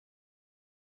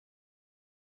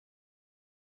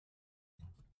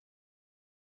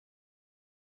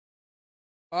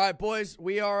All right, boys,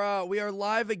 we are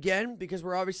live again because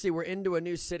we're into a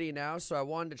new city now. So I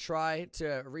wanted to try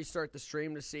to restart the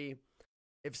stream to see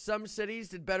if some cities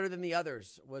did better than the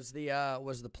others. Was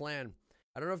the plan?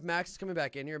 I don't know if Max is coming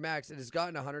back in here. Max, it has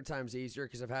gotten 100 times easier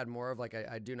because I've had more of like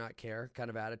I do not care kind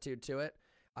of attitude to it.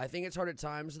 I think it's hard at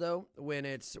times though when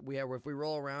if we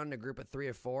roll around in a group of 3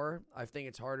 or 4. I think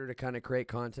it's harder to kind of create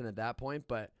content at that point,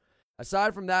 but.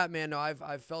 Aside from that, man, no,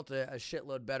 I've felt a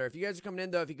shitload better. If you guys are coming in,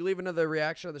 though, if you could leave another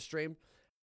reaction on the stream,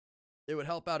 it would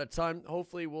help out a ton.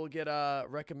 Hopefully, we'll get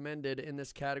recommended in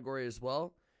this category as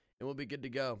well, and we'll be good to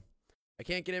go. I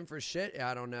can't get in for shit.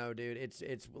 I don't know, dude. It's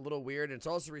a little weird. And it's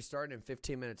also restarting in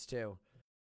 15 minutes too.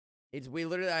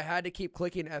 I had to keep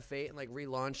clicking F8 and like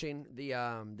relaunching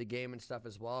the game and stuff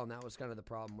as well, and that was kind of the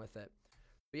problem with it.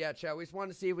 But yeah, chat, we just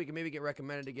wanted to see if we can maybe get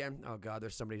recommended again. Oh god,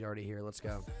 there's somebody already here. Let's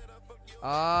go.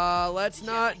 Let's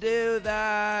not do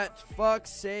that.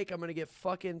 Fuck's sake, I'm gonna get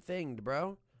fucking thinged,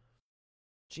 bro.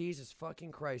 Jesus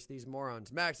fucking Christ, these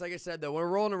morons. Max, like I said though, when we're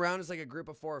rolling around as like a group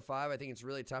of 4 or 5, I think it's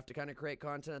really tough to kind of create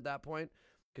content at that point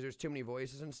because there's too many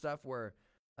voices and stuff. Where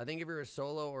I think if you're a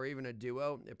solo or even a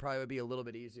duo, it probably would be a little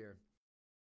bit easier.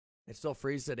 It still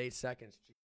freezes at 8 seconds.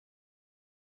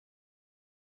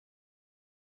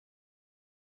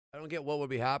 I don't get what would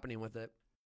be happening with it.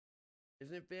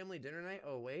 Isn't it family dinner night?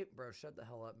 Oh, wait. Bro, shut the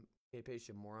hell up. Okay,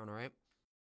 patient moron, all right?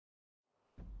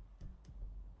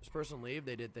 This person leave?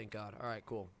 They did, thank God. All right,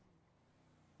 cool.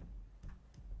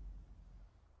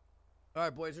 All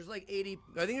right, boys. There's like 80.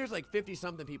 I think there's like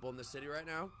 50-something people in this city right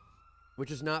now, which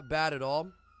is not bad at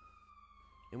all.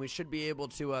 And we should be able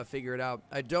to figure it out.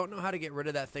 I don't know how to get rid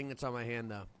of that thing that's on my hand,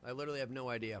 though. I literally have no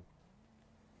idea.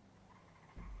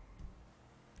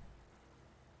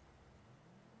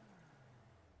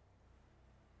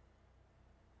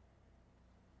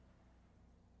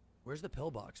 Where's the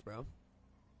pillbox, bro?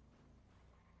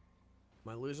 Am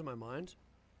I losing my mind?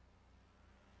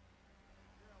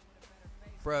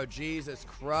 Bro, Jesus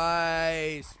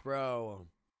Christ, bro.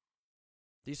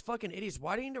 These fucking idiots.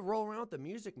 Why do you need to roll around with the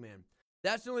music, man?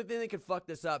 That's the only thing that could fuck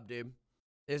this up, dude.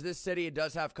 Is this city, it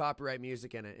does have copyright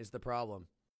music in it, is the problem.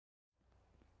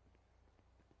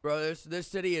 Bro, this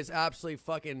city is absolutely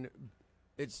fucking...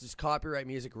 It's just copyright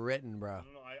music written, bro.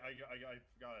 No, I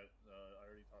forgot it. I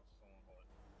already talked to someone about it.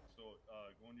 So,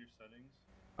 go into your settings.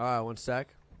 Alright, one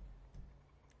sec.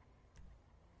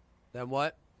 Then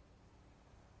what?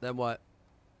 Then what?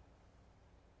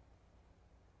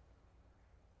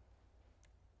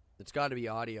 It's got to be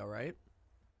audio, right?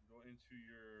 Go into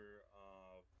your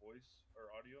voice or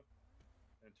audio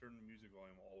and turn the music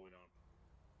volume all the way down.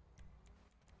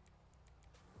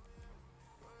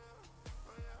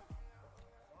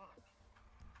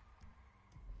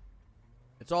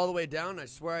 It's all the way down. I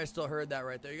swear I still heard that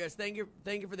right there. You guys, thank you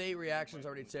for the 8 reactions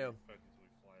already too. Can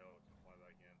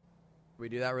we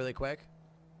do that really quick?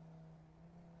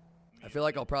 I feel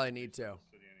like I'll probably need to.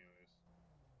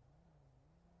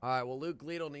 All right, well, Luke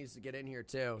Gleedle needs to get in here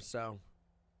too, so.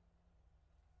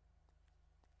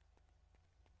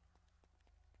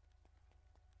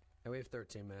 And we have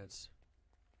 13 minutes.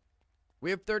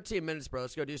 We have 13 minutes, bro.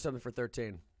 Let's go do something for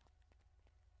 13.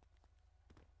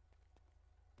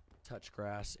 Touch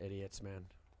grass, idiots, man.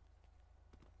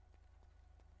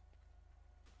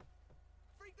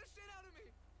 Freak the shit out of me.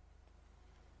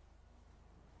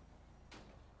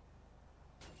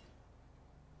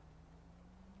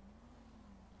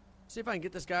 See if I can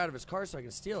get this guy out of his car so I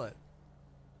can steal it.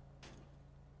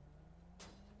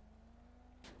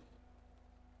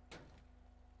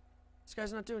 This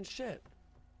guy's not doing shit.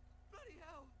 Bloody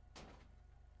hell.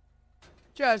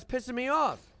 Jazz pissing me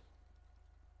off.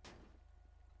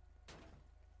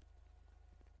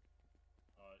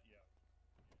 Yeah.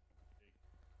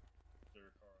 Take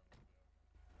their car and look it up.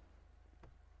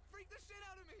 Freak the shit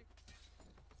out of me.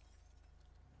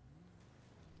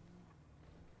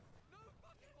 No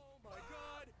fucking. Oh my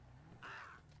god.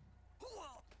 Ah.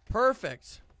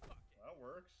 Perfect. That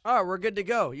works. All right, we're good to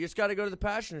go. You just got to go to the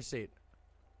passenger seat.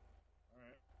 All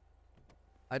right.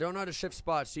 I don't know how to shift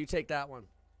spots, so you take that one.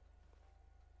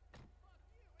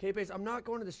 K-Pace, I'm not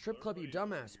going to the strip club, you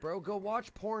dumbass, bro. Go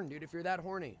watch porn, dude, if you're that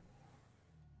horny.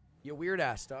 You weird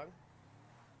ass, dog.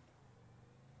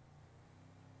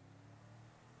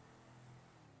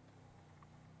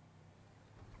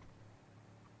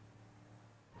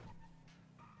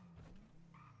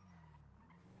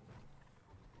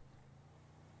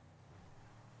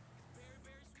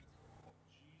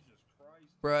 Jesus Christ.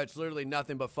 Bro, it's literally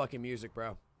nothing but fucking music,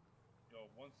 bro. Yo,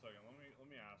 1 second. Let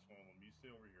me ask one of them. You stay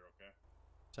over here, okay?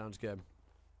 Sounds good.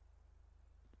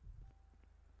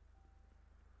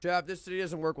 Jeff, if this city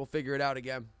doesn't work, we'll figure it out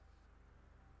again.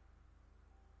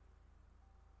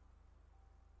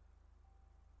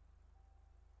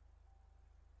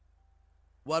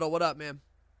 Weddle, what up, man?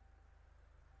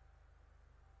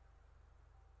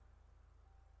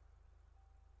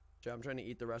 I'm trying to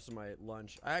eat the rest of my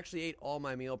lunch. I actually ate all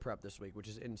my meal prep this week, which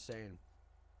is insane.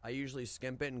 I usually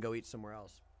skimp it and go eat somewhere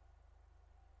else.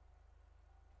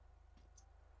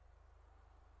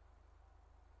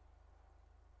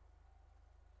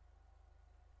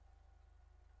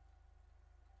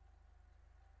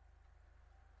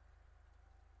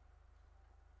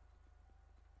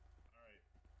 All right.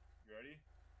 You ready?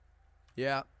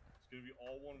 Yeah. It's gonna be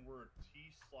all one word. T/.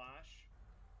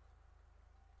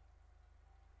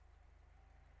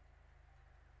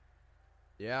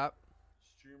 Yeah.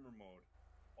 Streamer mode.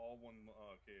 All one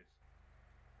case.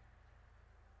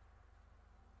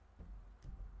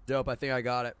 Dope. I think I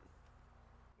got it.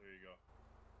 There you go.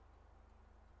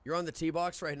 You're on the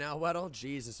T-box right now, Weddle?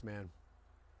 Jesus, man.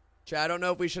 Chat, I don't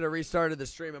know if we should have restarted the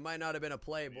stream. It might not have been a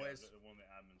play, boys. Yeah, one of the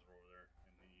admins were over there,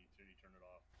 and he turned it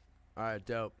off. All right,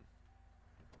 dope.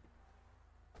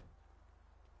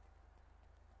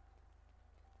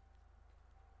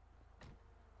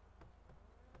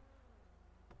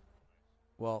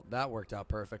 Well, that worked out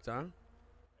perfect, huh? Yeah, it's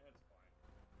fine.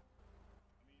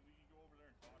 I mean, we can go over there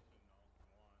and talk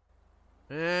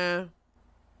to him now if you want.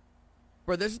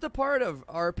 Bro, this is the part of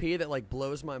RP that, like,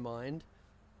 blows my mind.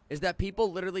 Is that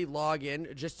people literally log in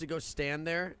just to go stand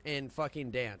there and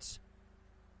fucking dance.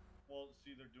 Well,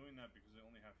 see, they're doing that because they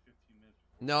only have 15 minutes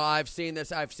before. No, I've seen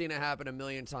this. I've seen it happen a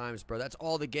million times, bro. That's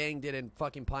all the gang did in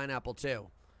fucking Pineapple, too.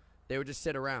 They would just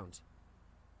sit around.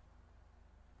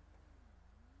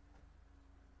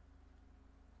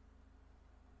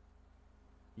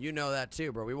 You know that,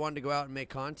 too, bro. We wanted to go out and make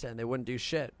content. They wouldn't do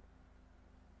shit.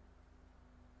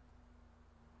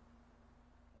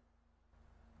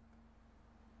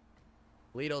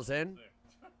 Lidl's in.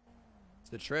 It's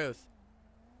the truth.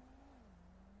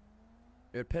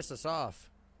 It would piss us off.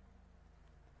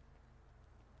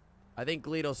 I think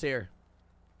Lidl's here.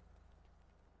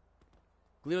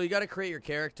 Lidl, you gotta create your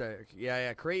character.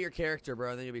 Yeah, create your character,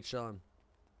 bro, and then you'll be chilling.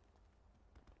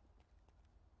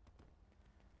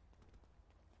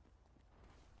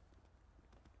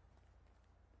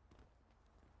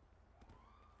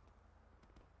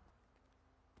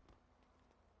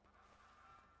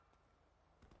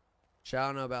 I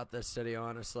don't know about this city,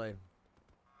 honestly.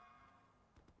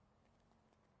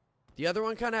 The other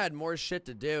one kind of had more shit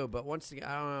to do, but once again,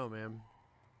 I don't know, man.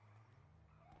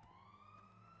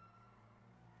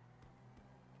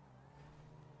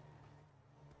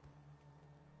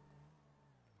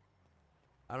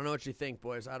 I don't know what you think,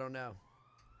 boys. I don't know.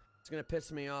 It's going to piss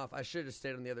me off. I should have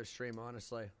stayed on the other stream,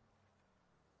 honestly.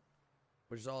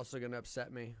 Which is also going to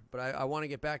upset me. But I want to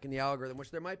get back in the algorithm,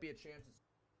 which there might be a chance.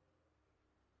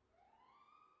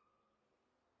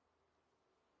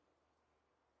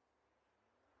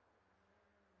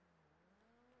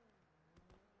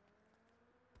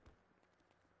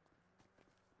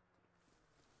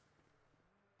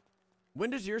 When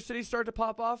does your city start to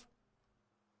pop off?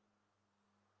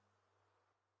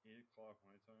 8 o'clock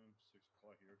my time, 6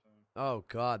 o'clock your time. Oh,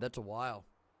 God, that's a while.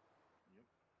 Yep.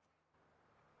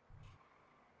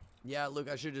 Yeah, Luke,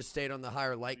 I should have just stayed on the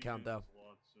higher light count, though. A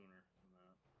lot sooner than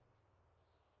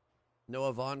that. No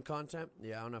Avon content?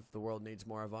 Yeah, I don't know if the world needs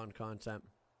more Avon content.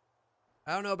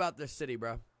 I don't know about this city,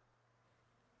 bro.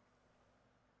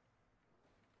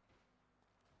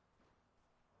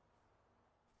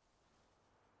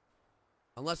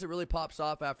 Unless it really pops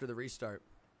off after the restart.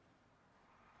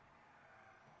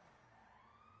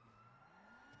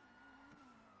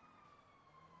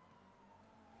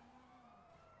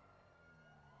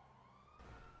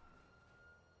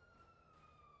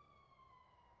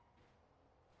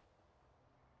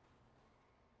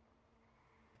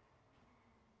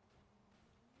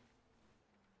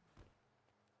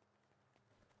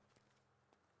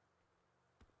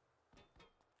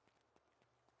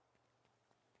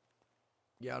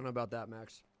 Yeah, I don't know about that,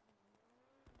 Max.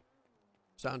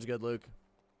 Sounds good, Luke.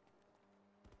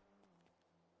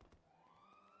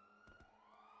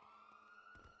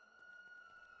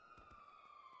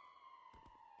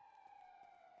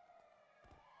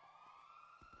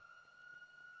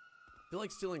 I feel like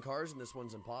stealing cars in this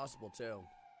one's impossible, too.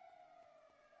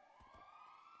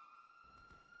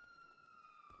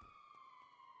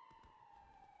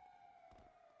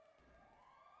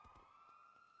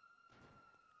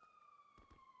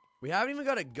 We haven't even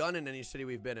got a gun in any city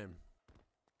we've been in.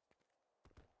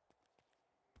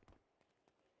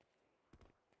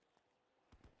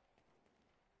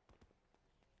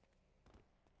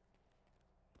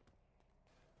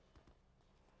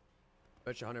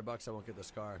 Bet you $100 I won't get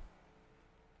this car.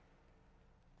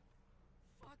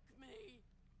 Fuck me.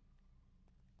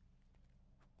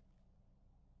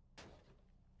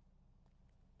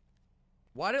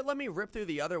 Why did it let me rip through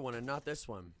the other one and not this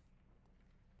one?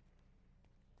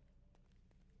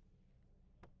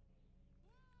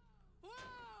 Whoa,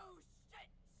 shit!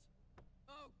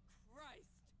 Oh, Christ.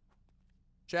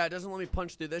 Chad, it doesn't let me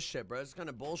punch through this shit, bro. It's kind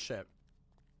of bullshit.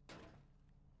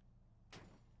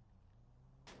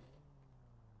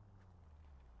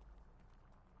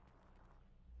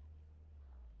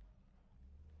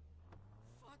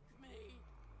 Fuck me.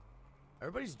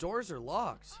 Everybody's doors are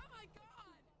locked. Oh my god!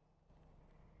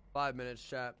 5 minutes,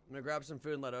 chat. I'm gonna grab some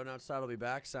food and let Owen outside. I'll be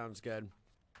back. Sounds good.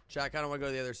 Chat, I kinda wanna go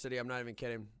to the other city. I'm not even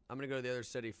kidding. I'm gonna go to the other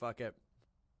city. Fuck it.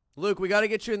 Luke, we gotta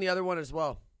get you in the other one as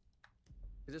well.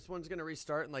 This one's gonna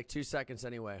restart in like 2 seconds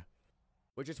anyway.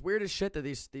 Which is weird as shit that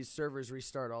these servers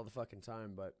restart all the fucking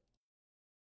time, but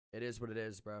it is what it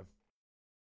is, bro.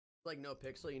 Like no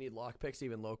pixel, you need lock picks,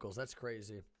 even locals. That's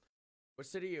crazy. What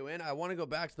city are you in? I want to go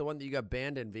back to the one that you got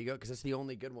banned in, Vgoat, because it's the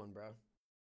only good one, bro.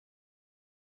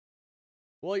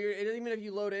 Well, even if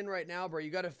you load in right now, bro,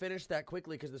 you got to finish that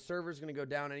quickly because the server's going to go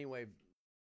down anyway.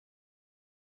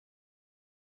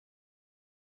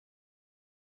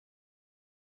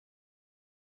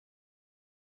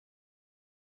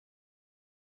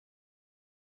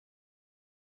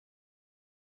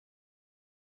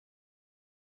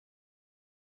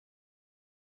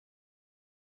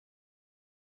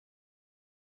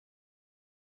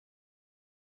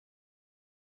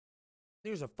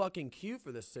 There's a fucking queue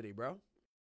for this city, bro.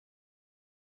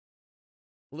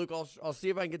 Luke, I'll see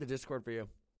if I can get the Discord for you.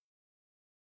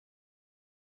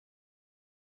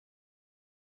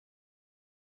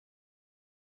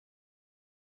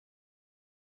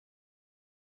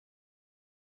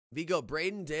 Vgoat,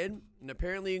 Braden did, and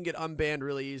apparently you can get unbanned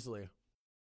really easily.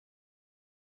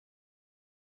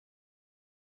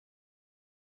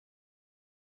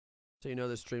 So you know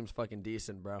this stream's fucking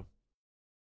decent, bro.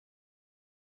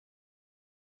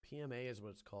 PMA is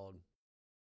what it's called.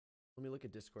 Let me look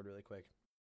at Discord really quick.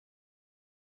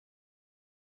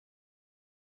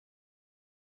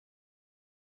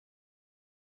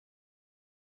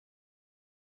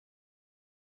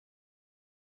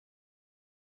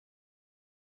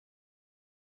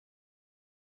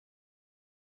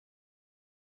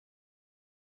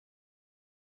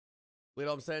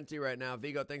 Lito, I'm sending it to you right now.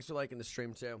 Vgoat, thanks for liking the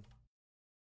stream too.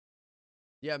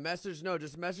 Yeah,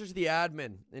 just message the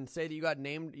admin and say that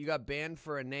you got banned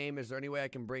for a name. Is there any way I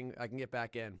can get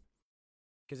back in?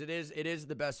 Because it is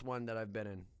the best one that I've been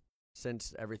in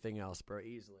since everything else, bro,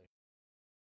 easily.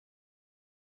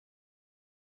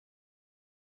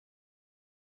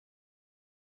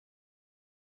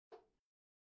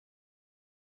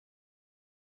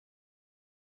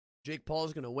 Jake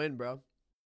Paul's gonna win, bro.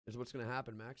 Is what's gonna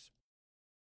happen, Max.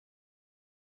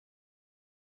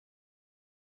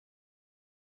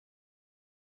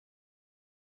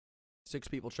 Six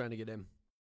people trying to get in.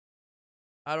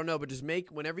 I don't know, but just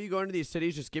whenever you go into these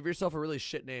cities, just give yourself a really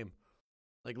shit name.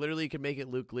 Like, literally, you can make it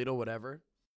Luke, Lidl, whatever.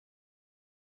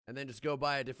 And then just go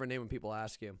by a different name when people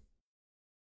ask you.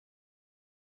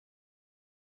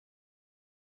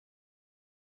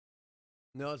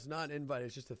 No, it's not an invite.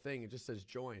 It's just a thing. It just says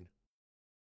join.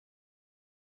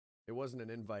 It wasn't an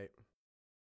invite.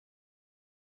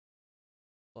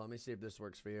 Well, let me see if this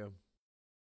works for you.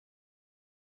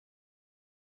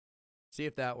 See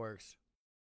if that works.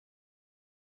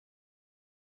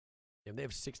 Damn, they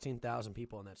have 16,000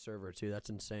 people on that server, too. That's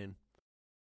insane.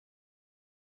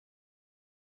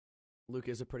 Luke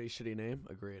is a pretty shitty name.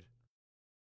 Agreed.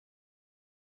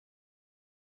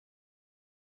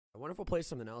 I wonder if we'll play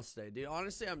something else today. Dude,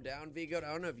 honestly, I'm down, Vgoat.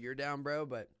 I don't know if you're down, bro,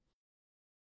 but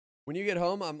when you get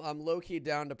home, I'm low-key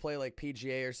down to play, like,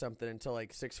 PGA or something until,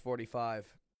 like,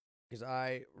 6:45. Because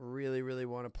I really, really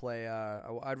want to play,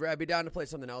 I'd be down to play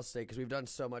something else today because we've done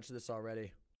so much of this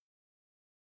already.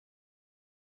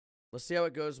 Let's see how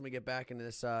it goes when we get back into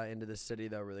this city,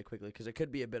 though, really quickly, because it could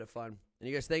be a bit of fun. And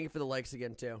you guys, thank you for the likes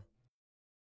again, too.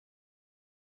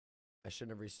 I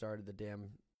shouldn't have restarted the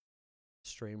damn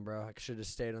stream, bro. I should have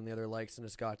stayed on the other likes and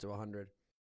just got to 100.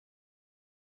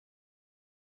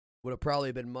 Would have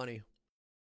probably been money.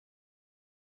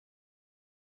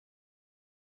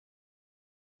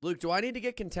 Luke, do I need to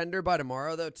get contender by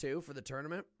tomorrow, though, too, for the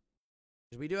tournament?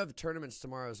 Because we do have the tournaments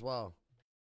tomorrow as well.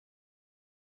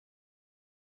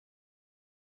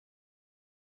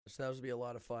 So that would be a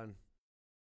lot of fun.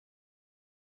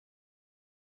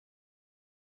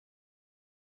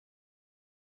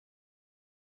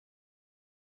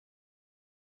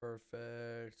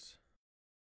 Perfect.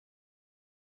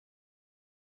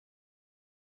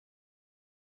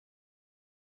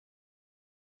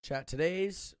 Chat,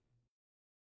 is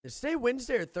today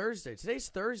Wednesday or Thursday? Today's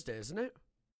Thursday, isn't it?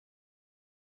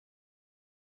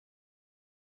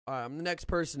 All right, I'm the next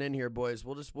person in here, boys.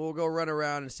 We'll go run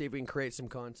around and see if we can create some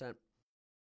content.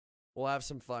 We'll have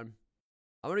some fun.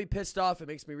 I'm gonna be pissed off. It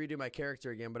makes me redo my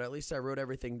character again, but at least I wrote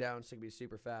everything down so it can be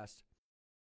super fast.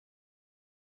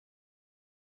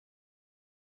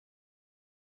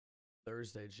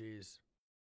 Thursday, jeez.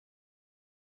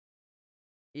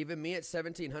 Even me at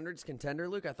 1700's contender,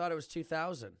 Luke? I thought it was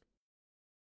 2000.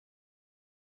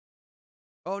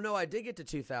 Oh, no, I did get to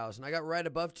 2000. I got right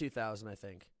above 2000, I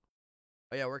think.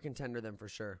 Oh, yeah, we're contender then for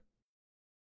sure.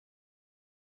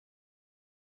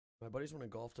 My buddies want to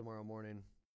golf tomorrow morning.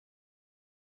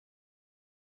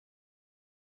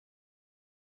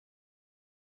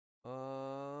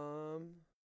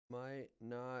 Might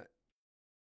not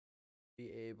be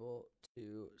able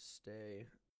to stay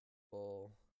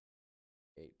full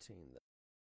 18.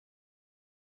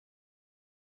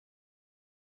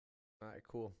 All right,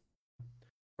 cool.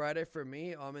 Friday for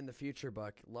me, I'm in the future,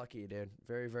 Buck. Lucky, dude.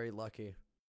 Very, very lucky.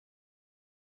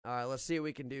 All right, let's see what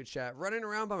we can do, chat. Running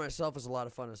around by myself is a lot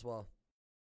of fun as well.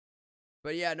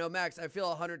 But yeah, no, Max, I feel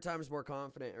 100 times more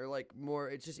confident, or like more,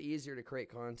 it's just easier to create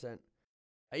content.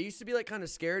 I used to be like kind of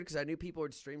scared because I knew people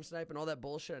would stream snipe and all that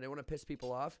bullshit. I didn't want to piss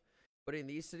people off. But in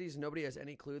these cities, nobody has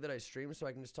any clue that I stream, so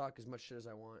I can just talk as much shit as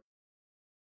I want.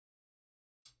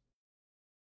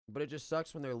 But it just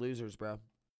sucks when they're losers, bro.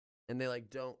 And they like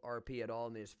don't RP at all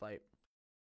and they just fight.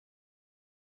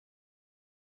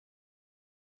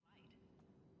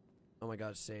 Oh my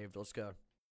god, saved. Let's go.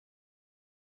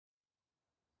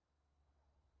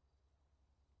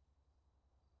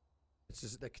 It's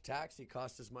just the taxi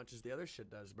costs as much as the other shit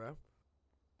does, bro.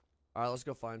 Alright, let's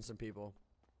go find some people.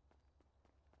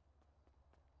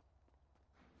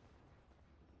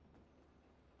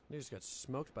 He just got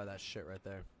smoked by that shit right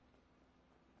there.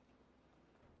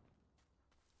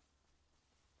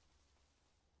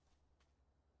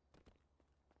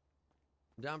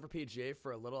 I'm down for PGA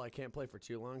for a little. I can't play for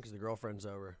too long because the girlfriend's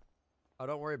over. Oh,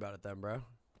 don't worry about it then, bro.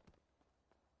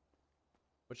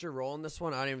 What's your role in this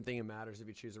one? I don't even think it matters if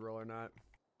you choose a role or not.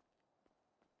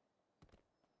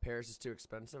 Paris is too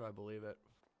expensive. I believe it.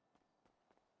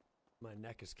 My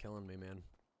neck is killing me, man.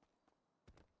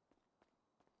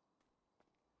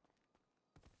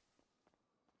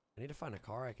 I need to find a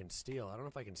car I can steal. I don't know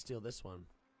if I can steal this one.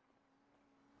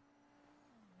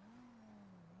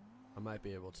 I might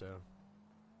be able to.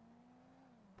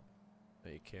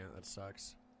 No, you can't. That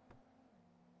sucks.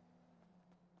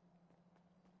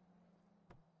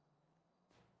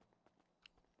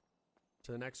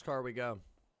 To the next car we go.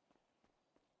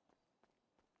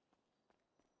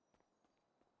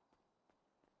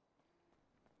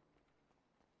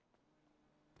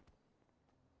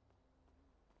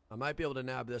 I might be able to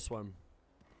nab this one.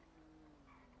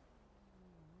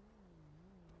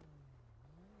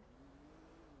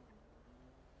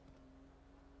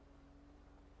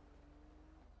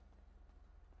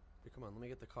 Hey, come on, let me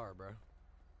get the car, bro.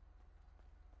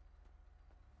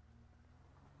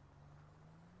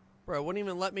 Bro, wouldn't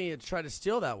even let me try to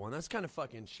steal that one. That's kind of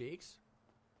fucking cheeks.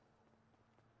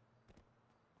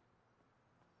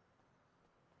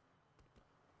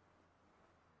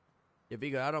 Yeah,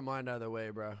 Vgoat, I don't mind either way,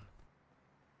 bro.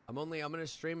 I'm gonna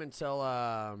stream until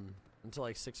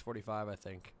like 6:45, I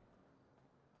think.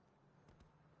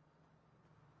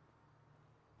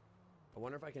 I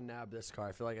wonder if I can nab this car.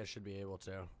 I feel like I should be able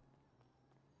to.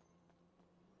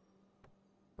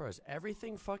 Bro, is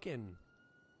everything fucking...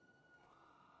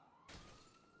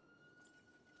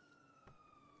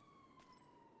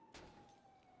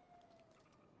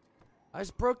 I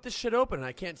just broke this shit open and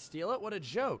I can't steal it? What a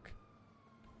joke.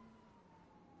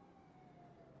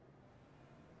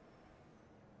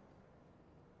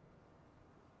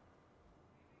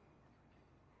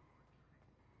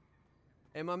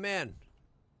 Hey, my man.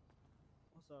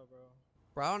 What's up, bro?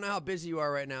 Bro, I don't know how busy you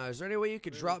are right now. Is there any way you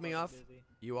could Really drop me fucking off? busy.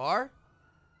 You are?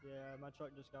 Yeah, my truck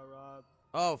just got robbed.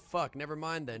 Oh, fuck. Never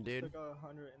mind then, dude. Took out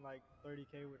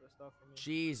 130K worth of stuff from me.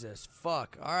 Jesus,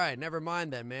 fuck. All right, never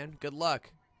mind then, man. Good luck.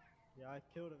 Yeah, I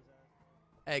killed his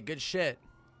ass. Hey, good shit.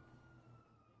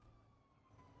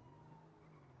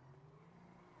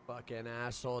 Fucking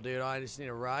asshole, dude. I just need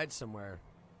a ride somewhere.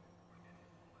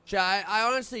 I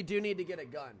honestly do need to get a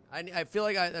gun. I feel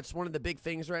like that's one of the big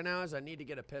things right now is I need to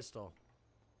get a pistol.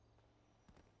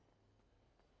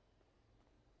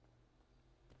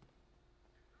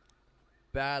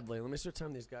 Badly. Let me see what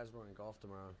time these guys are going to golf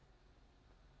tomorrow.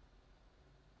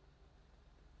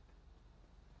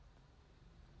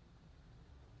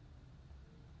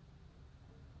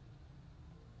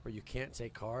 Where you can't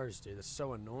take cars, dude. That's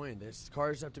so annoying. These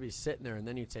cars have to be sitting there and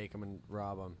then you take them and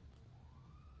rob them.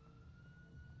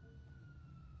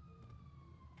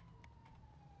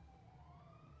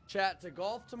 Chat, to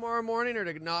golf tomorrow morning or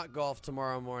to not golf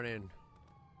tomorrow morning?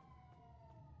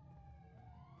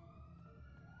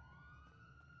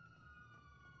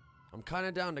 I'm kind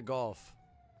of down to golf.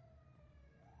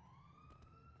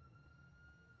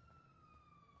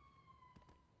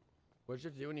 What did you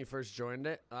have to do when you first joined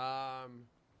it?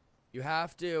 You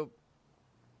have to...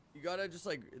 You gotta just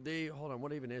like... Hold on,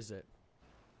 what even is it?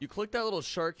 You click that little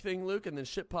shark thing, Luke, and then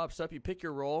shit pops up. You pick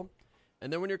your role.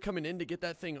 And then when you're coming in to get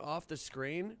that thing off the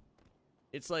screen,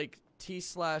 it's like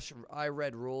T/I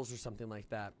read rules or something like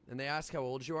that. And they ask how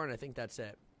old you are, and I think that's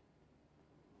it.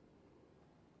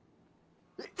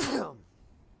 I'm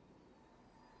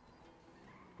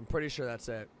pretty sure that's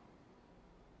it.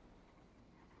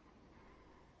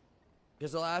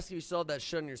 Because they'll ask if you still have that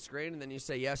shit on your screen, and then you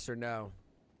say yes or no.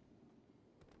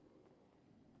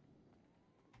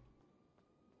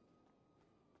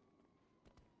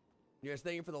 You guys,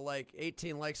 thank you for the like.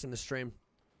 18 likes in the stream.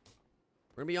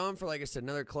 We're going to be on for, like I said,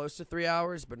 another close to 3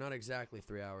 hours, but not exactly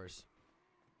 3 hours.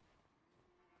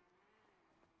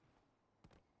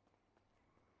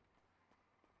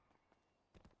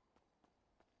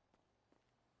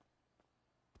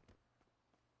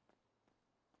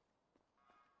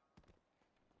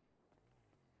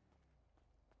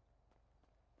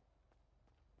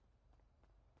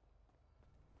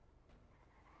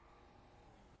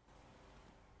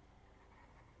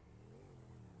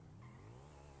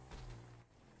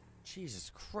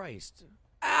 Jesus Christ.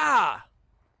 Ah!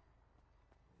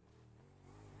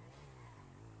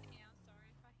 Yeah, I'm sorry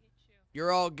if I hit you.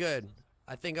 You're all good.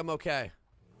 I think I'm okay.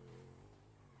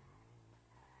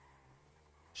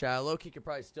 Chad, Loki could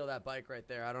probably steal that bike right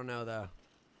there. I don't know, though.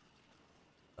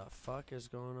 The fuck is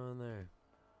going on there?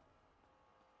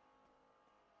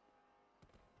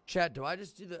 Chad, do I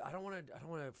just do the... I don't want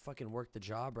to fucking work the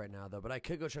job right now, though. But I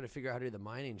could go try to figure out how to do the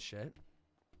mining shit.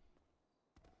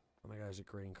 Oh my god, there's a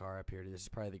green car up here. This is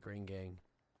probably the green gang.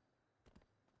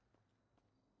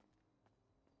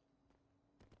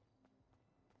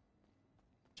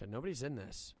 Chad, nobody's in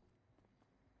this.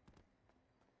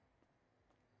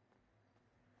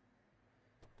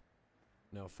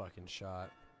 No fucking shot.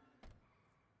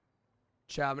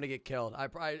 Chad, I'm gonna get killed.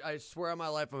 I swear on my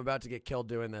life I'm about to get killed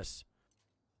doing this.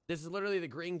 This is literally the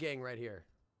green gang right here.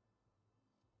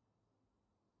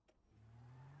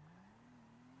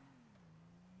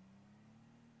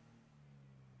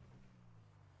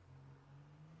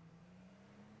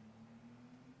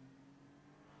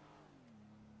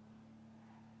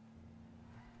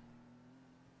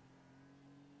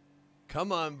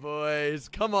 Come on, boys.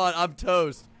 Come on, I'm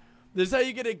toast. This is how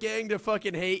you get a gang to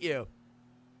fucking hate you.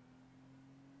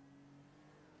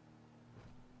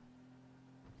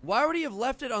 Why would he have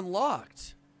left it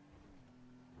unlocked?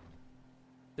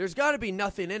 There's got to be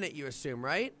nothing in it, you assume,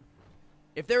 right?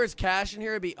 If there was cash in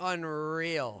here, it'd be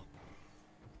unreal.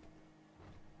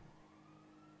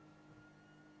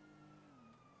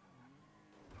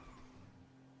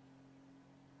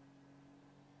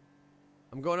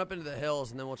 I'm going up into the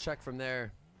hills, and then we'll check from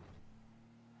there.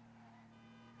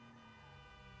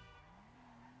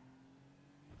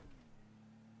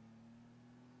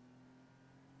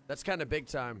 That's kind of big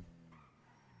time.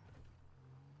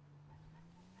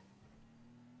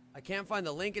 I can't find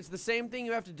the link. It's the same thing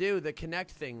you have to do. The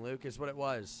connect thing, Luke, is what it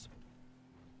was.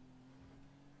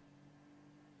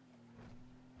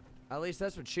 At least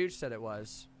that's what Chooch said it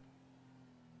was.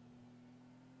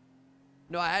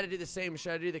 No, I had to do the same.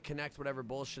 Should I do the connect, whatever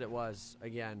bullshit it was,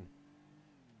 again?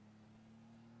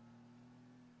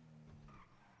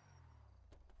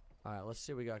 Alright, let's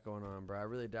see what we got going on, bro. I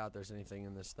really doubt there's anything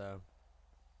in this, though.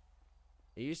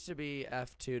 It used to be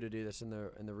F2 to do this in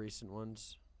the recent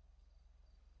ones.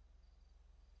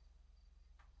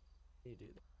 How do you do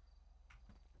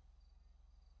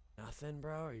that? Nothing,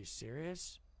 bro? Are you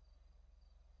serious?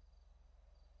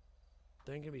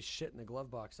 There ain't gonna be shit in the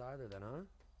glove box either, then, huh?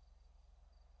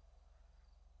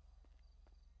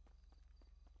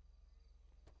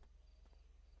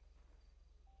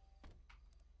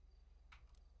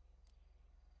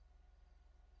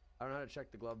 I don't know how to check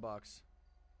the glove box.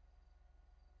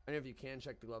 I don't know if you can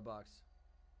check the glove box.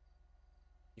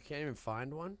 You can't even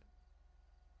find one?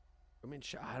 I mean,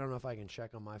 I don't know if I can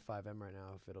check on my 5M right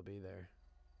now if it'll be there.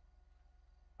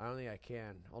 I don't think I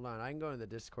can. Hold on, I can go into the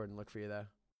Discord and look for you though.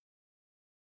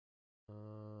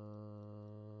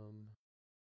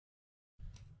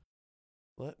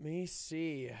 Let me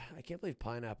see. I can't believe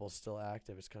Pineapple's still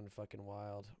active. It's kind of fucking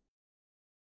wild.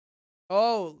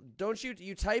 Oh, don't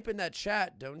you type in that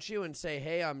chat, don't you, and say,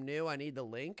 hey, I'm new, I need the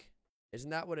link? Isn't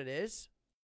that what it is?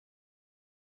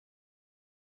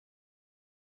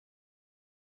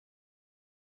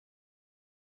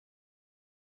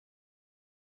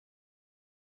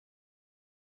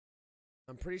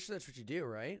 I'm pretty sure that's what you do,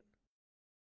 right?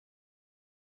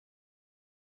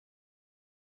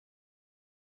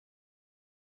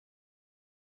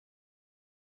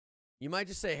 You might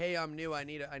just say, "Hey, I'm new. I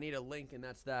need a link," and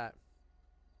that's that.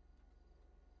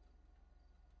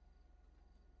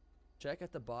 Check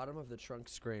at the bottom of the trunk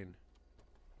screen.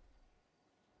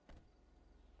 I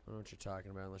don't know what you're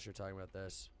talking about unless you're talking about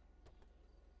this.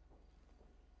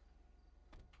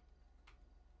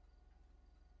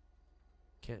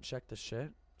 Can't check the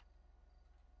shit?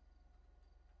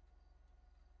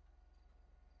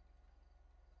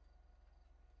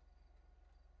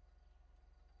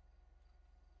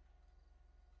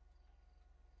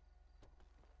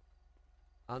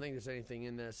 I don't think there's anything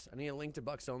in this. I need a link to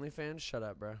Buck's OnlyFans. Shut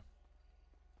up, bro.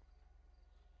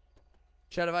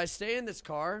 Chad, if I stay in this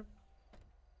car,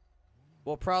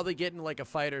 we'll probably get in like a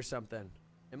fight or something.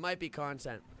 It might be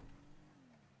content.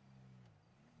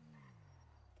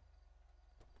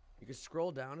 You could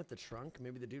scroll down at the trunk.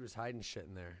 Maybe the dude was hiding shit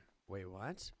in there. Wait,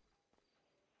 what?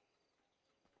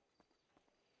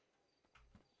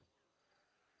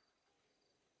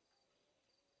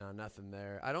 No, nothing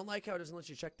there. I don't like how it doesn't let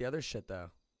you check the other shit,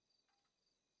 though.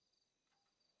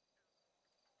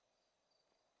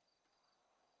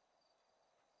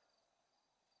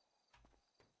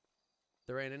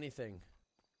 There ain't anything.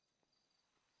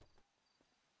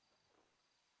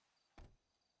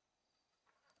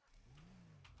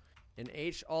 And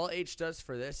H, all H does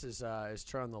for this is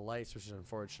turn on the lights, which is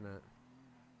unfortunate.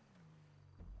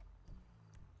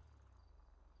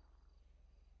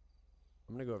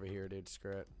 I'm gonna go over here, dude.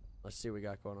 Screw it. Let's see what we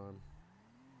got going on.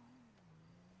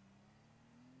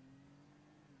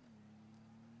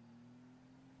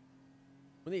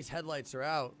 When these headlights are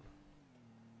out.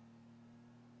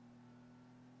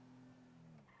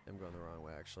 I'm going the wrong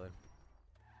way, actually.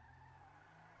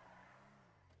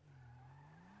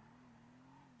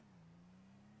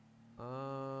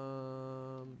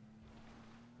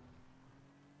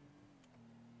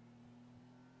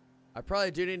 I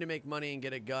probably do need to make money and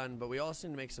get a gun, but we also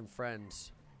need to make some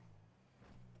friends.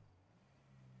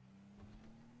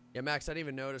 Yeah, Max, I didn't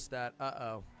even notice that.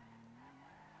 Uh-oh.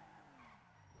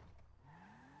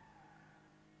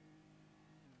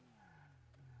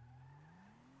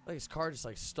 Like his car just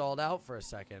like stalled out for a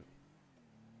second.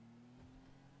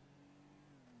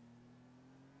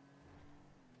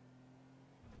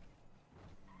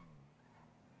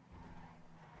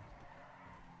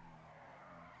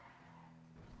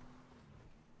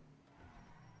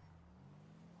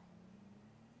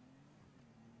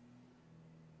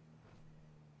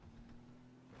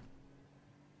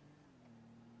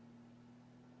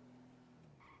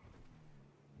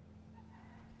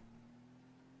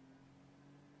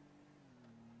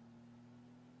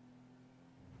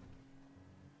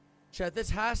 Chat,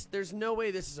 there's no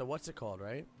way this is a, what's it called,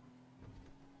 right?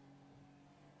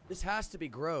 This has to be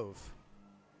Grove.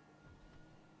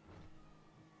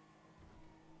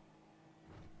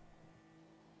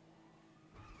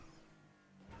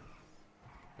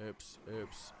 Oops,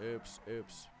 oops, oops,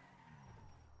 oops.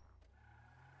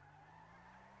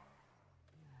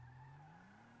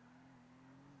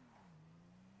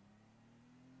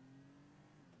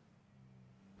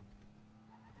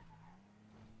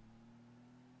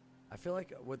 I feel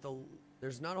like with the,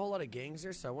 there's not a whole lot of gangs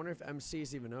here, so I wonder if MC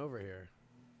is even over here.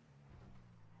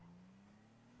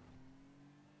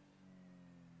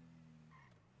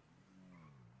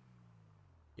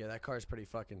 Yeah, that car's pretty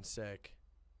fucking sick.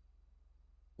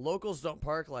 Locals don't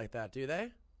park like that, do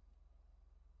they?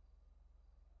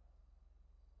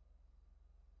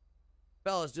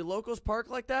 Fellas, do locals park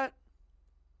like that?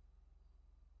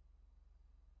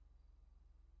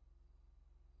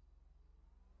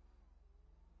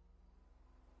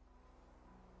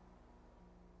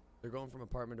 They're going from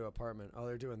apartment to apartment. Oh,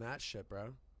 they're doing that shit,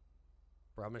 bro.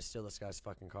 Bro, I'm gonna steal this guy's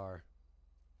fucking car.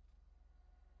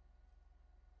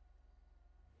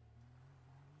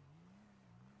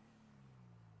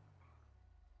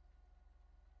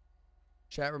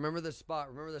 Chat, remember the spot.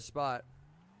 Remember the spot.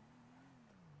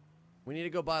 We need to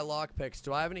go buy lockpicks.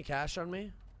 Do I have any cash on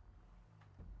me?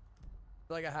 I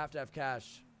feel like I have to have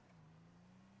cash.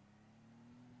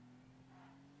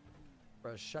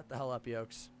 Bro, shut the hell up,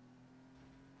 Yokes.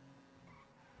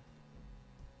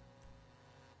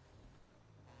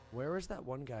 Where is that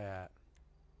one guy at?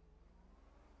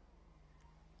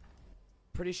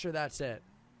 Pretty sure that's it.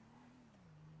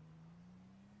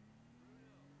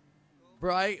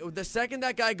 Bro, the second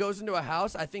that guy goes into a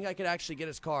house, I think I could actually get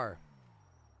his car.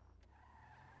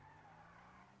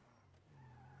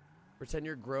 Pretend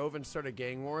you're Grove and start a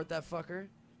gang war with that fucker?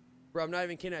 Bro, I'm not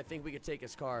even kidding. I think we could take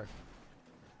his car.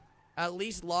 at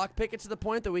least lockpick it to the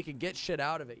point that we could get shit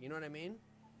out of it. You know what I mean?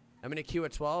 I'm gonna queue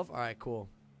at 12. All right, cool.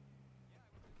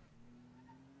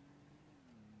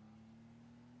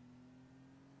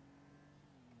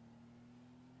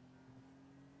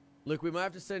 Luke, we might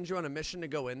have to send you on a mission to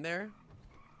go in there.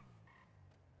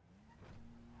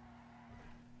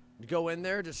 Go in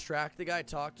there, distract the guy,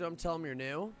 talk to him, tell him you're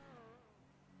new.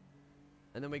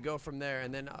 And then we go from there,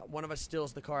 and then one of us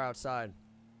steals the car outside.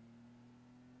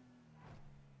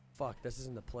 Fuck, this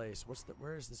isn't the place.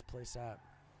 Where is this place at?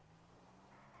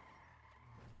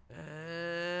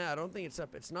 I don't think it's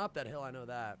up. It's not up that hill, I know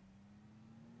that.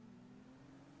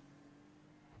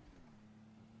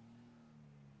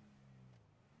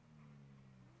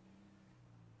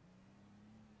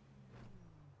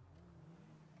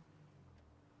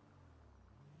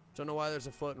 Don't know why there's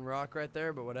a floating rock right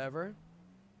there, but whatever.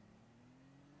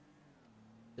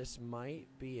 This might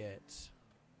be it.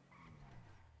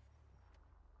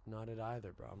 Not it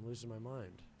either, bro. I'm losing my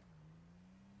mind.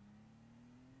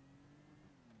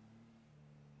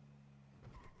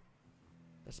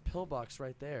 That's pillbox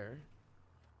right there.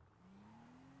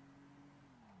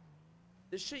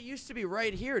 This shit used to be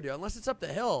right here, dude. Unless it's up the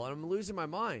hill, and I'm losing my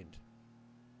mind.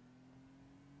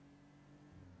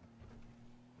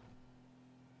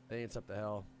 I think it's up the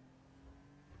hill.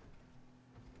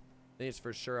 I think it's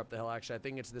for sure up the hill, actually. I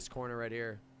think it's this corner right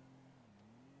here.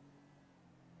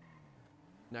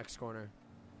 Next corner.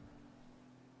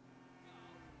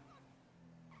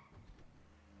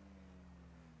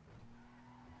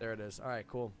 There it is. Alright,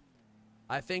 cool.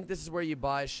 I think this is where you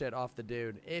buy shit off the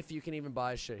dude. If you can even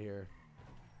buy shit here.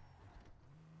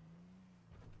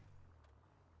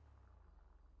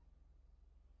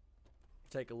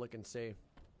 Take a look and see.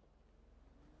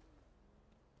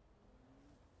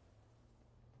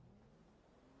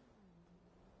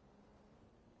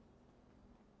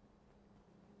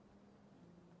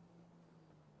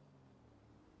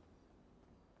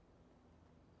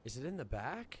 Is it in the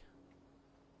back?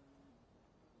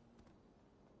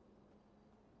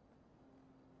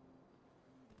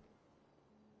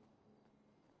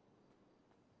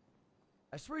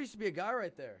 I swear there used to be a guy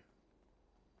right there.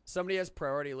 Somebody has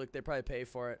priority, Luke. They probably pay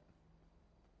for it.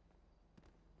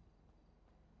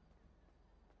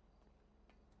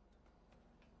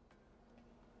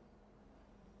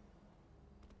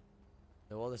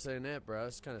 Yeah, well, this ain't it, bro.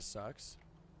 This kind of sucks.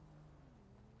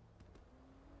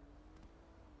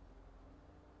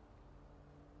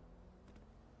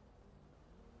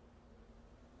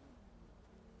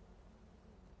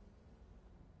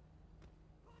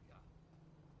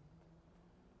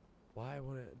 Why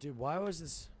would it, dude? Why was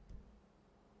this?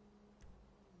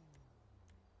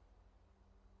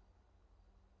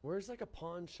 Where's like a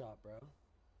pawn shop, bro?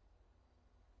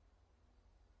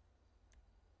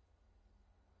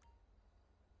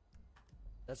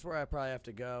 That's where I probably have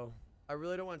to go. I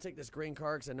really don't want to take this green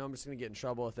car because I know I'm just gonna get in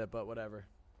trouble with it, but whatever.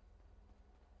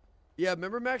 Yeah,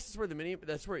 remember Max? That's where the mini.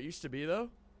 That's where it used to be, though.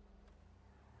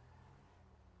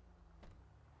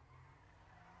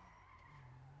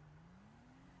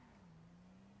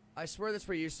 I swear that's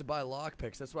where you used to buy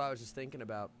lockpicks. That's what I was just thinking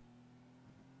about.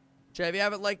 Jay, if you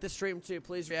haven't liked the stream too,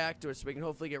 please react to it so we can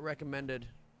hopefully get recommended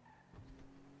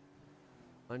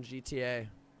on GTA.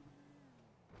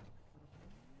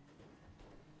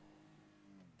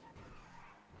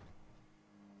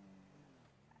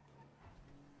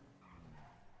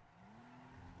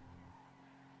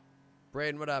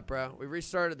 Braden, what up, bro? We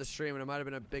restarted the stream and it might have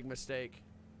been a big mistake.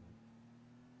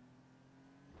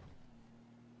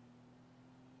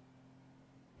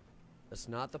 That's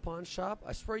not the pawn shop?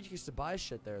 I swear you used to buy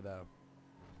shit there, though.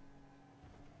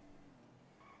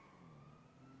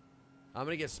 I'm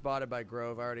gonna get spotted by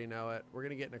Grove. I already know it. We're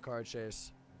gonna get in a car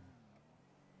chase.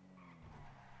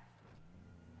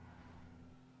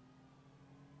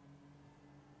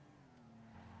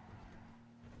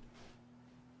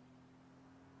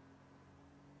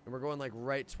 And we're going like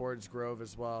right towards Grove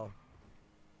as well.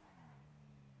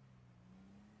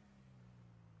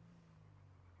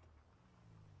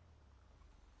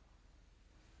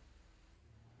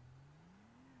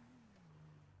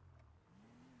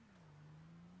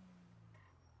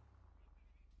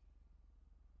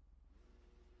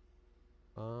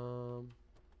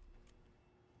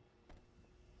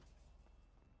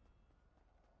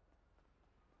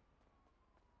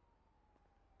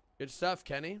 Good stuff,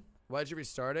 Kenny. Why'd you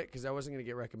restart it? Because I wasn't going to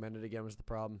get recommended again was the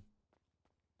problem.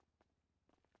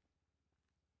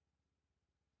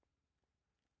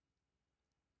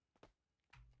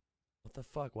 What the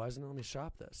fuck? Why doesn't it let me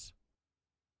shop this?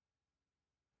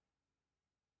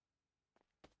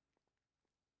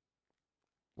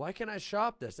 Why can't I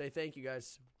shop this? Hey, thank you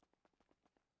guys.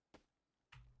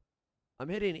 I'm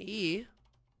hitting E.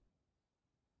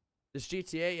 This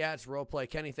GTA, yeah, it's roleplay.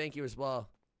 Kenny, thank you as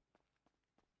well.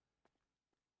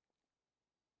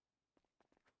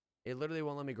 It literally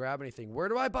won't let me grab anything. Where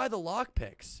do I buy the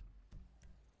lockpicks?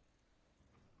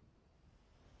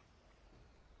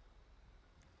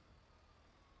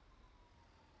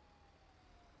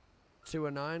 Two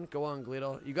and 9. Go on,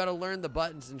 Gleedle. You got to learn the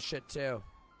buttons and shit too.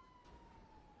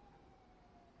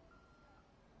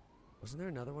 Wasn't there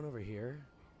another one over here?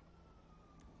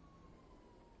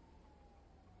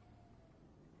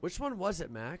 Which one was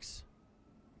it, Max?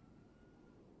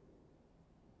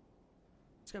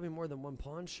 It's gotta be more than one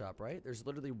pawn shop, right? There's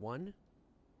literally one?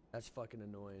 That's fucking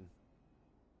annoying.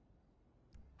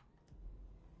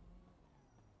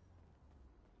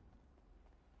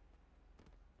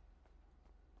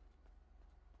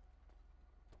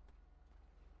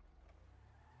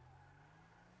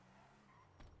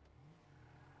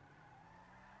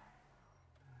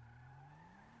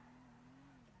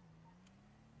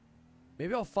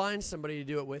 Maybe I'll find somebody to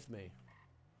do it with me.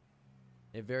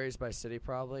 It varies by city,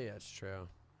 probably. Yeah, it's true.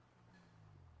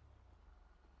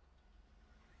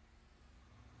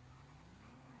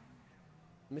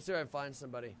 Let me see if I can find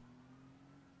somebody.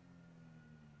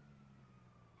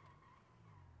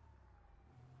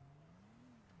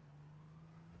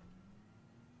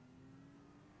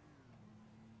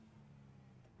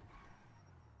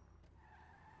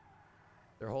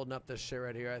 They're holding up this shit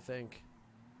right here, I think.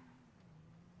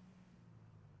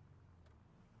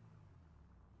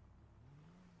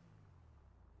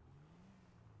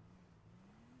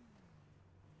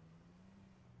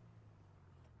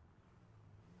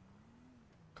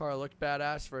 Car looked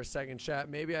badass for a second, chat.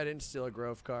 Maybe I didn't steal a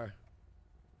Grove car.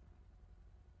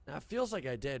 Now, it feels like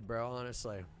I did, bro,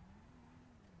 honestly. Let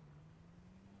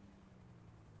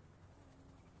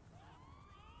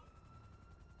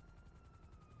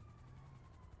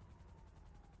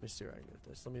me see where I can get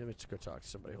this. Let me go talk to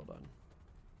somebody. Hold on.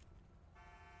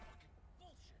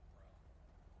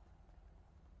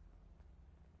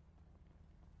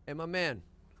 Hey, my man.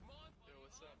 Yo,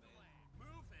 what's up, man?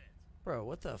 Move it. Bro,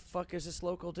 what the fuck is this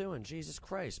local doing? Jesus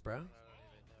Christ, bro. I don't even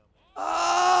know, man.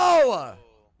 Oh!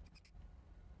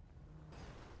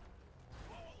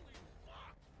 Holy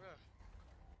fuck, bro.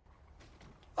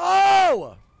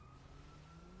 Oh!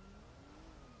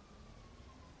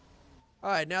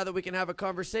 Alright, now that we can have a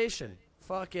conversation.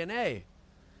 Fucking A.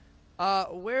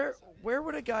 Where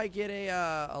would a guy get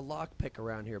a lockpick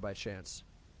around here by chance?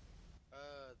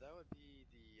 That would be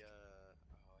the, oh,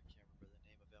 I can't remember the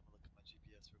name of it. I'm gonna look at my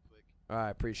GPS real quick.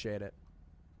 Alright, appreciate it.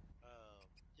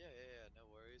 Yeah, no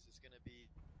worries. It's gonna be,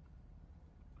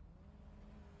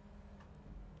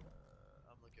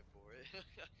 I'm looking for it.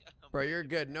 Bro, you're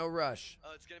good. No rush.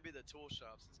 Oh, it's gonna be the tool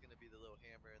shops. It's gonna be the little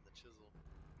hammer and the chisel.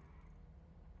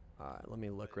 Alright, let me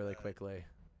look really quickly.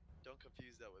 Don't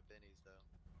confuse that with Benny's, though.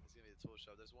 It's gonna be the tool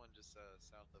shop. There's one just,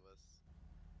 south of us.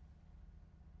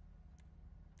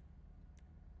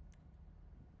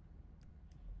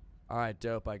 Alright,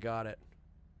 dope. I got it.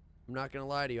 I'm not gonna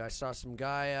lie to you. I saw some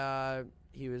guy,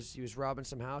 he was robbing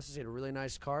some houses. He had a really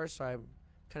nice car, so I'm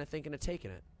kind of thinking of taking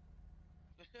it.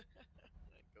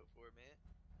 Go for it, man.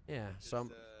 Yeah, Just, so I'm...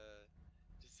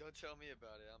 just don't tell me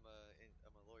about it. I'm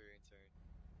a lawyer intern.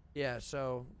 Yeah,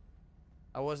 so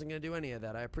I wasn't gonna do any of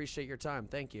that. I appreciate your time.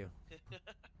 Thank you.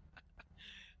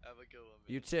 Have a good one, man.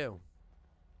 You too.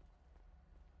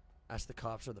 Ask the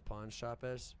cops where the pawn shop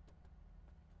is.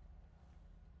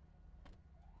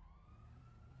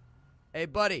 Hey,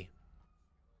 buddy.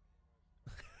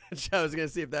 I was gonna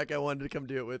see if that guy wanted to come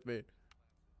do it with me.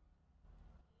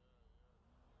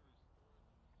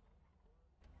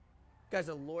 Guy's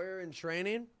a lawyer in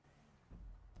training.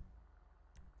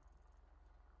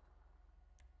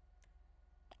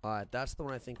 Alright, that's the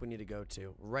one I think we need to go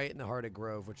to. Right in the heart of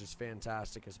Grove, which is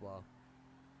fantastic as well.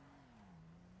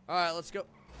 Alright, let's go.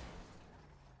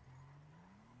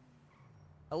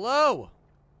 Hello!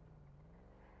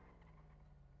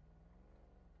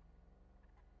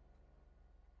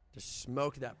 Just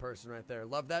smoked that person right there.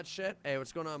 Love that shit. Hey,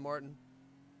 what's going on, Martin?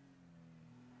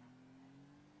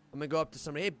 I'm gonna go up to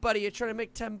somebody. Hey, buddy, you trying to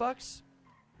make 10 bucks?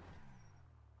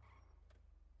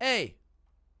 Hey!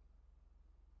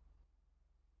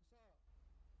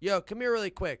 Yo, come here really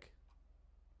quick.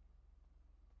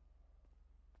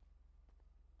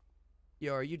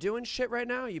 Yo, are you doing shit right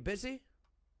now? Are you busy?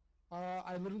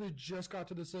 I literally just got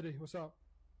to the city. What's up?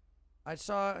 I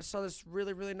saw this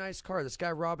really, really nice car. This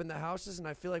guy robbing the houses, and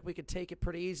I feel like we could take it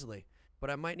pretty easily. But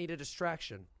I might need a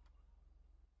distraction.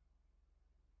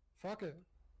 Fuck it.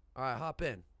 Alright, hop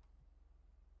in.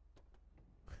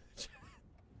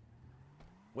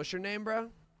 What's your name, bro?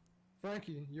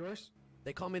 Frankie, yours?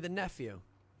 They call me the nephew.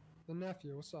 The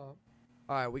nephew, what's up?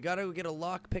 All right, we gotta go get a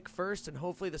lock pick first, and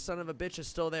hopefully the son of a bitch is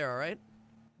still there. All right.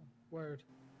 Word.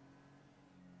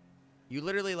 You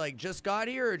literally like just got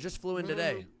here or just flew in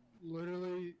today?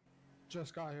 Literally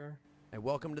just got here. Hey,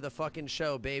 welcome to the fucking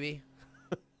show, baby.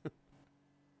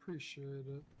 Appreciate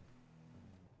it.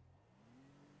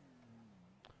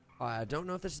 I don't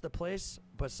know if this is the place,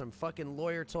 but some fucking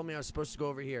lawyer told me I was supposed to go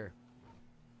over here.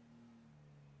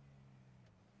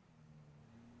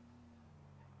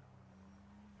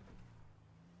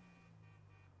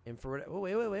 And for what?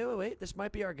 Oh, wait. This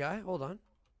might be our guy. Hold on.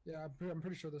 Yeah, I'm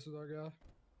pretty sure this is our guy.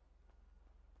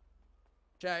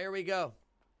 Chat, here we go.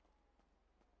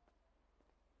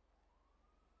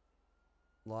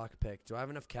 Lockpick. Do I have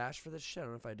enough cash for this shit? I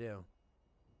don't know if I do.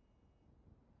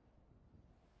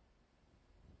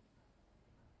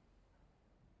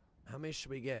 How many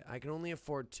should we get? I can only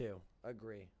afford 2.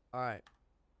 Agree. All right.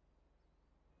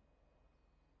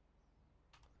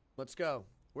 Let's go.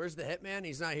 Where's the hitman?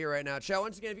 He's not here right now. Chat,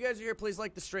 once again, if you guys are here, please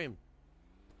like the stream.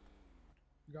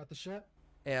 You got the shit?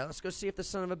 Yeah, let's go see if the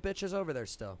son of a bitch is over there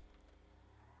still.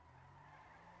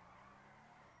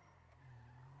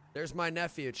 There's my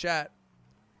nephew. Chat.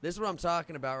 This is what I'm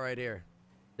talking about right here.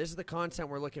 This is the content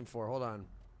we're looking for. Hold on.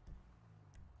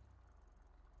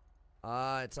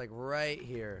 It's like right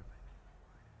here.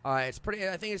 Alright, it's pretty,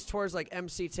 I think it's towards like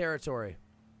MC territory.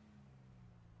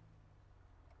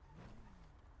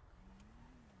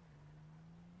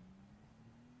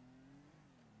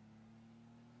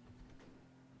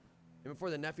 And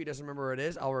before the nephew doesn't remember where it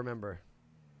is, I'll remember.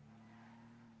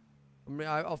 I mean,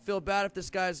 I'll feel bad if this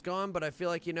guy's gone, but I feel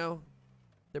like, you know,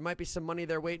 there might be some money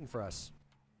there waiting for us.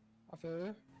 I feel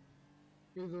you.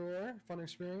 Either way, fun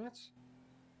experience.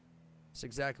 That's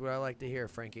exactly what I like to hear,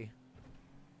 Frankie.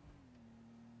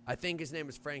 I think his name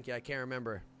is Frankie. I can't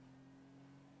remember.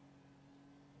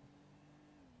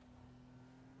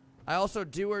 I also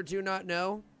do or do not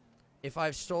know if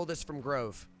I've stole this from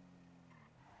Grove.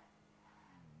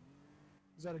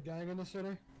 Is that a gang in the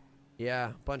city?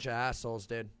 Yeah, bunch of assholes,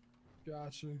 dude.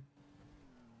 Got you.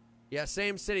 Yeah,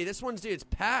 same city. This one's, dude, it's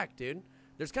packed, dude.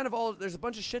 There's there's a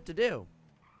bunch of shit to do.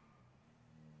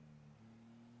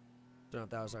 Don't know if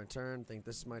that was our turn. Think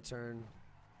this is my turn.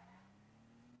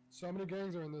 So many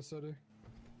gangs are in this city.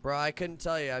 Bro, I couldn't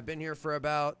tell you. I've been here for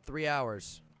about 3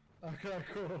 hours. Okay,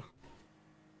 cool.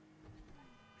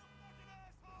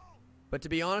 But to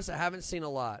be honest, I haven't seen a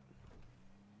lot.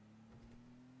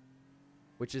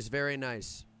 Which is very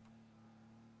nice.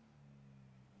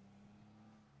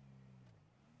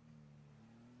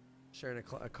 Sharing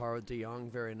a car with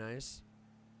DeYoung, very nice.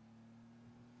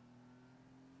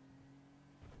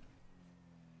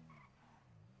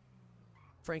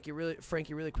 Frankie,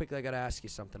 really quickly, I gotta ask you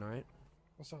something, all right?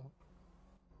 What's up?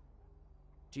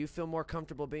 Do you feel more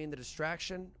comfortable being the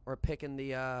distraction or picking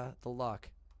the lock?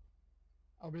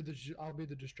 I'll be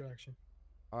the distraction.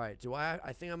 All right.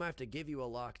 I think I'm gonna have to give you a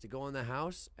lock to go in the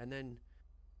house, and then,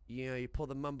 you know, you pull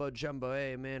the mumbo jumbo.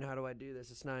 Hey, man, how do I do this?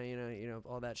 It's not, you know,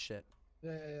 all that shit.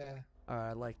 Yeah. All right,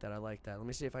 I like that. Let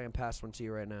me see if I can pass one to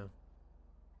you right now.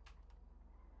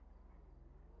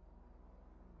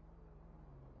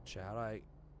 How do I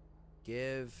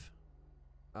give?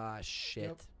 Shit.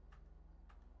 Yep.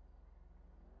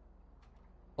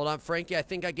 Hold on, Frankie. I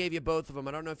think I gave you both of them.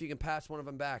 I don't know if you can pass one of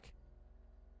them back.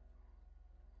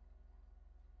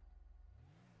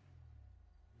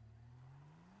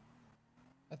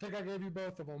 I think I gave you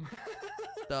both of them.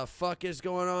 The fuck is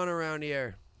going on around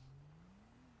here?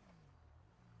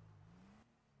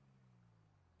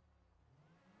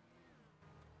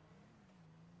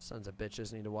 Sons of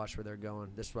bitches need to watch where they're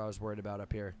going. This is what I was worried about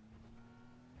up here.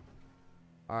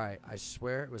 Alright, I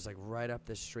swear it was like right up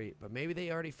this street. But maybe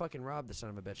they already fucking robbed the son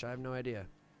of a bitch. I have no idea.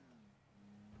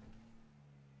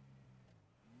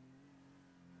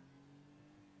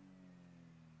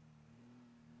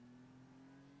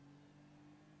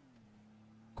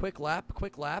 Quick lap,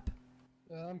 quick lap.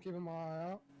 Yeah, I'm keeping my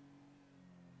eye out.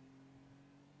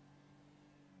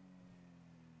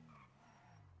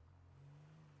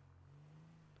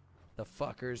 The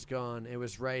fucker's gone. It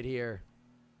was right here.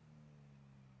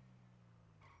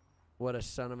 What a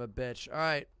son of a bitch. All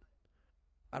right.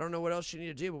 I don't know what else you need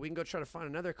to do, but we can go try to find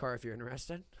another car if you're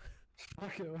interested.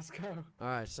 Okay, let's go. All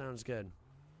right, sounds good.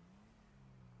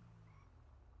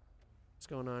 What's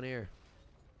going on here?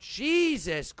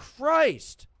 Jesus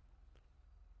Christ!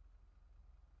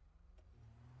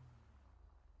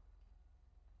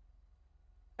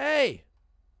 Hey!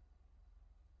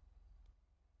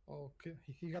 Okay,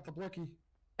 he got the blicky.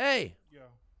 Hey!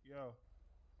 Yo.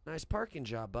 Nice parking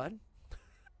job, bud.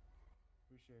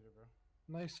 Appreciate it,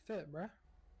 bro. Nice fit, bruh.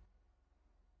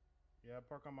 Yeah, I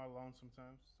park on my lawn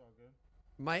sometimes. It's all good.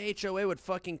 My HOA would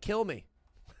fucking kill me.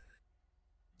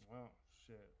 Well,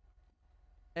 shit.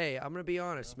 Hey, I'm gonna be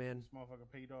honest, Yeah, man. This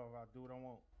motherfucker paid off. I'll do what I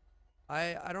want.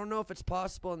 I don't know if it's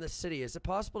possible in this city. Is it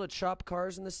possible to chop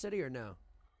cars in the city or no?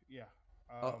 Yeah.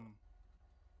 Oh.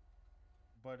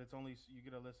 But it's only you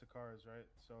get a list of cars, right?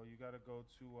 So you gotta go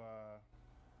to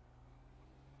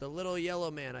The little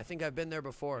yellow man. I think I've been there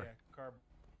before. yeah, car.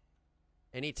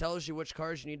 And he tells you which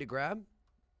cars you need to grab?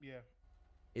 Yeah,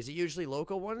 Is it usually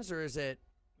local ones or is it...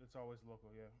 it's always local.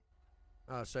 Yeah.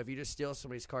 Oh, so if you just steal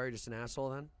somebody's car, you're just an asshole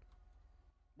then?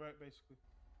 Right, basically.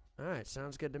 All right,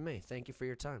 sounds good to me. Thank you for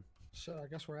your time. Shit, I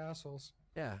guess we're assholes.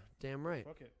 Yeah, damn right.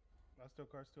 Fuck it. I steal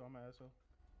cars too. I'm an asshole.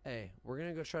 Hey, we're going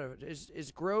to go try to...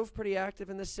 Is Grove pretty active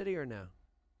in this city or no?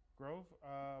 Grove?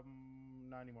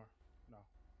 Not anymore. No.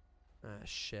 Ah,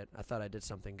 shit. I thought I did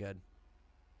something good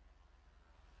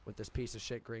with this piece of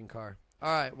shit green car. All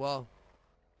right, well,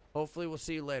 hopefully we'll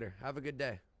see you later. Have a good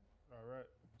day. All right.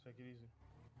 Take it easy.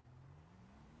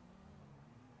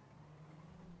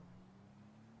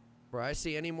 Bro, I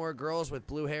see any more girls with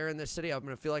blue hair in this city, I'm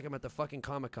going to feel like I'm at the fucking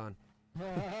Comic-Con.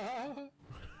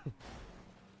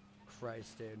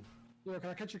 Christ, dude. Yo, can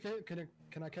I catch your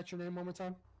can I catch your name one more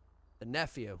time? The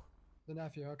nephew. The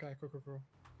nephew. Okay, cool.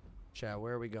 Chat,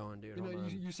 where are we going, dude? You know, Hold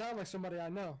on. you sound like somebody I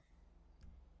know.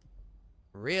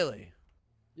 Really?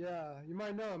 Yeah, you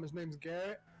might know him. His name's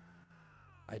Garrett.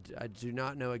 I do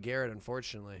not know a Garrett,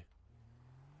 unfortunately.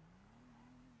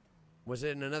 Was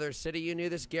it in another city you knew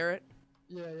this Garrett?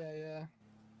 Yeah.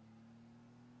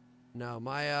 No,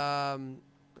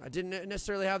 I didn't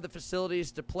necessarily have the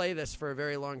facilities to play this for a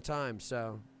very long time,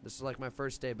 so this is like my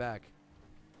first day back.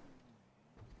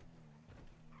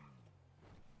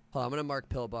 Hold on, I'm gonna mark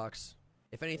pillbox.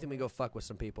 If anything, we go fuck with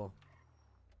some people.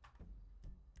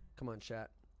 Come on, chat.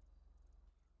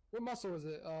 What muscle is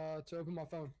it to open my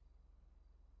phone?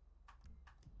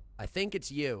 I think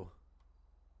it's you.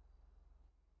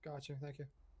 Gotcha, thank you.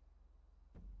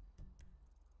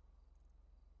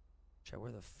 Chat,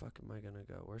 where the fuck am I gonna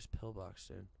go? Where's pillbox,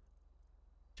 dude?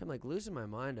 I'm like losing my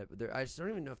mind. I just don't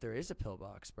even know if there is a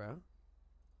pillbox, bro.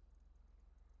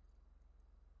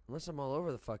 Unless I'm all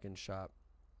over the fucking shop.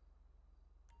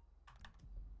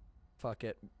 Fuck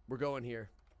it. We're going here.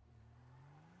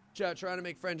 Chat, trying to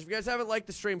make friends. If you guys haven't liked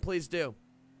the stream, please do.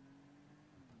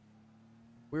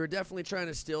 We were definitely trying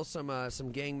to steal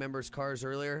some gang members' cars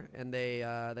earlier, and they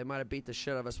might have beat the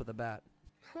shit out of us with a bat.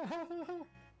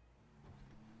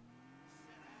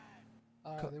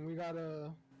 Then we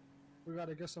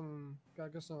gotta get some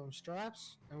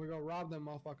straps, and we go rob them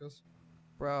motherfuckers.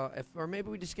 Bro, or maybe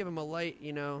we just give them a light,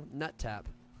 nut tap.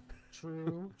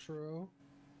 True.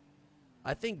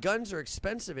 I think guns are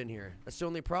expensive in here. That's the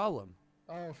only problem.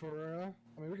 Oh, for real?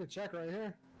 I mean, we could check right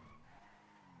here.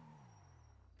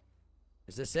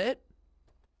 Is this it?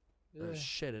 Yeah. Oh,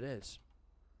 shit, it is.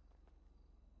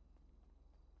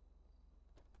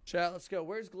 Chat, let's go.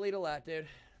 Where's Gleedle at, dude?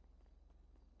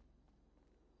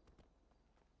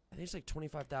 I think it's like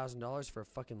 $25,000 for a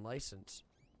fucking license.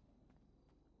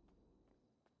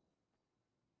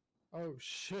 Oh,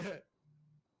 shit.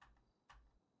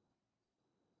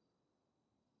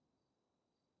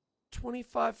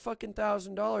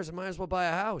 $25,000. I might as well buy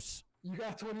a house. You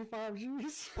got 25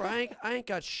 G's? Bro, I ain't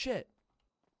got shit.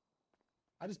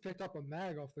 I just picked up a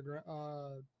mag off the ground.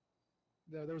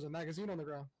 There was a magazine on the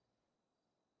ground.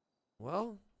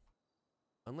 Well,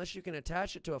 unless you can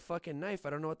attach it to a fucking knife, I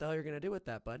don't know what the hell you're going to do with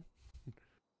that, bud.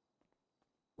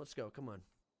 Let's go. Come on.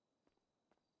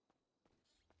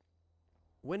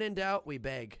 When in doubt, we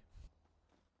beg.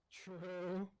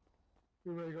 True.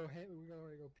 We gotta go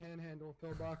panhandle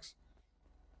pillbox.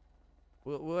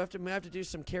 We have to do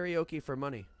some karaoke for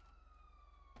money.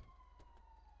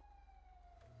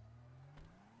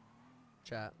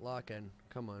 Chat, lock in.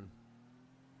 Come on.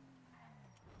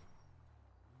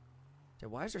 Dude,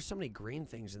 why is there so many green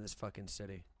things in this fucking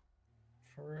city?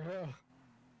 For real.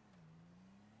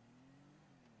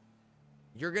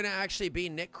 You're gonna actually be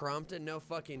Nick Crompton? No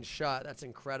fucking shot. That's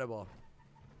incredible.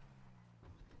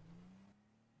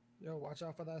 Yo, watch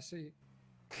out for that seat.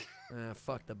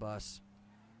 Fuck the bus.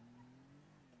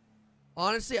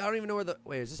 Honestly, I don't even know where the...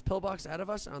 Wait, is this pillbox ahead of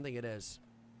us? I don't think it is.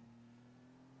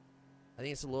 I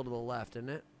think it's a little to the left, isn't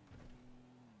it?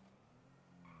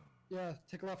 Yeah,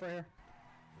 take a left right here.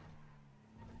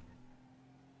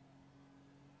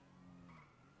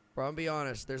 Bro, I'm gonna be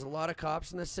honest. There's a lot of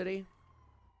cops in this city.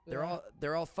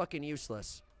 They're all fucking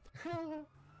useless. Let's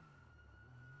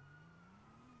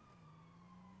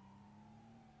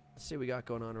see what we got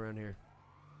going on around here.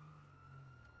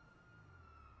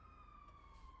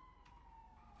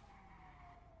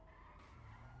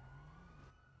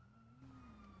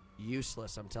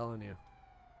 Useless, I'm telling you.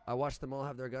 I watched them all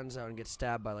have their guns out and get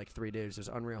stabbed by like 3 dudes. It was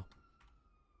unreal.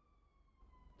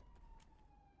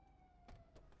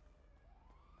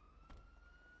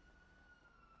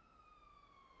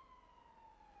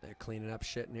 They're cleaning up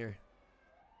shit in here.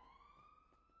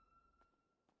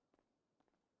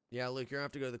 Yeah, Luke, you're gonna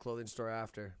have to go to the clothing store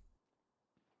after.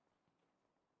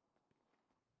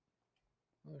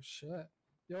 Oh shit.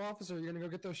 Yo, officer, you gonna go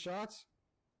get those shots?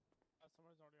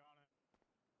 Someone's already on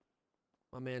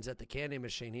it. My man's at the candy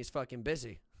machine. He's fucking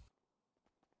busy.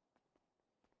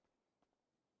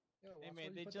 Yo, Hey watch where man,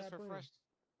 you they put just that broom. refreshed.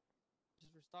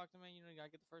 Just restocked them, man. You know, you gotta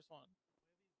get the first one.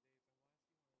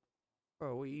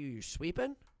 Bro, what, you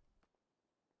sweeping?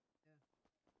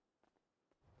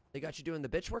 They got you doing the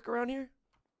bitch work around here?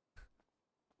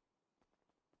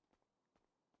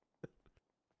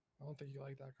 I don't think you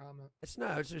like that comment. It's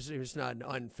not. It's not an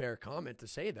unfair comment to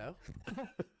say, though.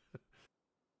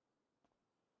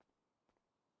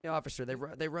 Yeah, officer,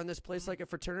 they run this place like a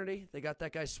fraternity. They got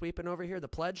that guy sweeping over here, the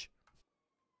pledge.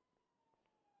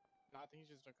 No, I think he's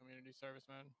just a community service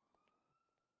man.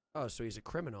 Oh, so he's a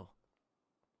criminal.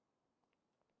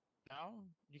 No,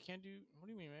 you can't do. What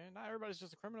do you mean, man? Not everybody's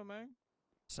just a criminal, man.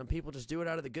 Some people just do it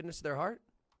out of the goodness of their heart.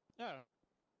 Yeah,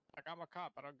 like I'm a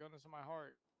cop. I don't goodness in my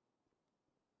heart.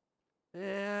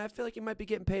 Yeah, I feel like you might be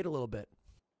getting paid a little bit.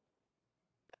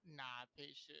 Nah, pay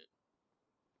shit.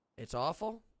 It's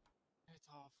awful. It's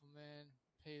awful, man.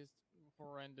 Pay is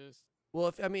horrendous.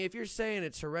 Well, if you're saying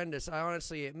it's horrendous,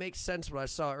 it makes sense what I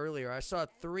saw earlier. I saw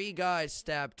 3 guys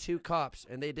stab 2 cops,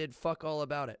 and they did fuck all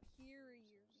about it.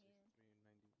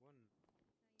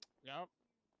 Yep.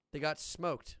 They got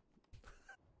smoked.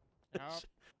 Yep.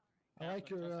 I like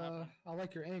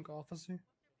your ink, officer.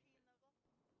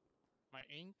 My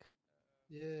ink.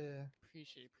 Yeah,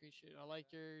 Appreciate. I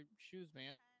like your shoes,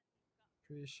 man.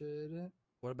 appreciate it.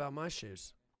 What about my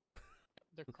shoes?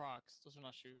 They're Crocs. Those are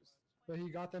not shoes. But he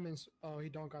got them in. Oh, he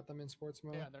don't got them in sports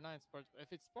mode. Yeah, they're not in sports.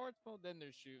 If it's sports mode, then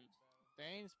they're shoes. If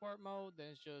they ain't sport mode, then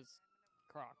it's just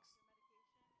Crocs.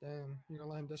 Damn, you gonna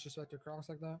let him disrespect your Crocs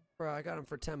like that? Bro, I got him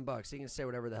for $10. He can say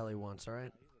whatever the hell he wants, all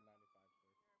right?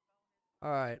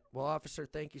 All right. Well, officer,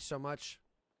 thank you so much.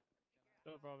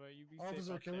 No problem. You be Officer,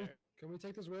 safe out can there. we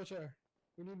take this wheelchair?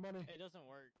 We need money. It doesn't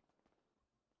work.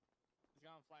 It's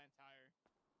got a flat tire.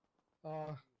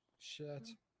 Oh, shit.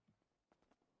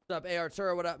 What's up, AR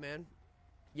Tura? What up, man?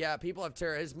 Yeah, people have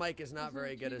Tura. His mic is not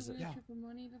very good, is it? Yeah. For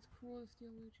money, that's cool to steal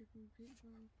wheelchair from people.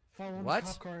 Follow on What?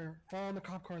 the cop car. Follow on the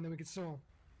cop car, and then we can sue him.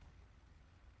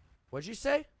 What'd you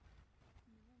say?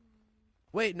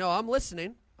 Wait, no, I'm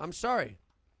listening. I'm sorry.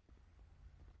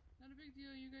 Not a big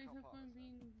deal. You guys have fun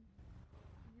being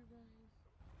you guys.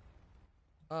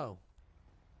 Oh.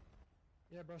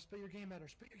 Yeah, bro, spit your game at her.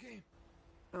 Spit your game.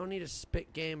 I don't need a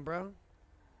spit game, bro.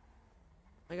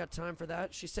 I got time for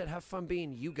that. She said have fun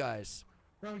being you guys.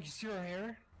 Bro, you see her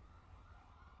hair?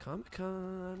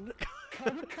 Comic-Con.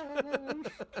 Comic-Con.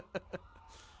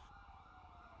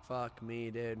 Fuck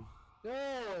me, dude. Yo.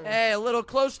 Hey, a little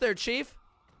close there, Chief.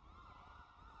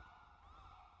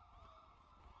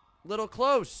 Little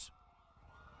close.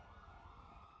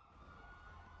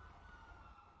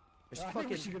 There's I think we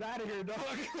fucking... should get out of here, dog.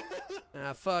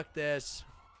 Ah, fuck this.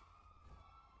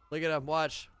 Look at him.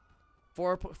 Watch.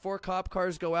 Four cop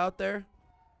cars go out there.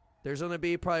 There's gonna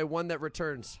be probably one that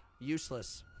returns.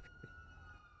 Useless.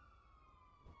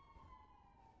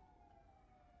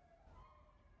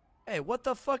 Hey, what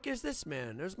the fuck is this,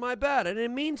 man? It was my bad. I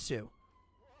didn't mean to.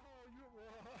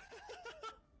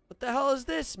 What the hell is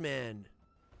this, man?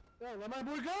 Yo, let my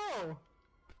boy go.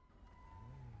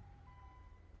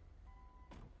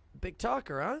 Big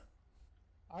talker, huh?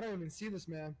 I don't even see this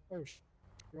man. Oh,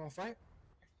 you want to fight?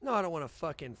 No, I don't want to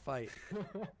fucking fight.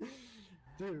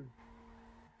 Dude.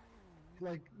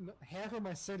 Like, half of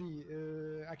my city,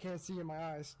 I can't see in my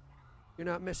eyes. You're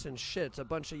not missing shit. It's a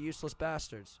bunch of useless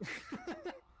bastards.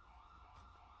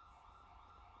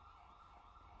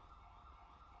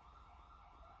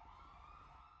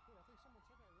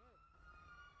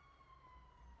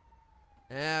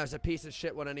 Yeah, it was a piece of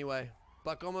shit one anyway.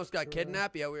 Buck almost got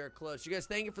kidnapped. Yeah, we were close. You guys,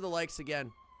 thank you for the likes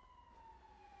again.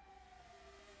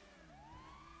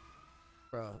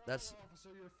 Bro, that's... Officer,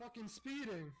 you're fucking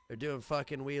speeding. They're doing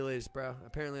fucking wheelies, bro.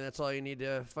 Apparently that's all you need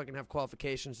to fucking have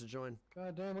qualifications to join.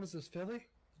 God damn, what is this, Philly?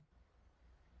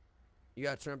 You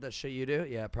gotta turn up that shit you do?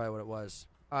 Yeah, probably what it was.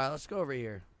 Alright, let's go over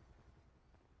here.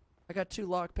 I got 2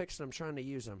 lockpicks and I'm trying to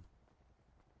use them.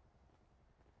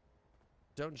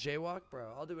 Don't jaywalk?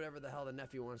 Bro, I'll do whatever the hell the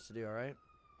nephew wants to do, alright?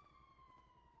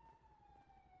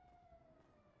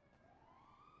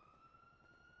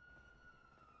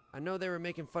 I know they were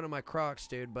making fun of my Crocs,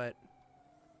 dude, but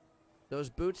Those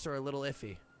boots are a little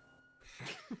iffy.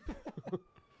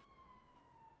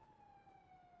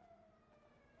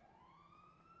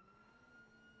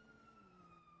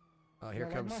 Oh, here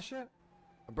Y'all comes. Like my shit?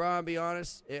 Bro, I'll be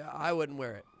honest, I wouldn't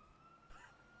wear it.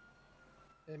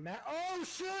 Hey, Matt. Oh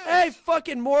shit! Hey,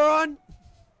 fucking moron!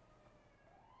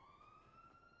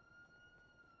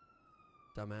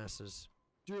 Dumbasses.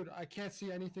 Dude, I can't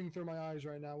see anything through my eyes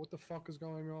right now. What the fuck is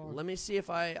going on? Let me see if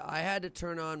I had to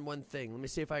turn on one thing. Let me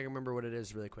see if I can remember what it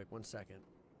is really quick. 1 second.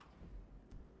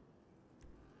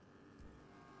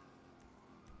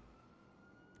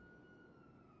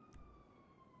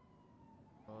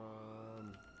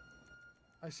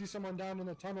 I see someone down in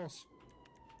the tunnels.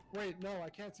 Wait, no, I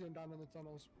can't see him down in the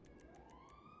tunnels.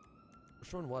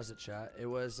 Which one was it, chat? It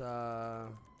was,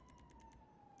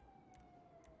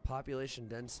 population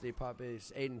density,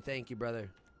 population. Aiden, thank you, brother.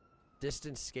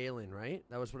 Distance scaling, right?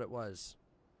 That was what it was.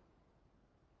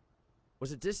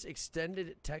 Was it this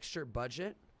extended texture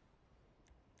budget?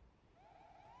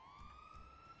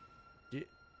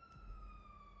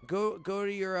 Go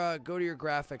to your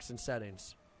graphics and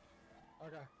settings.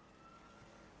 Okay.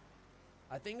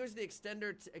 I think it was the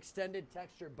extended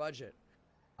texture budget.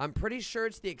 I'm pretty sure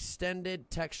it's the extended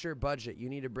texture budget you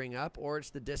need to bring up, or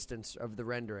it's the distance of the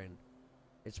rendering.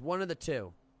 It's one of the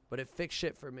two, but it fixed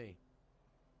shit for me.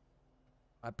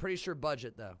 I'm pretty sure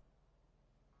budget, though.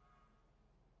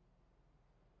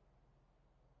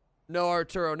 No,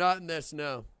 Arturo, not in this,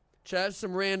 no. Chad's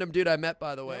some random dude I met,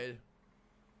 by the way.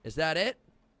 Is that it?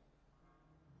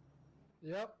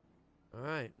 Yep. All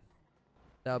right.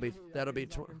 That'll be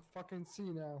fucking see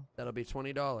now. That'll be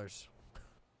 $20.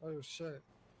 Oh shit.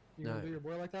 You No. gonna do your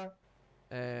boy like that?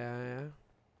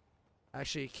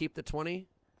 Actually, keep the 20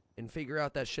 and figure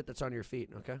out that shit that's on your feet,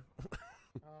 okay?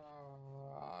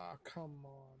 Come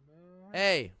on, man.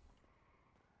 Hey,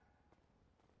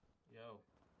 Yo.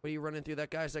 what are you running through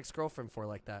that guy's ex-girlfriend for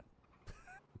like that?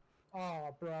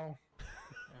 Oh, bro.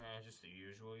 Just the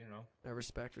usual, you know.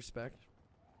 Respect.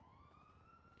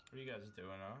 What are you guys doing,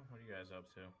 huh? What are you guys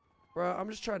up to? Bro, I'm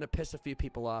just trying to piss a few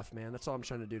people off, man. That's all I'm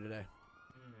trying to do today.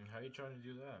 How you trying to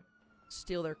do that?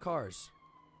 Steal their cars.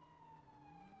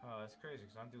 Oh, that's crazy,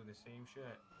 because I'm doing the same shit.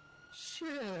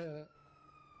 Shit.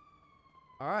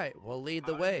 All right, well, lead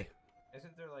the way.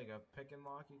 Isn't there like a pick and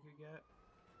lock you could get?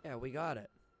 Yeah, we got it.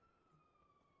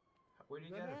 Where do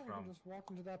you Yeah, get it you from? can just walk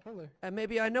into that pillar. And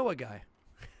maybe I know a guy.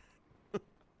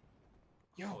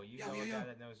 Yo, oh, you know a guy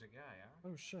that knows a guy, huh?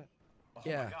 Oh shit. Oh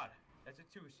Yeah. my god, that's a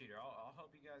two-seater. I'll help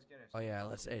you guys get it. Oh yeah,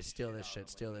 let's steal this shit.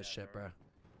 Steal this shit, bro.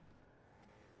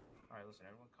 Alright, listen,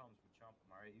 everyone comes, we jump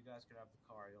them, alright? You guys can have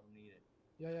the car, you'll need it.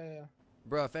 Yeah.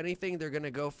 Bro, if anything, they're gonna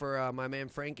go for my man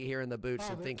Frankie here in the boots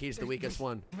and think he's the weakest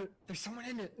one. There's someone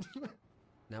in it.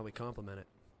 Now we compliment it.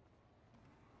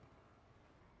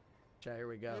 Chat, here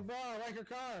we go. Hey, bro, I like your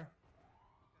car.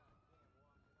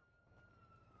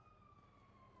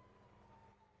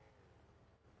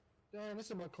 Damn, this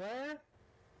is a McLaren?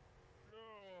 Yo,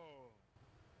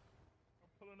 I'm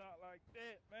pulling out like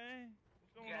that, man.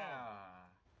 What's going Yeah. on?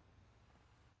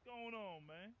 What's going on,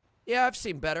 man? Yeah, I've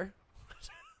seen better. I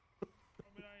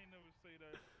mean, I ain't never say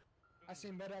that. I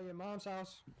seen better at your mom's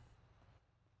house.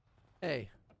 Hey,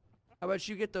 how about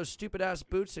you get those stupid ass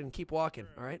boots and keep walking,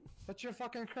 all right? Put your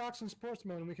fucking Crocs in sports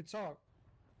mode and we could talk.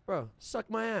 Bro, suck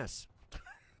my ass. Suck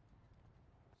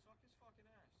his fucking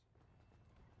ass.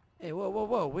 Hey, whoa.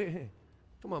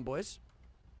 Come on, boys.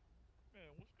 Man,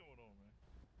 what's going on, man?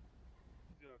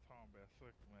 You got talking about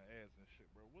sucking my ass and shit,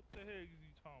 bro. What the hell is you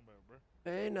talking about, bro?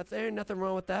 Ain't nothing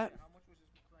wrong with that. How much was this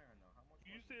McLaren, though? How much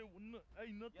You was said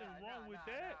ain't nothing wrong with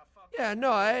that. fuck Yeah, that.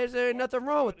 no, there ain't nothing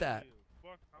wrong with that.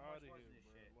 Fuck How out much of was here, this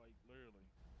bro. shit? Like, literally.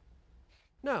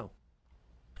 No.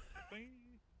 Bing.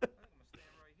 I think I'm gonna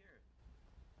stand right here.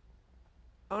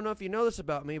 I don't know if you know this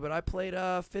about me, but I played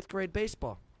 5th grade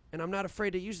baseball, and I'm not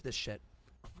afraid to use this shit.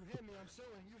 You hit me, I'm suing.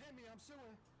 You hit me, I'm suing.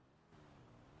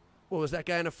 What, was that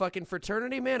guy in a fucking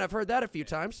fraternity? Man, I've heard that a few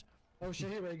times. Oh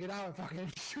shit, he ready to get out and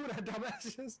fucking shoot at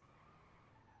dumbasses.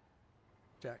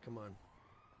 Jack, come on.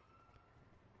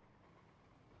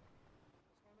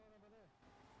 What's going on over there?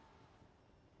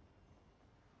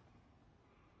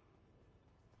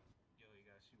 Yo, you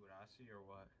guys see what I see or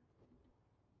what?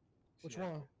 Which See that-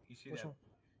 one? You see Which that? one?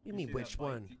 You you mean see that which bike?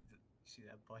 one? You see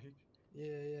that bike?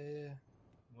 Yeah.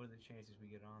 What are the chances we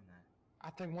get on that? I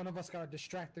think one of us gotta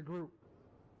distract the group.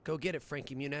 Go get it,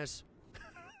 Frankie Muniz.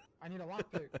 I need a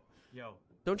lockpick. Yo.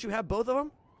 Don't you have both of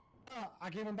them? I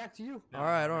gave him back to you. All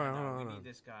right, no, hold We on. need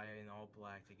this guy in all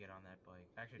black to get on that bike.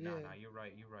 Actually, no, Yeah. you're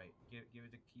right. Give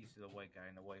it the keys to the white guy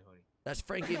in the white hoodie. That's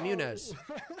Frankie Muniz.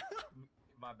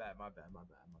 My bad.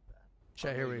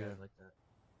 Chat, here we go. Like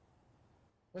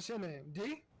that. What's your name?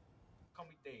 D? Call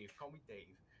me Dave. Call me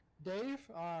Dave. Dave?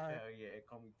 Alright. Hell yeah,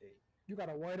 call me Dave. You got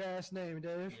a white ass name,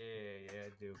 Dave. Yeah, I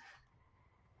do.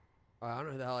 I don't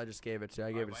know who the hell I just gave it to.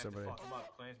 I gave it to somebody. Fuck him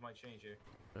up. Plans might change here.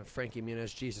 Frankie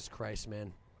Muniz. Jesus Christ,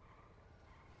 man.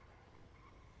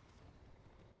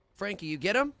 Frankie, you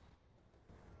get him?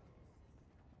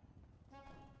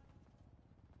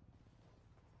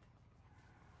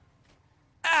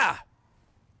 Ah!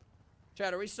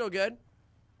 Chad, are we still good?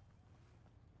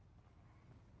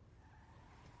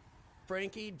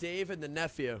 Frankie, Dave, and the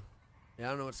nephew. Yeah, I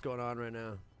don't know what's going on right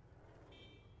now.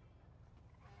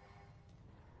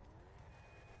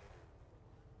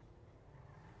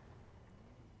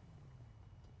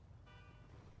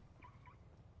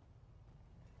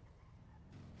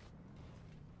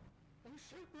 Oh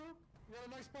shit, bro. You got a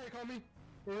nice bike, homie.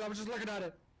 I was just looking at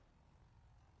it.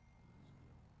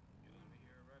 You let me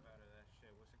hear a rev out of that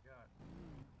shit. What's it got?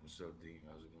 What's up, D?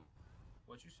 How's it going?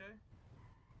 What you say?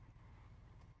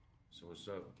 So what's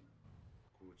up?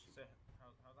 Cool with you. Say,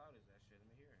 how loud is that shit? Let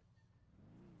me hear it.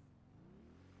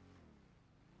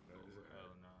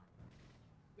 Oh, nah.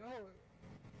 Yo,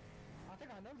 I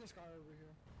think I know this guy over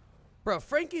here. Bro,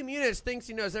 Frankie Muniz thinks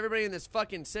he knows everybody in this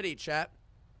fucking city, chat.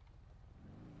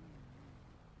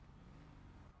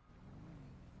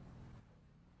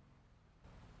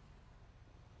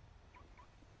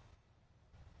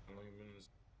 How long you been in this?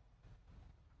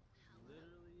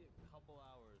 Literally a couple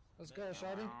hours. Let's go,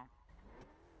 shawty.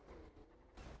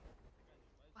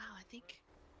 Wow, I think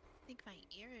my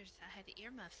ears. I had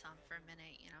earmuffs on for a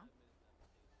minute. You know.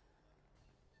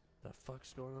 The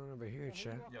fuck's going on over here,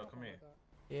 chat? Yo, come here.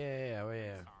 Yeah. Sorry,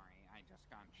 I just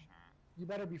got shot. You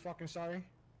better be fucking sorry.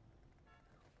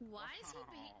 Why is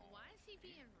he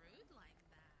being rude like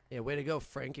that? Yeah, way to go,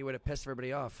 Frankie. Way to piss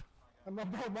everybody off.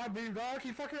 My big dog,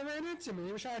 he fucking ran into me.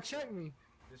 He was trying to check me.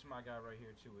 This is my guy right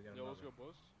here, too. We got Yo, another. what's good,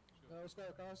 boss? What's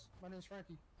good, cuz? My name's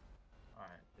Frankie.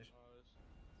 Alright,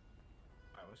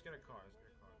 let's get a car.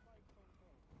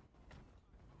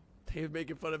 Dave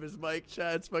making fun of his mic,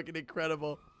 chat. It's fucking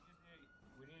incredible.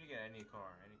 We need to get any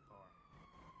car.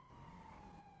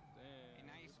 Damn.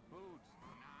 Nice boots,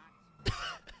 not.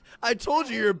 I told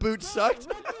you your boots sucked.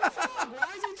 What the fuck? Why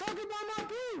is he talking about my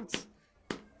boots?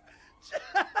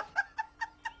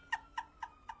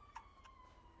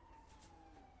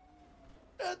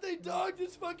 They dogged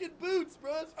his fucking boots,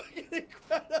 bro. It's fucking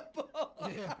incredible.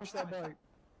 Yeah, push that bike.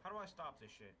 How do I stop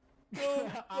this shit? No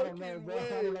I don't know, fucking bro. way.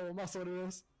 I don't know what muscle it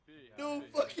is. No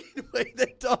fucking way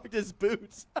they dogged his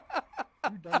boots.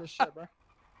 You done this shit, bro.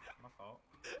 My fault.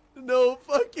 No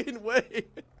fucking way.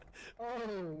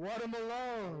 Oh,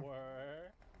 watermelon.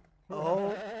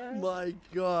 Oh my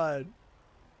god.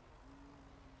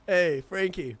 Hey,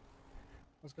 Frankie.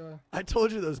 Let's go. I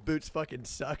told you those boots fucking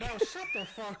suck. Bro, shut the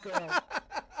fuck up.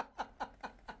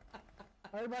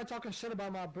 Everybody talking shit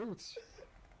about my boots.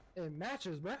 It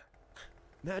matches, bruh.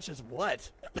 Matches what?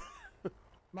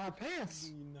 My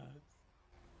pants.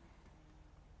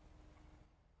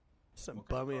 Some What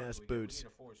kind of bummy car ass do we get? We boots. need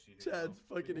a four-seater, Chad's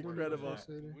bro. fucking We work incredible.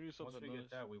 from that. We need Once something we nice.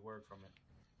 get that, we work from it.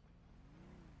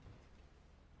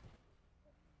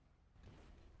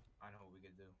 I know what we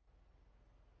could do.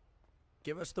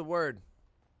 Give us the word.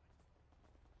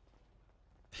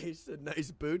 They said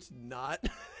nice boots, not.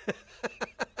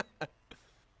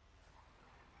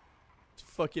 It's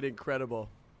fucking incredible.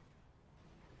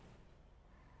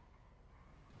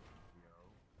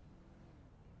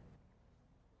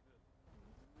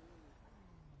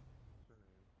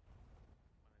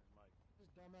 This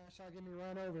dumbass trying to get me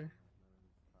run over.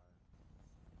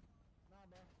 Nah,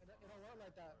 bro. It don't work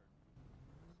like that.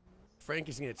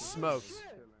 Frankie's gonna get smoked.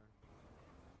 Shit.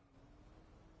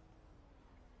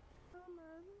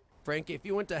 Frankie, if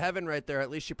you went to heaven right there,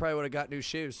 at least you probably would have got new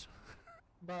shoes.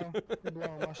 Bro, you're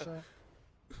blowing my shit.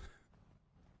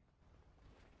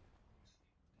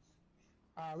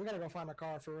 Alright, we gotta go find a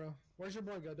car for real. Where's your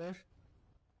boy go, Dave?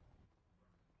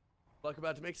 Look,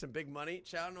 about to make some big money.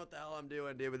 Chat, I don't know what the hell I'm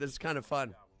doing, dude, but this is kind of fun.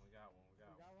 We got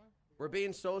one. We're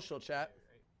being social, chat.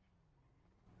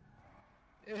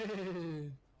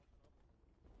 Hey.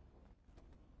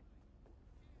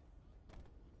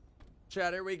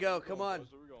 Chat, here we go. Come on.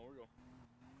 We're going.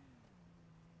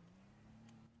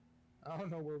 I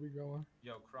don't know where we going.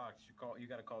 Yo, Crocs, you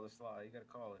gotta call the slide. You gotta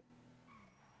call it.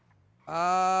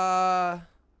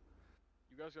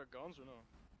 You guys got guns or no?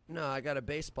 No, I got a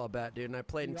baseball bat, dude, and I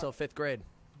played Yeah. until 5th grade.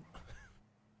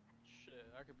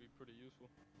 Shit, that could be pretty useful.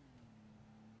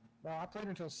 Bro, I played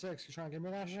until 6. You trying to give me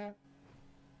that shit?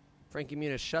 Frankie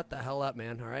Muniz, shut the hell up,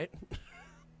 man, alright?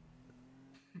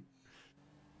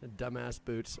 The dumbass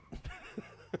boots.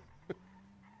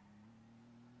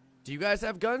 Do you guys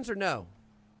have guns or no?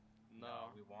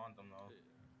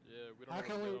 We don't How know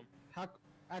can where to we? get 'em. How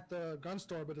at the gun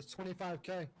store? But it's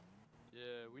 25K.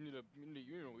 Yeah, we need to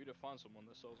find someone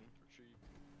that sells them for cheap.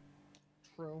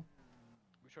 True.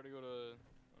 We try to go to. I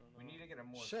don't know. We need to get a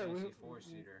more Shit, fancy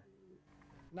four-seater.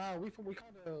 Nah, we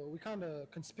kind of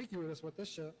conspicuous with this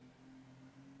shit.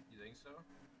 You think so?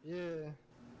 Yeah.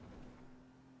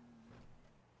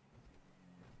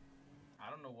 I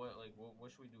don't know what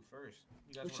should we do first?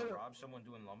 You guys We want to should've- rob someone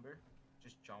doing lumber?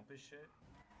 Just jump his shit?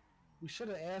 We should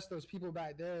have asked those people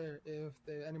back there if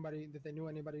they knew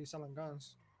anybody selling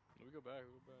guns. We go back.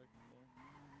 We go back.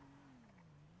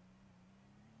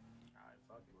 Alright,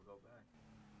 fuck it, we'll go back.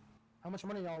 How much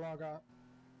money y'all all got?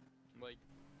 Like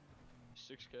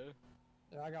 6K.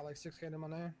 Yeah, I got like 6K in my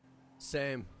name.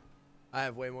 Same. I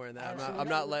have way more than that. Alright, so I'm we not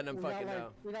got- letting them we got fucking like,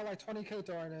 know. We got like 20K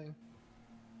to our name.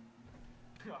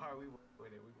 Alright, we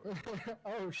with it. We with it.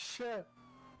 Oh shit.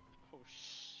 Oh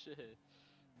shit.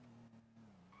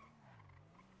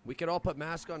 We could all put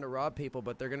masks on to rob people,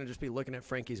 but they're gonna just be looking at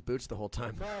Frankie's boots the whole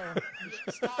time. Bro,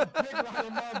 stop big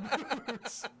riding my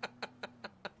boots.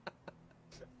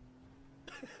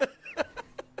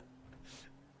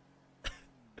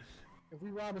 If we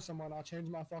robbing someone, I'll change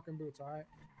my fucking boots, alright?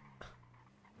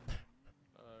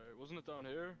 Alright, wasn't it down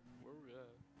here? Where were we at?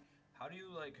 How do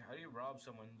you rob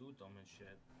someone, loot them and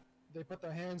shit? They put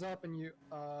their hands up and you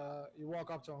walk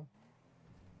up to them.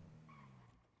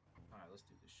 Alright, let's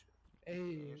do this shit.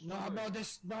 Hey,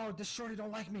 this shorty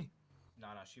don't like me. Nah,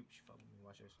 she fucking me.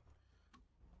 Watch this.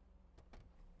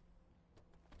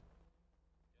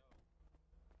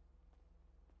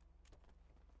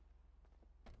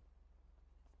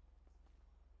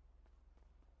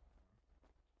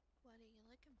 What are you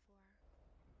looking for?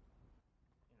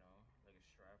 You know, like a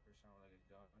strap or something, like a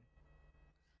gun.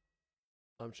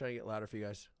 I'm trying to get louder for you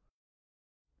guys.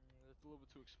 That's a little bit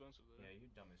too expensive there. Yeah, you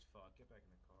dumb as fuck. Get back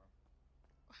in the car.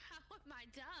 How am I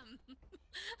dumb?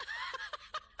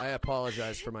 I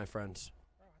apologize for my friends.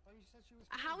 Bro, I thought you said she was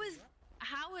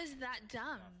How is that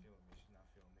dumb? She's not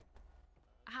feeling me.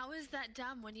 How is that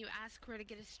dumb when you ask her to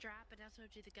get a strap and also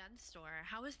to the gun store?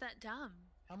 How is that dumb?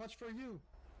 How much for you?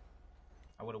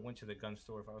 I would have went to the gun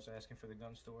store if I was asking for the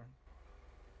gun store.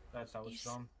 That's how it's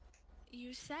dumb.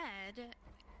 You said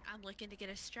I'm looking to get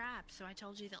a strap, so I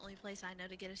told you the only place I know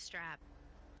to get a strap.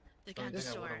 The gun I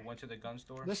store. would have went to the gun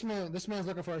store. This man's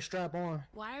looking for a strap on.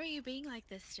 Why are you being like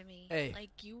this to me? Hey,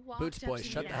 like you walked Boots up boy, to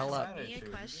shut me the to hell ask up. me a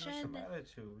question. Some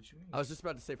attitude. What you mean? I was just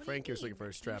about to say What do you Frankie was looking mean? for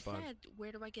a strap you on. said,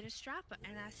 where do I get a strap?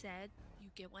 And I said, you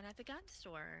get one at the gun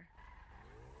store.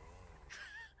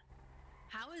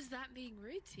 How is that being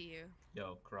rude to you?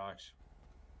 Yo, Crocs.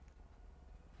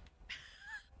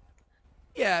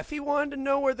 Yeah, if he wanted to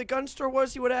know where the gun store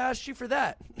was, he would have asked you for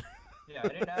that. Yeah, I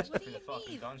didn't ask you What for do the you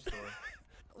fucking mean? gun store.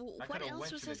 I What could have else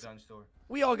went was to the this? gun store.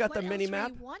 We all got What the mini else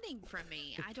map. Are you wanting from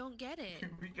me? I don't get it.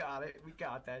 We got it. We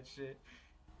got that shit.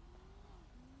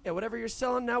 Yeah, whatever you're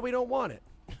selling now, we don't want it.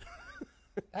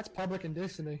 That's public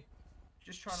indecently.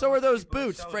 Just trying So to are look for those people that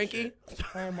boots, sell Frankie. shit.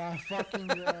 Oh my fucking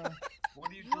god. What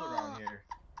do you do around here?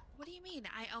 What do you mean?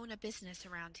 I own a business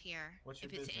around here. What's your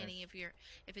if it's business?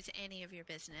 if it's any of your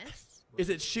business, Is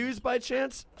it shoes by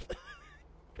chance?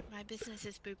 my business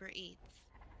is Boober Eats.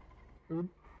 Food?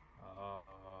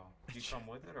 Do you come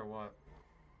with it or what?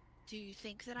 Do you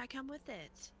think that I come with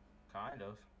it? Kind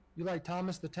of. You like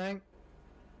Thomas the Tank?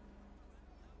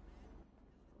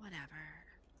 Whatever.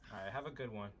 Alright, have a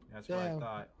good one. That's what I Damn.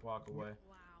 thought. Walk away.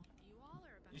 Wow, you all are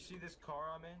about You see this car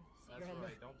I'm in? That's Yeah,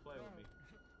 right. Don't play with me.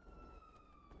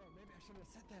 Bro, maybe I shouldn't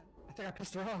have said that. I think I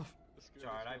pissed her off. It's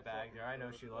alright, I bagged her. I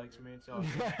know she likes me. It's all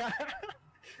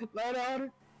good. Let out.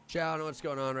 Chow, I know what's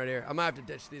going on right here. I'm gonna have to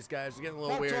ditch these guys. They're getting a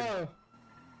little Fuck weird. her.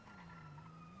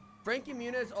 Frankie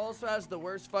Muniz also has the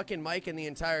worst fucking mic in the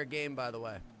entire game, by the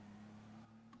way.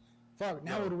 Fuck,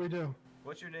 now Yo. what do we do?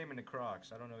 What's your name in the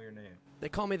Crocs? I don't know your name. They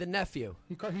call me the nephew.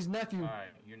 He's nephew. Alright,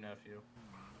 your nephew.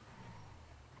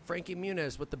 Frankie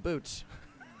Muniz with the boots.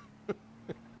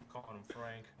 Calling him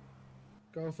Frank.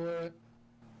 Go for it.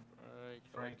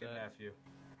 Frank and nephew.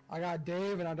 I got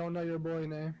Dave and I don't know your boy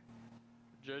name.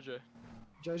 JJ.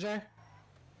 JJ?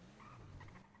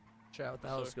 Chow, what the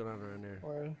hell is going on around here?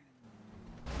 Or Where do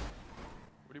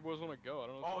you boys want to go? I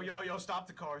don't know. Oh, yo, stop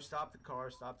the car. Stop the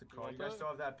car. Stop the car. want You guys that? still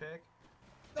have that pic?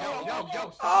 Oh, Yo,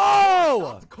 stop Oh!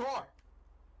 Stop the car.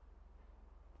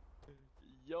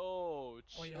 Yo,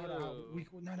 wait, chill. hold on.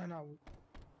 No.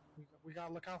 We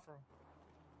gotta look out for him.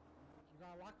 You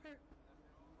got a lockpick?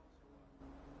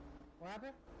 What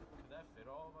happened? Did that fit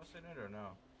all of us in it or no?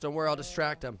 Don't worry, I'll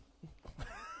distract him. What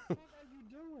are you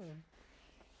doing?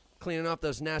 Cleaning off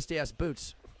those nasty ass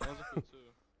boots. Mine's a food too.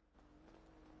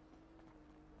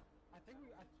 I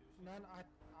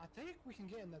think think we can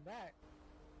get in the back.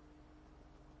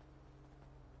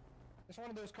 It's one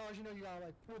of those cars, you know, you gotta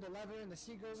like pull the lever and the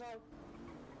seat goes out.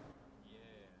 Yeah,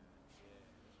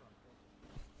 that's what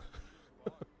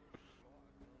I'm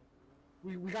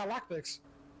thinking. We got lockpicks.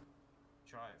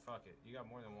 Try it. Fuck it. You got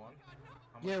more than one?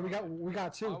 Yeah, we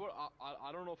got two.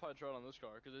 I don't know if I tried on this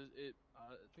car because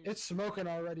I think It's smoking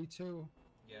already too.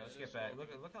 Yeah, let's get back. Look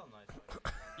how nice.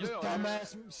 This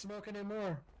dumbass smoking it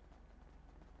more.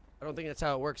 I don't think that's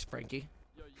how it works, Frankie.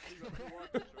 Yo, you got 2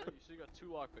 lockpicks, right? You see, you got 2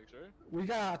 lockpicks,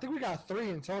 right? I think we got 3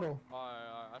 in total.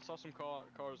 I saw some cars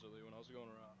earlier when I was going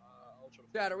around. I'll try to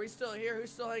Dad, are we still here? Who's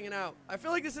still hanging out? I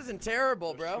feel like this isn't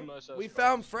terrible, There's bro. 2 nice-ass We cars.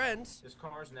 found friends. This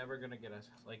car's never gonna get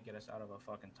us out of a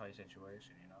fucking tight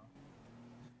situation, you know?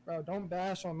 Bro, don't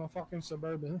bash on the fucking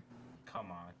Suburban.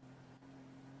 Come on.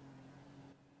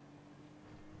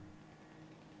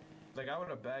 Like, I would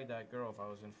have bagged that girl if I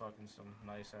was in fucking some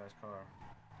nice ass car.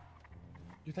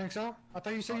 You think so? I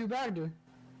thought you said you bagged her.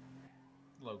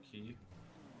 Low key.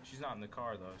 She's not in the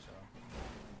car though, so.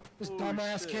 This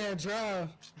dumbass can't drive.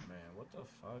 Man, what the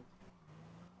fuck?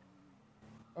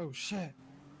 Oh shit.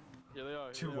 Yeah, they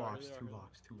are. 2 they are, locks, they are, 2 they are.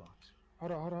 locks, 2 locks.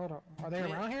 Hold on. Are they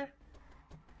around here?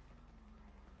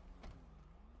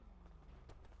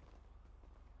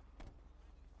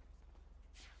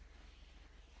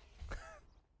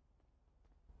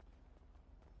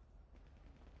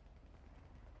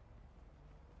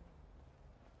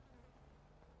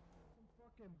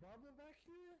 Fucking Bubba back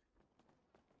here?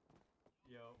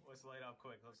 Yo, let's light up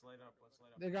quick. Let's light up.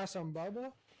 They got some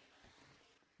Bubba?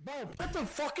 Bro, put the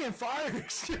fucking fire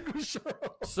extinguisher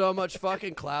on. So much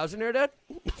fucking clouds in here, dude.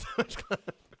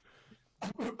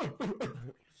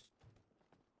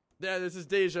 Yeah, this is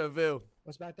deja vu.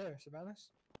 What's back there, Savannah's?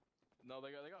 No,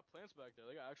 they got plants back there.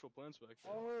 They got actual plants back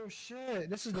there. Oh shit,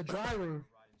 this is the dry room.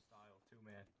 Riding style, 2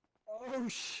 man. Oh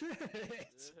shit.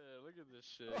 Yeah, look at this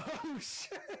shit. Oh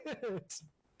shit.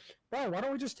 Bro, why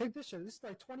don't we just take this shit? This is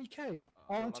like 20K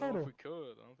all I in don't know total. if we could.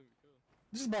 I don't think we could.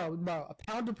 This is about a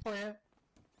pound of plant.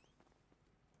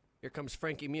 Here comes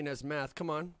Frankie Muniz math. Come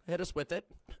on, hit us with it.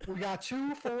 We got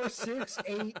 2, 4, 6,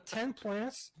 8, 10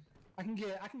 plants. I can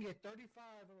get 35 a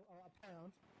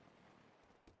pound.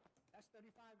 That's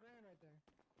 35 grand right there.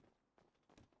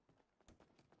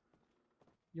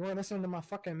 You want to listen to my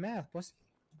fucking math, pussy?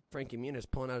 Frankie Muniz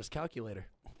pulling out his calculator.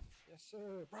 Yes,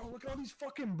 sir. Bro, look at all these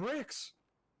fucking bricks.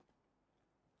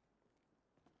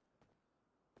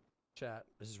 Chat,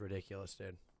 this is ridiculous,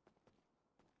 dude.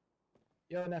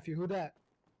 Yo, nephew, who that?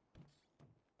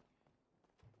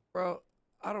 Bro,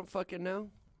 I don't fucking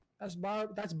know. That's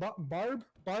Barb. That's Barb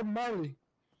Marley.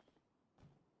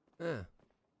 Yeah.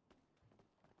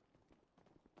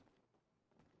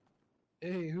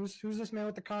 Hey, who's this man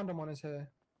with the condom on his head?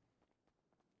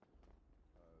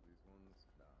 These ones?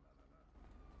 No.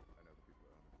 I know the people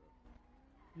that own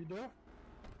it. You do? Hey,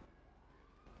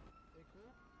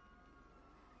 cool.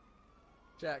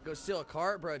 Chat, go steal a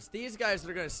car, bro. It's these guys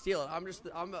that are gonna steal it.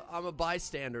 I'm a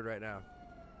bystander right now.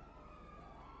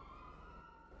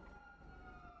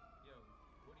 Yo,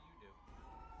 what do you do?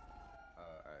 I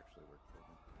actually work for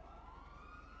them.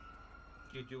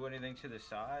 Do you do anything to the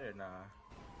side or nah?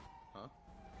 Huh?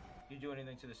 You do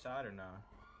anything to the side or nah?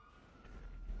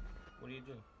 What do you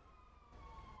do?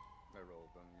 I roll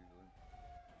with them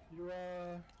usually.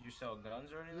 You sell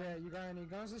guns or anything? Yeah, you got any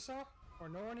guns to sell? Or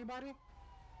know anybody?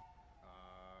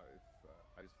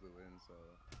 I just flew in, so.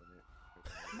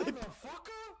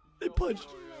 Motherfucker! They punched.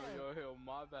 Yo,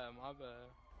 my bad.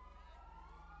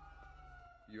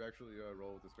 You actually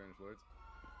roll with the Spanish Lords?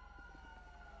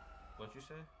 What'd you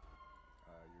say?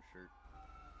 Your shirt.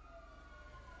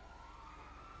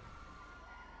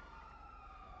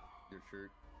 Your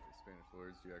shirt, the Spanish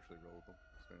Lords, you actually roll with them,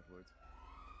 Spanish Lords?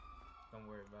 Don't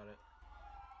worry about it.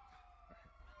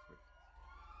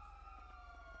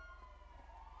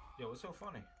 Yo, what's so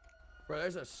funny? Bro,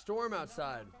 there's a storm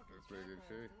outside. That's very good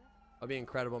shit. I'll be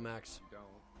incredible, Max. You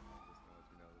don't. Just to let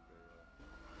you know that they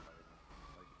probably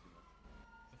won't like it too much.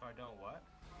 If I don't what?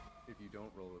 If you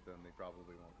don't roll with them, they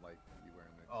probably won't like you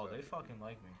wearing it. Oh, they fucking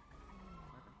like me.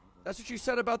 That's what you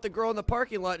said about the girl in the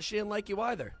parking lot. She didn't like you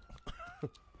either.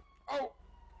 Oh!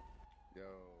 Yo.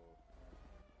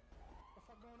 What the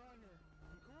fuck going on here?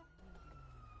 You cool?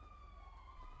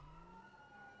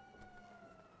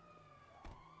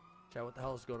 Chat, what the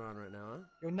hell is going on right now, huh?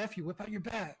 Yo, nephew, whip out your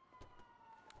bat.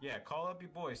 Yeah, call up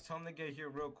your boys. Tell them to get here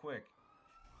real quick.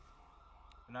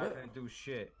 They're not gonna do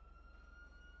shit.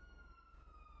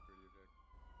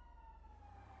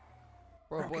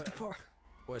 Bro, Get the fuck.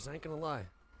 boys, I ain't gonna lie.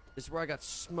 This is where I got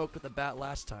smoked with a bat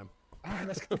last time. Alright,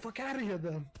 let's get the fuck out of here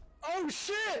then. Oh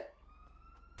shit!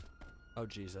 Oh,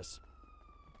 Jesus.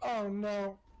 Oh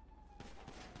no.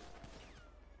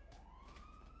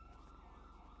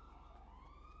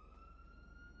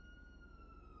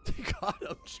 You got him.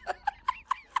 Rob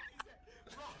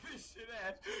this shit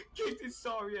ass. Kick this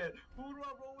sorry ass. Who do I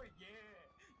roll with? Yeah.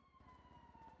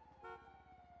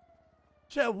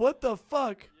 Chad, what the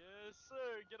fuck? Yes,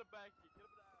 sir. Get it back. Get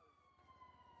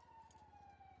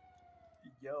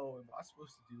it out. Yo, am I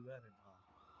supposed to do that or not?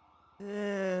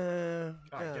 Yeah.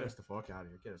 Get us the fuck out of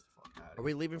here. Get us the fuck out of here. Are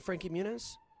we leaving Frankie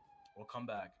Muniz? We'll come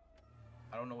back.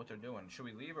 I don't know what they're doing. Should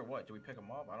we leave or what? Do we pick them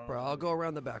up? I don't know. Bro, I'll go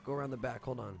around the back. Go around the back.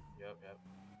 Hold on. Yep.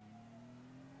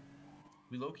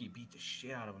 We low-key beat the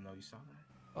shit out of them, though. You saw that?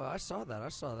 Oh, I saw that. I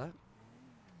saw that.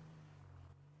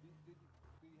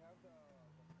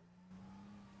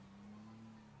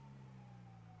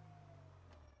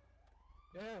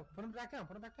 Yeah, put him back down.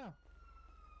 Put him back down.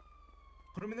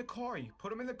 Put him in the car.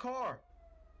 Put him in the car.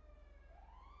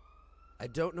 I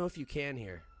don't know if you can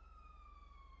here.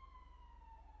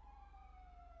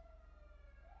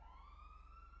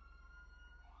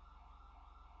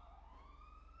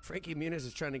 Frankie Muniz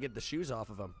is trying to get the shoes off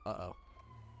of him. Uh-oh.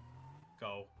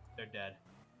 Go. They're dead.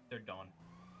 They're done.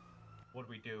 What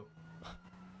do we do?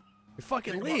 We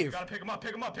fucking Pick 'em leave. up. You gotta pick them up.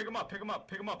 Pick them up. Pick them up. Pick them up.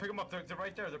 Pick them up. Pick them up. They're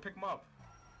right there. They're pick them up.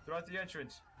 They're at the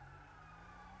entrance.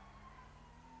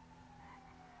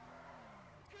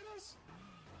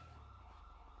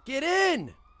 Get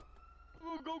in!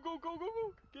 Go.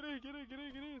 Get in.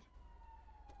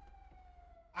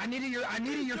 I needed your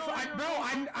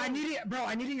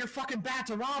fucking bat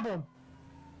to rob him.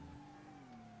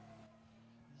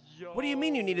 Yo. What do you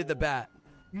mean you needed the bat?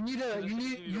 You need a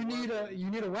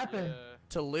weapon. Yeah.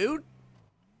 To loot?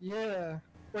 Yeah.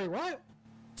 Wait, what?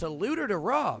 To loot or to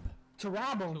rob? To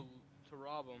rob him. To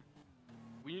rob him.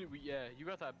 Yeah, you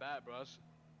got that bat, bro.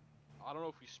 I don't know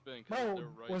if we spin. Bro, they're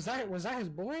right was that his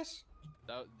voice?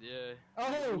 Yeah.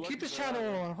 Oh, keep this channel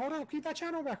on. Hold on, keep that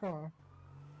channel back on.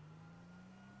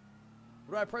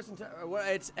 What do I press?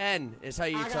 It's N is how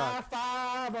you I talk.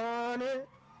 got 5 on it.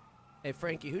 Hey,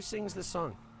 Frankie, who sings this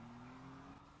song?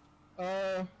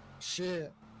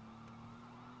 Shit.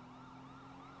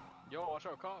 Yo, watch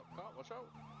out, cop, watch out.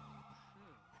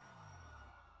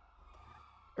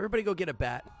 Everybody go get a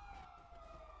bat.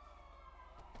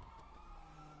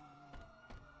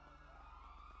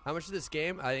 How much is this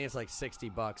game? I think it's like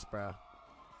 $60, bro.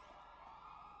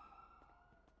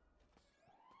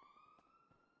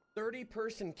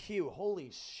 30-person queue.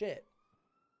 Holy shit.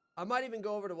 I might even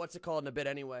go over to what's it called in a bit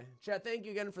anyway. Chat, thank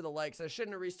you again for the likes. I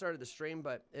shouldn't have restarted the stream,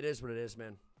 but it is what it is,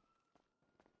 man.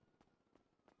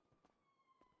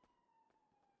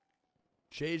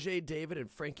 JJ, David, and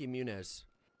Frankie Muniz.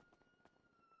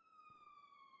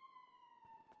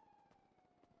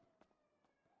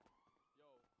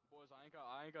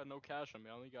 I ain't got no cash on me.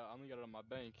 I only got it on my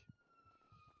bank.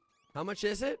 How much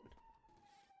is it?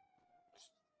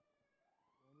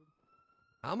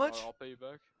 How much? I'll pay you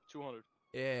back. 200.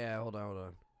 Yeah, hold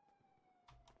on.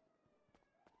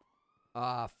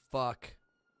 Ah, fuck.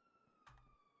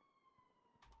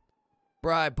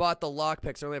 Bro, I bought the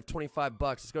lockpicks. I only have $25.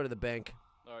 Let's go to the bank.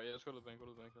 Alright, yeah, let's go to the bank.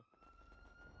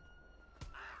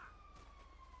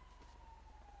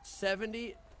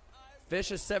 70?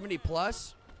 Fish is 70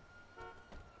 plus?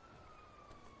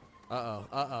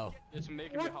 Uh-oh. It's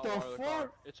making me hot wire the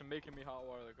car. It's making me hot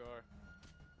wire the car.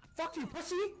 Fuck you,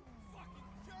 pussy! Fucking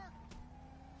jerk!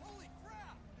 Holy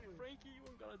crap! Frankie, you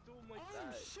ain't gotta do him like Oh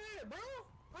that. shit, bro!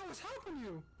 I was helping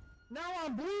you. Now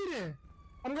I'm bleeding.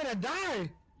 I'm gonna die.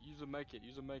 Use a make it.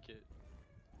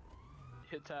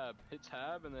 Hit tab,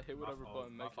 and then hit whatever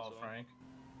button makes it. Frank.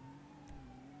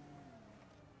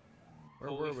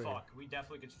 Where were we? Fuck, we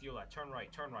definitely could steal that. Turn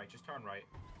right, just turn right.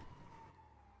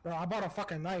 Bro, I bought a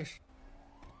fucking knife.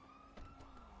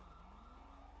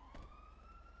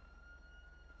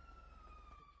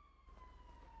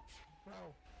 Bro,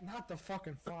 not the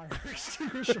fucking fire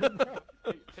extinguisher, bro.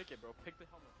 Pick it, bro. Pick the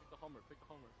Hummer.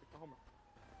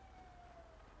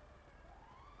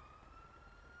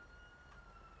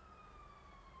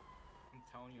 I'm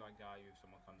telling you, I got you if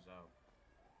someone comes out.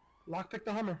 Lockpick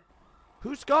the Hummer.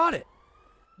 Who's got it?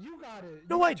 You got it.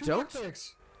 No, You got I two don't.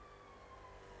 lockpicks.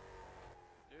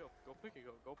 Yo, go pick it.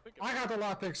 Go pick it. I got the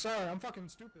lockpick. Sorry, I'm fucking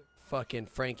stupid. Fucking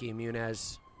Frankie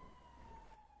Muniz.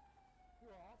 You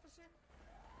an officer?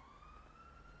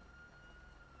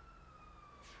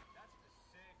 That's the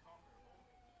sick Hummer.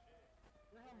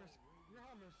 Holy shit. Your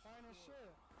Hummer's fine as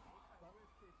shit.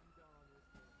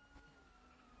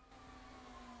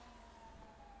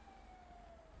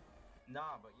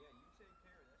 Nah, but yeah, you take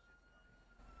care. That shit's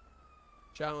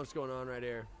nice. John, what's going on right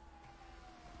here?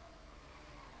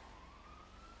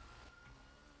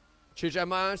 Chooch, I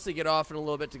might honestly get off in a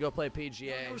little bit to go play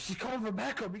PGA. Oh, she's calling for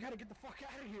backup. We gotta get the fuck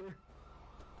out of here.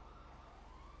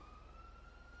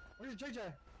 Where's JJ?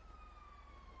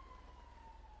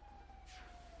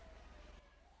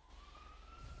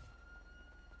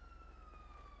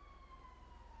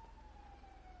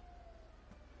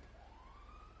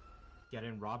 Get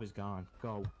in. Rob is gone.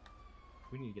 Go.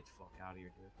 We need to get the fuck out of here,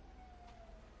 dude.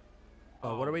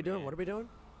 Oh, what are we doing? man. What are we doing?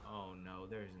 Oh no,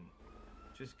 there isn't.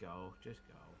 Just go. Just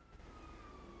go.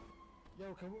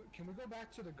 Yo, can we go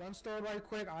back to the gun store right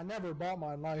quick? I never bought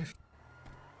my life.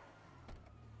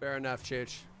 Fair enough,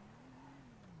 Chooch.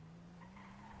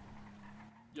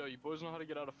 Yo, you boys know how to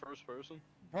get out of first person?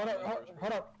 Hold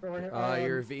up. Over here.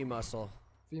 Your V muscle.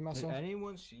 V muscle. Did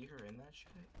anyone see her in that shit?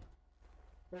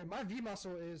 Wait, my V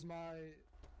muscle is my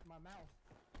mouth.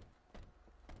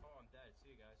 Oh, I'm dead. See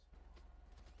you guys.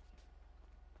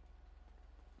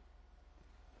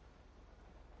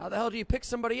 How the hell do you pick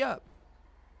somebody up?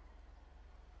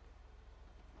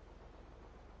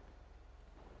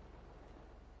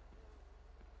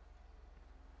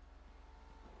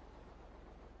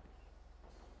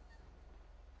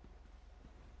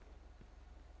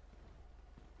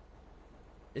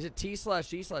 Is it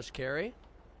T/G/carry?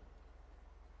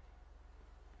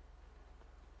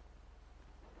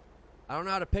 I don't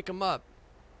know how to pick them up.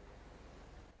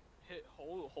 Hit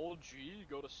hold G,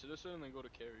 go to citizen, and then go to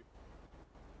carry.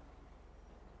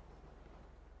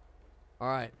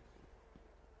 Alright.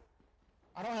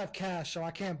 I don't have cash, so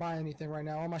I can't buy anything right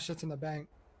now. All my shit's in the bank.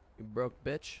 You broke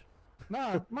bitch.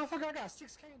 Nah, motherfucker, I got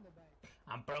 6K in the bank.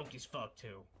 I'm broke as fuck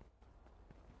too.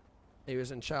 He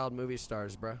was in Child Movie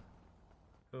Stars, bro.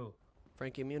 Who?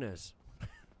 Frankie Muniz.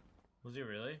 Was he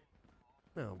really?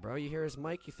 No, bro. You hear his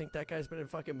mic? You think that guy's been in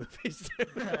fucking movies too?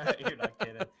 You're not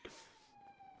kidding.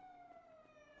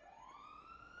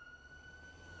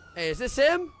 Hey, is this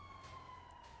him?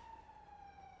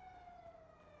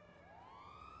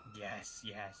 Yes,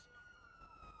 yes.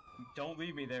 Don't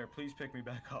leave me there. Please pick me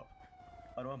back up.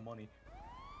 I don't have money.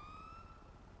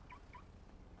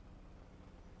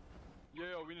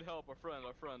 Yo, we need help. Our friend.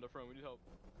 We need help.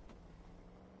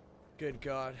 Good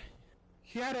God.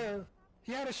 He had a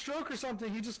stroke or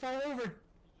something. He just fell over.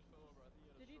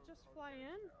 Did he just fly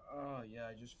in? Oh yeah,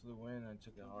 I just flew in and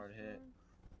took a hard hit.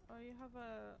 Oh, you have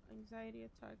a anxiety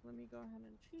attack. Let me go ahead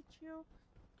and treat you.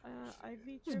 IV.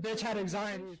 This drip bitch had for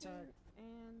anxiety resuscitation attack.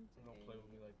 And Don't play with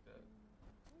me like that.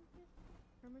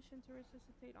 permission to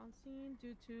resuscitate on scene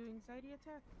due to anxiety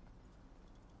attack.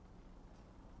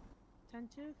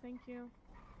 10-2, thank you.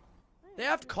 They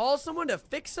have to call someone to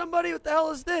fix somebody? What the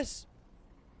hell is this?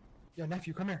 Yo,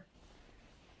 nephew, come here.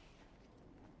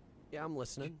 Yeah, I'm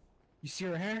listening. You see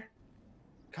her hair?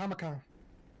 Comic-Con.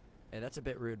 Hey, that's a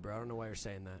bit rude, bro. I don't know why you're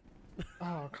saying that.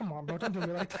 Oh, come on, bro. Don't do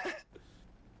me like that.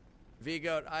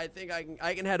 Vgoat, I think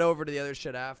I can head over to the other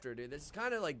shit after, dude. This is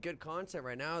kind of like good content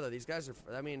right now, though. These guys are,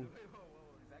 I mean,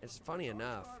 it's funny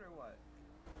enough.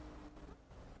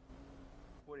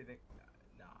 What do you think?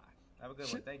 Nah. Have a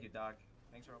good one. Thank you, Doc.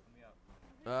 Thanks for opening me up.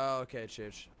 Oh, okay,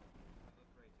 Chooch. You look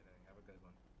great today. Have a good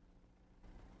one.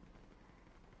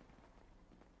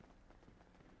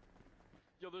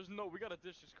 Yo, we gotta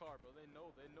ditch this car, bro. They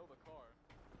know the car.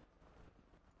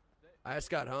 I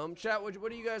just got home. Chat, what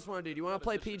do you guys want to do? Do you want to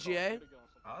play PGA?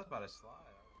 I was about to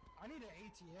slide. I need an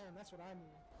ATM. That's what I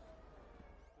need.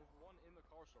 There's one in the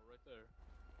car store right there.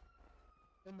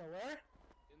 In the where?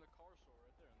 In the car store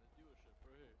right there, in the dealership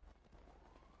right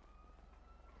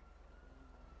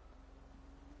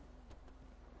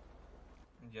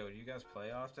here. Yo, do you guys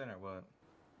play often or what?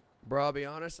 Bro, I'll be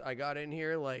honest. I got in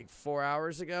here like 4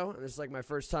 hours ago, and this is like my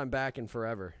first time back in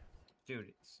forever.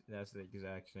 Dude, that's the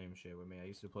exact same shit with me. I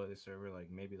used to play this server like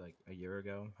maybe like a year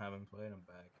ago. Haven't played. I'm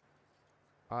back.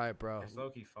 All right, bro. It's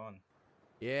low-key fun.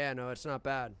 Yeah, no, it's not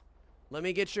bad. Let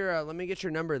me get your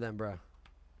number then, bro.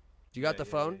 Do you got the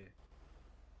phone?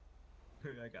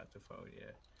 Yeah. I got the phone.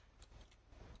 Yeah.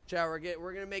 Chat,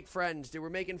 we're gonna make friends, dude. We're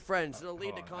making friends. It'll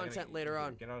lead to content later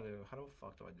on. Get out of there. How the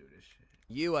fuck do I do this shit?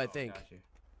 You, I think. Got you.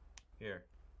 Here,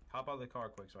 hop out of the car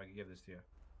quick so I can give this to you.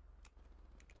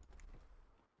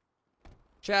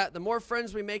 Chat, the more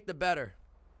friends we make, the better.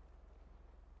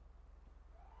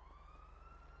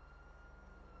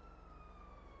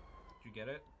 Did you get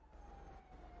it?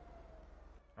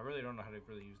 I really don't know how to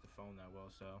really use the phone that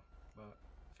well, so, but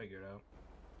figure it out.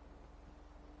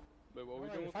 Wait, what are we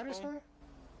doing with the phone?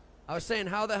 I was saying,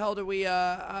 how the hell do we,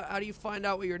 how do you find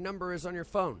out what your number is on your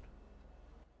phone?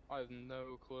 I have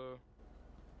no clue.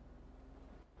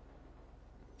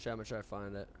 Chat, I'm gonna try to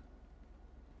find it.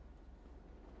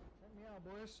 Check me out,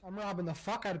 boys. I'm robbing the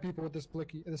fuck out of people with this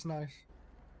blicky, this knife.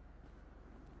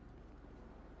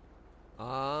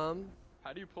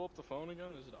 How do you pull up the phone again?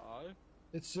 Is it I?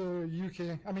 It's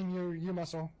UK. I mean, you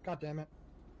muscle. God damn it.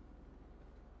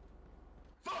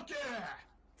 Fuck yeah!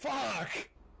 Fuck!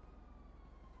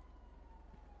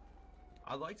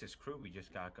 I like this crew we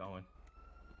just got going.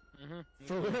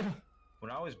 For real?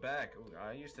 When I was back,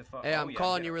 I used to fuck. Hey, I'm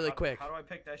calling you really how, quick. How do I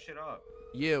pick that shit up?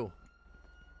 You.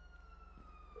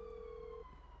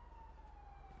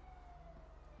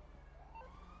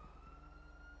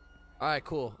 All right,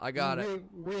 cool. I got it.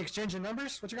 We exchanging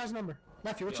numbers? What's your guys' number?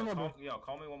 Nephew, what's your number?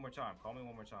 Call me one more time. Call me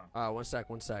one more time. All right,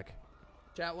 one sec.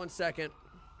 Chat, 1 second.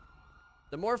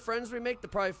 The more friends we make, the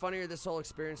probably funnier this whole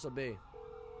experience will be.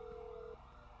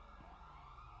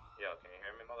 Yo, can you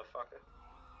hear me, motherfucker?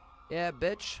 Yeah,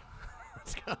 bitch.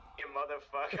 Let's go. You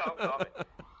motherfucker, I'm coming.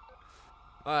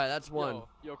 All right, that's one.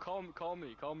 Yo, call me,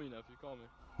 nephew. Call me.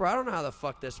 Bro, I don't know how the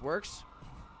fuck this works.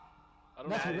 I don't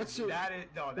know.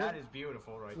 That is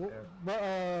beautiful right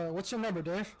there. What's your number,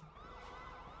 Dave?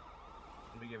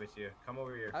 Let me give it to you. Come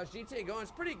over here. How's GTA going?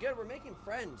 It's pretty good. We're making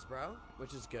friends, bro,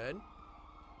 which is good.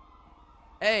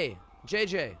 Hey,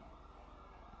 JJ.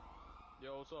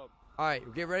 Yo, what's up? All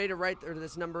right, get ready to write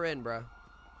this number in, bro.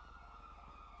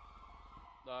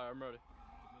 Alright, I'm ready.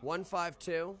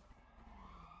 152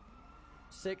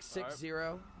 660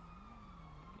 Alright.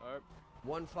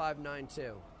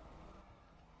 1592.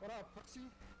 What up, pussy?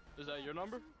 Is that your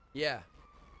number? Yeah.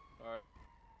 Alright.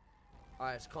 All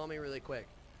right, so call me really quick.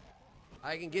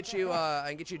 I can get you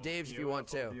Dave's if you want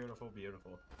to. Beautiful.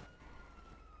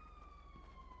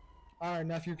 All right,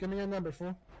 nephew, give me your number,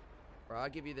 fool. Bro, I'll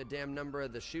give you the damn number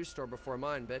of the shoe store before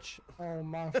mine, bitch. Oh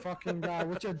my fucking god,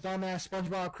 what's your dumbass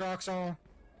SpongeBob Crocs on?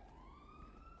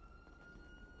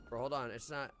 Bro, hold on, it's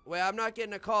not. Wait, I'm not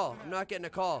getting a call. I'm not getting a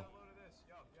call.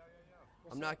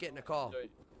 Yo, you're not getting it?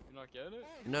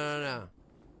 No.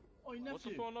 Oi, nephew. What's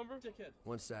the phone number? Dickhead.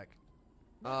 1 sec.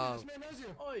 This man knows you.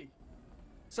 Oi.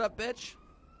 What's up, bitch?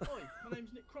 Oi, my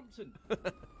name's Nick Crumpton.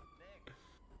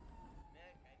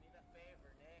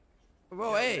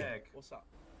 Whoa, hey. Nick. What's up?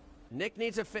 Nick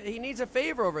needs he needs a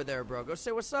favor over there, bro. Go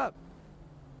say what's up.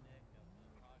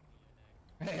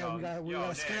 Hey, we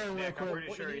gotta scare him real Nick, I'm quick.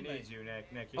 pretty sure he needs you, Nick.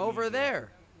 He Over needs you.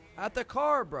 there. At the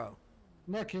car, bro.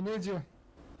 Nick, he needs you.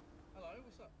 Hello,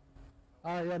 what's up?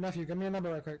 All right, yeah, nephew, give me your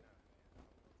number real quick.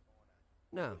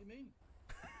 No. What do you mean?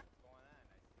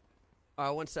 All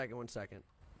right, 1 second.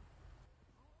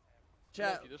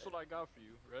 Chat. Lucky, this is what I got for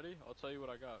you. Ready? I'll tell you what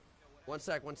I got. 1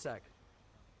 sec.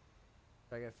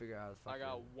 I gotta figure out how the fuck. I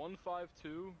got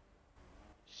 152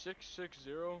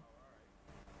 660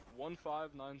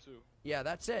 1592. Yeah,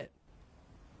 that's it.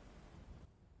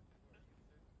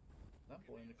 That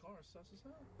boy in the car is sus as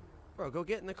hell. Bro, go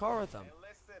get in the car with him. Hey,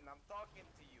 listen, I'm talking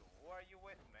to you. Who are you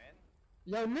with, man?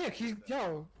 Yo, Nick,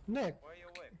 Nick. Who are you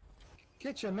with?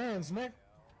 Get your mans, Nick.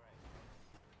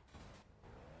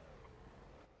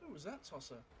 Who was that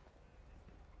tosser?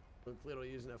 Luke Little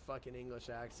using a fucking English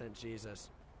accent, Jesus.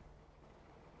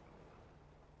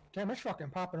 Damn, it's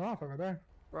fucking popping off over there.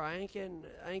 Bro, I ain't getting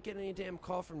any damn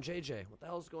call from JJ. What the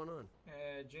hell's going on?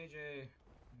 JJ.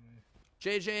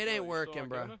 JJ, it ain't you working, still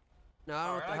bro. not getting it? No, I don't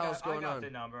know what the hell's going on. I got the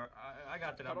number. I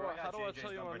got the number. How do I I got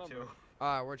tell JJ's you my number number? too.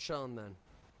 All right, we're chilling then.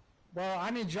 Well, I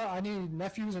need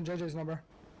nephews and JJ's number.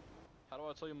 How do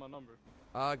I tell you my number?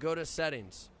 Go to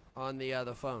settings on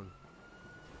the phone.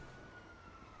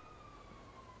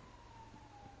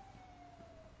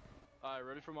 Alright,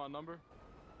 ready for my number?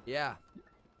 Yeah.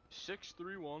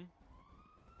 631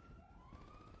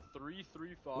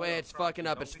 335. Wait, it's fucking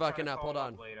up. It's fucking up. Hold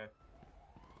on. Later.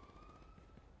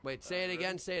 Wait, say it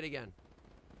again. Say it again.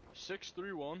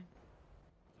 631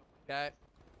 Okay.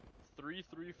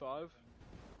 335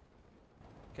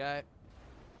 Okay.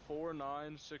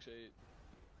 4968.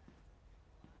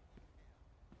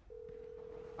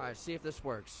 All right, see if this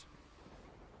works.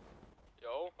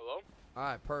 Yo, hello? All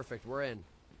right, perfect. We're in.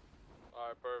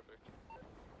 Alright, perfect.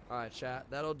 All right, chat.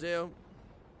 That'll do.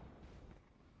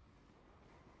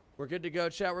 We're good to go,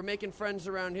 chat. We're making friends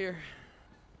around here.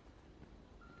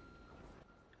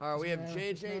 All right, we have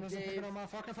JJ,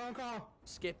 Dave,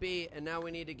 Skippy, and now we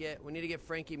need to get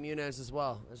Frankie Muniz as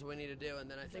well. That's what we need to do,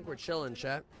 and then I think we're chilling,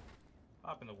 chat.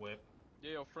 Hop in the whip.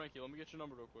 Yeah, yo, Frankie, let me get your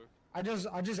number real quick. I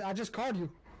just called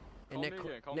you. And Call me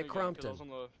again, Nick I Crumpton. was on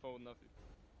the phone with nephew.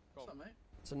 Call What's up, me. mate?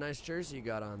 It's a nice jersey you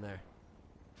got on there.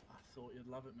 I thought you'd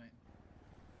love it, mate.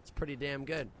 It's pretty damn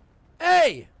good.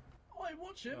 Hey! Oi,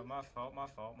 watch him. No, my fault.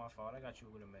 I got you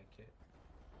with a med kit.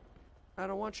 I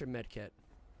don't want your med kit.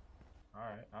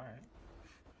 Alright.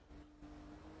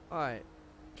 All right.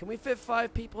 Can we fit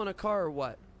 5 people in a car or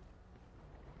what?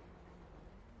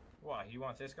 Why? You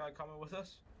want this guy coming with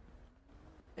us?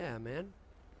 Yeah, man.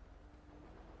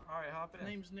 Alright, hop in.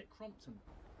 Name's Nick Crompton.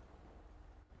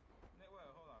 Nick, wait,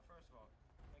 hold on. First of all,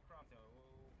 Nick Crompton,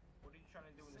 what are you trying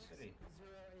to do in the city?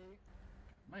 08.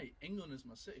 Mate, England is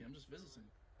my city. I'm just visiting.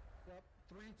 Yep.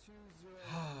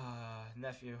 320.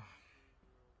 Nephew.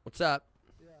 What's up?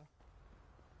 Yeah.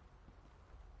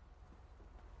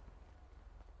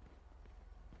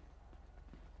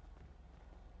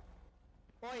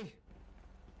 Oi.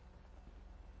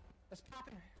 Let's pop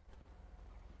it.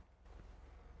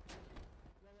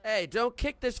 Hey, don't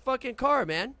kick this fucking car,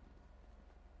 man.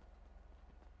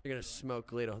 They're gonna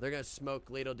smoke Lidl. They're gonna smoke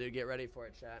Lidl, dude. Get ready for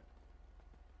it, chat.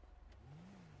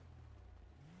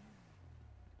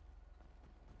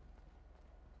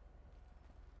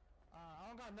 I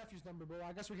don't got nephew's number, bro.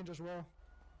 I guess we can just roll.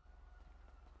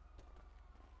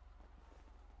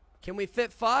 Can we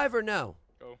fit 5 or no?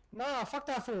 Go. Nah, fuck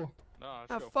that fool. Nah,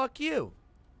 let's Ah, go. fuck you.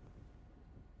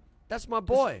 That's my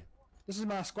boy. This is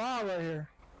my squad right here.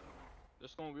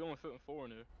 This one, we only fitting 4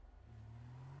 in here.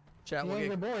 Chat, He we'll ain't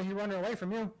get... your boy. He running away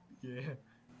from you. Yeah.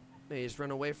 Hey, he's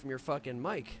run away from your fucking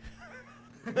mic.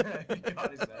 Wait,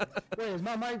 is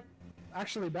my mic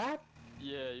actually bad?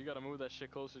 Yeah, you gotta move that shit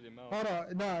closer to your mouth. Hold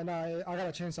on. No, I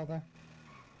gotta change something.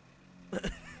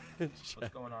 What's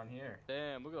going on here?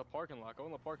 Damn, look at the parking lot. Go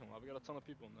in the parking lot. We got a ton of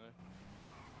people in there.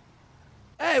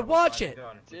 Hey, watch Find it. a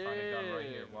gun. We find a gun right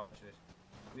here. Watch this.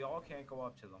 We all can't go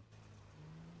up to them.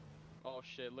 Oh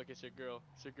shit, look, it's your girl.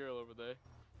 It's your girl over there.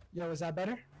 Yo, is that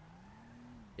better?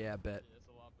 Yeah, I bet. Yeah, it's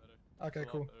a lot better. Okay, It's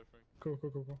a cool. lot better, Frank.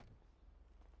 Cool.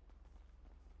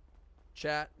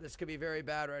 Chat, this could be very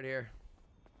bad right here.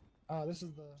 Oh, this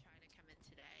is the... Try to come in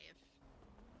today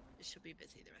if she'll be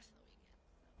busy the rest of the weekend.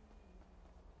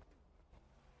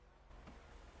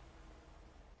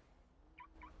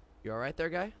 You alright there,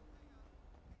 guy?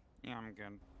 Yeah, I'm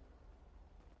good.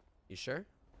 You sure?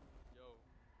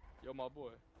 Yo, my boy.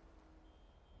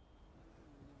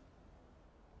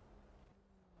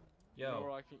 Yo. You know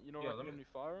where I can, Yo, where I let can get me- any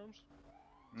firearms?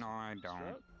 No, I don't.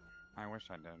 Strap? I wish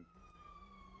I did.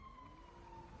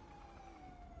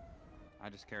 I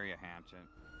just carry a hatchet.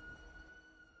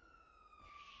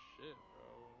 Shit,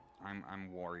 bro.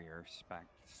 I'm warrior spec,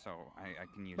 so I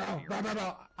can use Bro, it.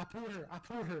 bro.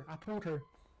 I pulled her.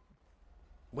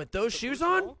 With those shoes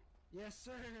on? Yes,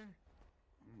 sir.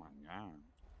 Oh my god.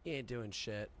 He ain't doing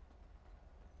shit.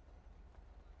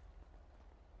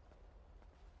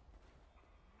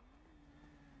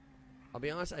 I'll be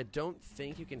honest, I don't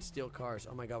think you can steal cars.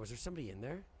 Oh my god, was there somebody in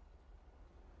there?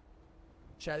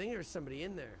 Chat, I think there was somebody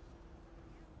in there.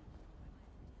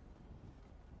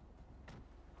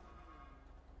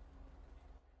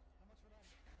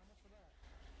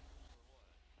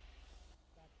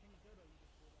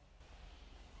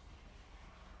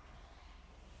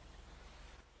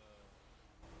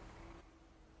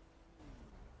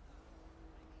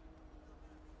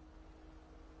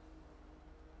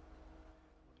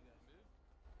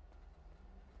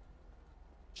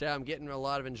 Chat, I'm getting a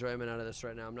lot of enjoyment out of this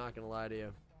right now. I'm not gonna lie to you.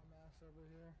 Dumbass over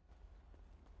here.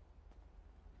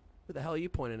 Who the hell are you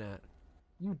pointing at?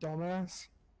 You dumbass.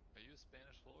 Are you a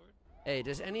Spanish lord? Hey,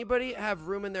 does anybody have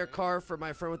room in their car for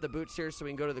my friend with the boots here so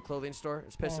we can go to the clothing store?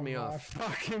 It's pissing me off.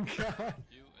 Fucking god.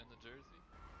 You and the jersey?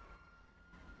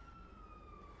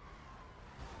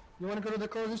 You wanna go to the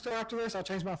clothing store after this? I'll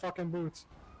change my fucking boots.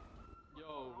 Yo,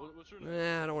 what's your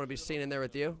name? I don't want to be seen in there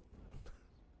with you.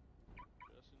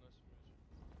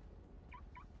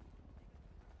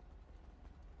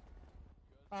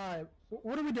 Alright,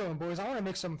 what are we doing, boys? I wanna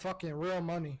make some fucking real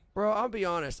money. Bro, I'll be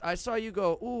honest. I saw you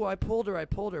go, ooh, I pulled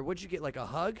her. What'd you get, like a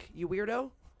hug, you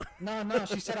weirdo? No,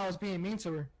 she said I was being mean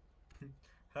to her.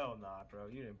 Hell nah, bro.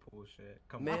 You didn't pull shit.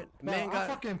 Come Man, on. man I got,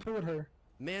 fucking pulled her.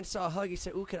 man saw a hug. He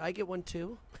said, ooh, could I get one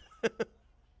too?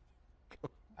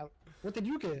 What did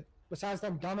you get? Besides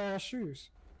them dumbass shoes.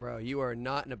 Bro, you are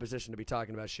not in a position to be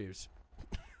talking about shoes.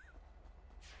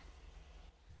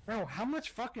 Bro, how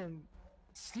much fucking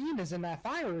steam is in that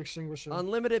fire extinguisher?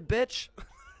 Unlimited, bitch.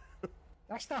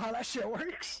 That's not how that shit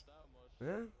works.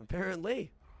 Yeah,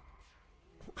 apparently.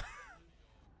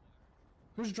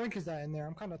 Whose drink is that in there?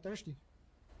 I'm kind of thirsty.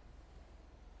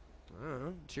 I don't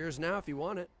know. Cheers now if you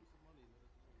want it.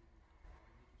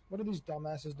 What are these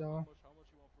dumbasses doing?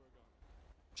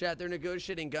 Chat, they're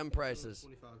negotiating gun prices.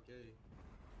 25K.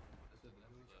 That's the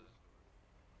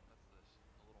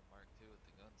little mark too at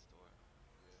the gun store.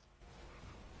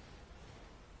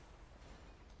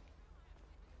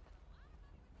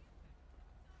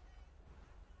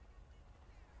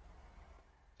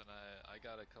 And I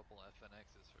got a couple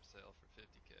FNXs for sale for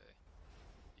 50K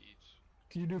each.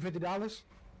 Can you do $50?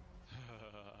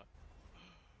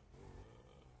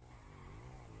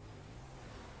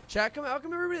 Chat, how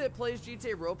come everybody that plays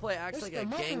GTA roleplay acts like a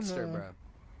gangster, bro?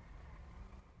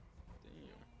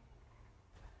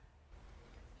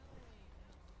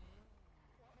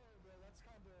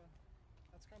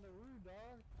 That's kind of rude, dog.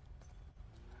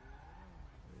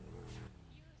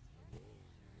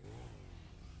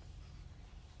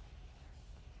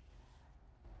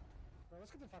 Bro,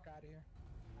 let's get the fuck out of here.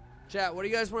 Chat, what do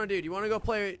you guys want to do? Do you want to go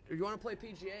play? Or you want to play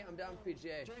PGA? I'm down for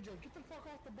PGA. JJ, get the fuck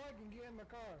off the bike and get in the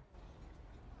car.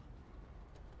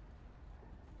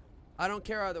 I don't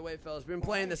care either way, fellas. We've been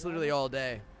playing this literally all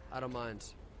day. I don't mind.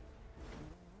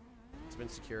 It's been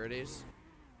securities.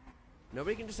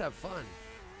 Nobody can just have fun.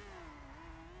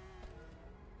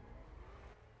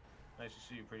 Nice to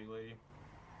see you, pretty lady.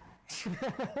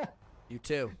 You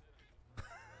too.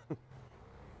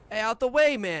 Hey, out the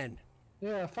way, man.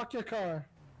 Yeah, fuck your car.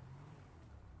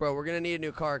 Bro, we're gonna need a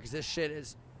new car because this shit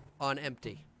is on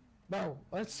empty. Bro,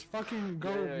 let's fucking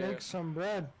go make some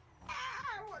bread.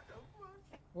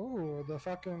 Ooh, the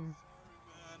fucking... Man,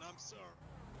 I'm sorry.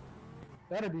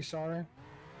 That'd be sorry.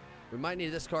 We might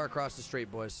need this car across the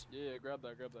street, boys. Yeah, grab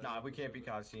that, grab that. Nah, we can't be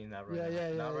caught seeing that right Yeah, now. yeah,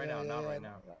 yeah. Not right yeah, now, yeah, not yeah. right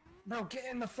now. Bro, get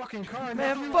in the fucking car.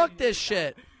 Man, fuck this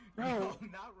shit. Bro,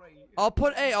 not right here. I'll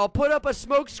put up a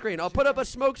smoke screen. I'll put up a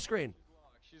smoke screen.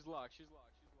 She's locked. She's locked.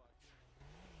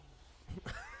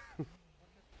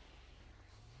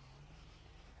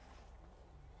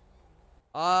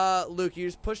 Luke, you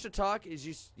just push to talk.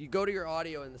 You go to your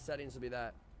audio and the settings will be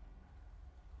that.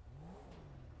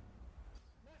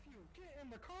 nephew, get in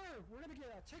the car. We're gonna get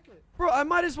a ticket. Bro, I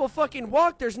might as well fucking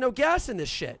walk. There's no gas in this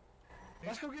shit.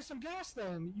 Let's go get some gas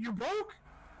then. You broke?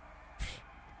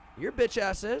 Your bitch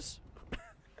ass is.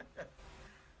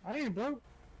 I ain't broke.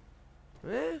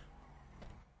 Eh?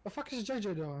 The fuck is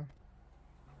JJ doing?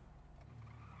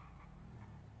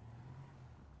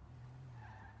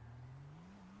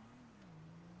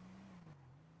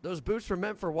 Those boots were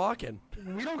meant for walking.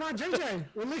 We don't got JJ.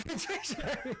 We're leaving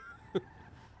JJ. Come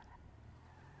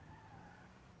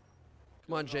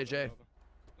on, JJ.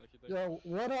 Yo,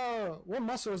 what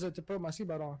muscle is it to put my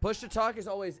seatbelt on? Push to talk is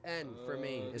always N for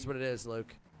me, is what it is,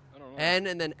 Luke. I don't know. N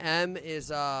and then M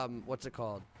is, what's it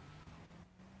called?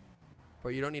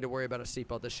 Bro, you don't need to worry about a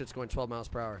seatbelt. This shit's going 12 miles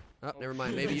per hour. Oh, never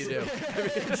mind. Maybe you do.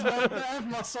 It's not the F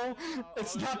muscle.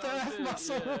 It's not the F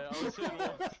muscle. Yeah, I was saying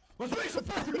what? Let's make some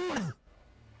fucking noise.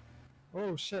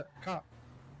 Oh shit, cop.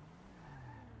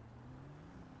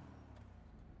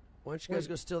 Why don't you guys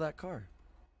go steal that car?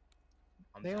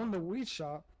 They own the weed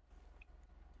shop.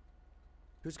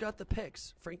 Who's got the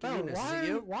pics? Frankie Bro, Muniz, is it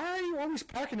you? why are you always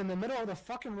parking in the middle of the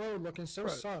fucking road looking so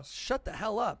Bro, sus? shut the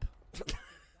hell up.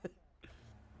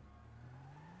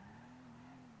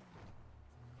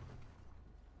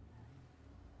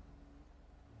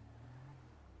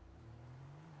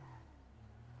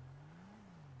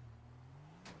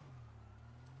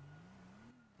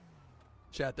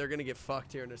 Chat, they're gonna get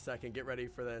fucked here in a second. Get ready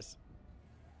for this.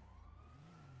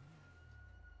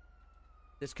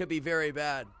 This could be very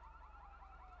bad.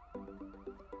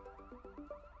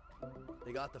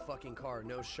 They got the fucking car.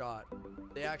 No shot.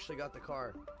 They actually got the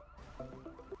car.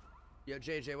 Yo,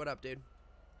 JJ, what up, dude?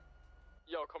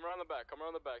 Yo, come around the back. Come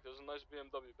around the back. There's a nice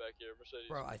BMW back here, Mercedes.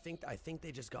 Bro, I think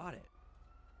they just got it.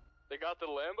 They got the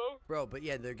Lambo? Bro, but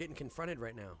yeah, they're getting confronted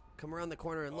right now. Come around the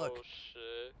corner and look. Oh,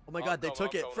 shit. Oh my god, they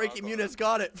took it. Frankie Muniz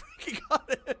got it. Frankie got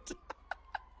it.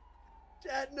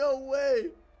 Chat, no way.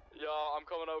 Yo, I'm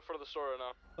coming out for the store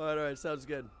right now. Alright, sounds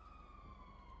good.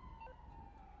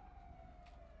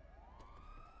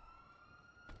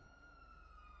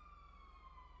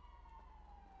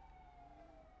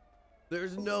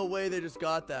 There's no way they just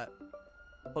got that.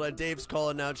 Hold on, Dave's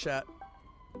calling now, chat.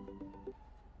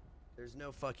 There's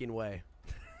no fucking way.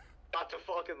 Got the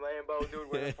fucking Lambo, dude.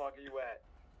 Where the fuck are you at?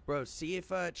 Bro, see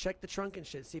if, check the trunk and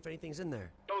shit. See if anything's in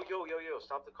there. Yo,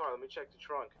 stop the car. Let me check the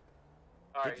trunk.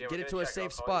 All right, Get it to a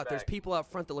safe spot. There's people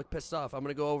out front that look pissed off. I'm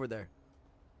gonna go over there.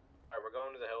 All right, we're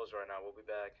going to the hills right now. We'll be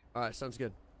back. Alright, sounds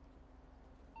good.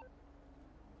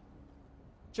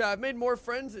 Chat, I've made more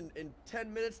friends in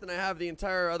 10 minutes than I have the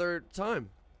entire other time.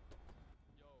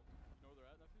 Yo, you know where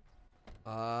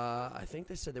they're at, nephew? I think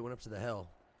they said they went up to the hill.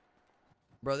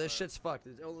 Bro, this shit's fucked.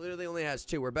 It literally only has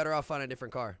 2. We're better off finding a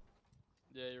different car.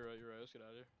 Yeah, you're right. Let's get out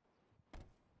of here.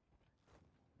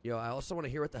 Yo, I also want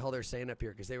to hear what the hell they're saying up here,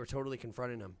 because they were totally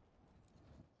confronting him.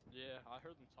 Yeah, I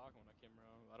heard them talking when I came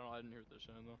around. I didn't hear what they're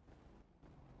saying, though.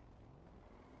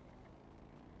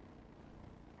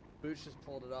 Boots just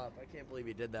pulled it off. I can't believe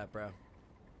he did that, bro.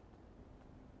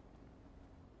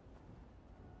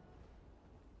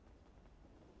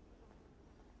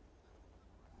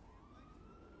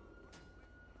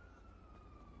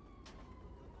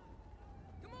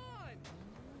 Come on!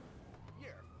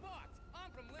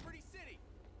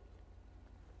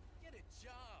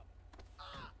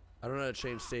 I don't know how to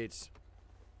change seats.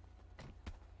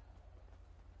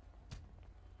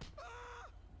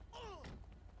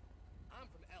 I'm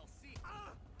from LC.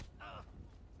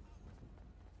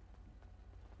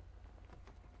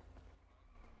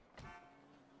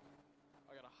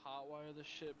 I gotta hotwire this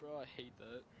shit, bro. I hate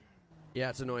that. Yeah,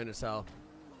 it's annoying as hell.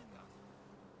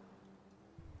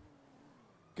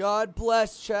 God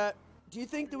bless, chat. Do you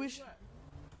think that we should...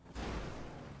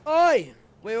 Oi!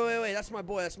 Wait. That's my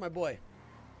boy. That's my boy.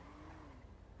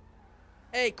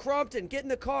 Hey, Crompton, get in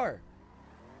the car.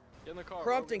 Get in the car.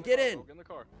 Crompton, bro. get in. Bro. Get in the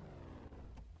car.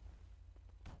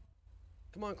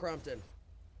 Come on, Crompton.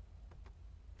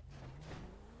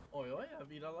 Oi, oi,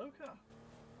 vida loca.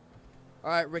 All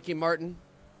right, Ricky Martin.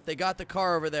 They got the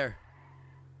car over there.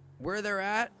 Where they're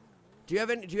at? Do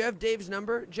you have Dave's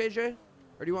number, JJ?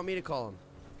 Or do you want me to call him?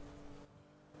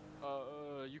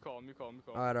 You call him.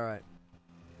 All right.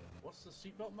 What's the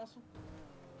seatbelt muscle?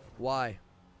 Why?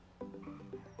 I'm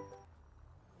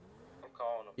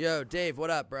calling him. Yo, Dave, what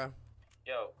up, bro?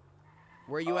 Yo.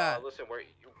 Where you at? Listen, we're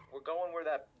going where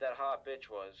that hot bitch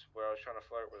was, where I was trying to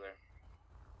flirt with her.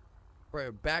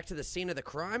 Bro, back to the scene of the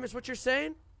crime is what you're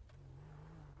saying?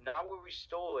 Not where we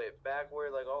stole it, back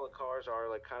where like all the cars are,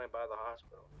 like kind of by the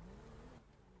hospital.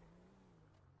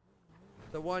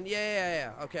 The one,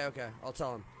 yeah. Okay. I'll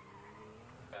tell him.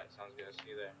 Alright, sounds good. See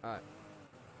you there. All right.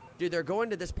 Dude, they're going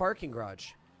to this parking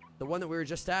garage. The one that we were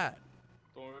just at.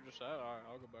 The one we were just at? Alright,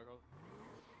 I'll go back up.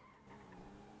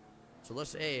 So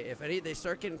let's, hey, if they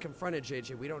start getting confronted,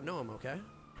 JJ, we don't know them, okay?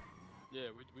 Yeah,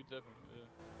 we definitely, yeah.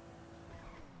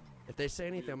 If they say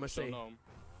anything, I'm gonna say, know 'em.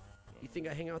 you think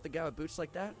I hang out with a guy with boots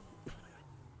like that?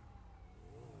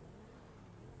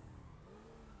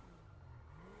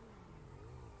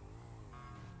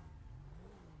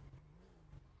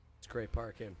 It's great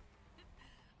parking.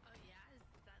 Oh yeah, is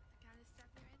that the kind of stuff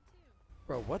you're into?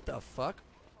 Bro, what the fuck?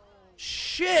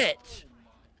 Shit!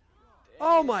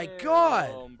 Oh my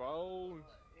god! Damn, bro. Coming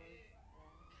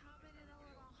in a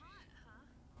little hot, huh?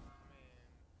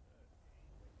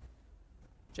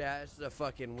 Chat, this is a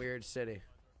fucking weird city.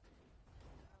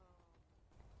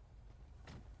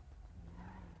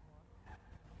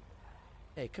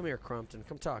 Hey, come here, Crompton.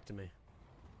 Come talk to me.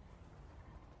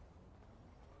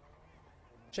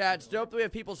 Chad, it's dope that we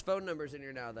have people's phone numbers in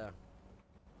here now, though.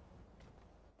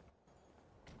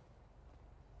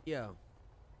 Yo.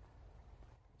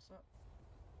 What's up?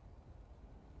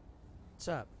 What's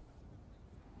up?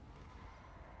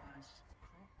 Nice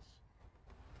cross.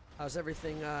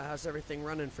 How's everything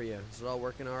running for you? Is it all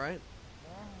working all right?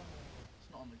 It's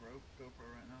not on the GoPro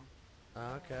right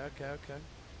now. Okay.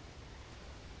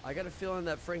 I got a feeling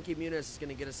that Frankie Muniz is going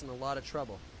to get us in a lot of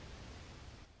trouble.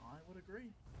 I would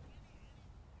agree.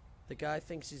 The guy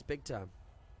thinks he's big time.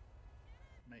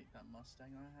 Mate, that Mustang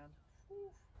I had.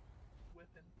 Whew,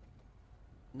 whipping.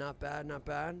 Not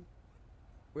bad.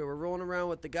 We were rolling around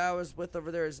with the guy I was with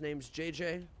over there. His name's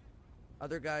JJ.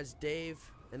 Other guy's Dave.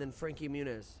 And then Frankie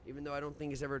Muniz. Even though I don't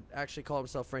think he's ever actually called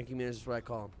himself Frankie Muniz, is what I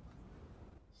call him.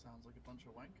 Sounds like a bunch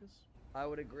of wankers. I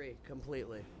would agree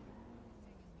completely.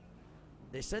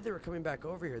 They said they were coming back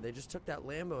over here. They just took that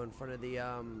Lambo in front of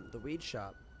the weed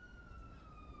shop.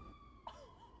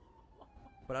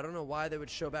 But I don't know why they would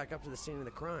show back up to the scene of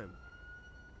the crime.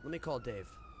 Let me call Dave.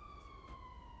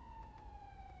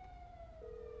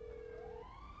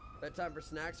 Bedtime for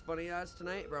snacks, funny ass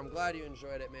tonight, bro. I'm glad you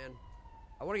enjoyed it, man.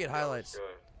 I want to get highlights. Good.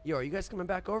 Yo, are you guys coming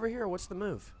back over here, or what's the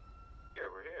move? Here,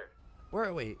 we're here. Where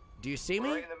are we? Do you see We're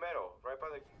me? right in the middle, right by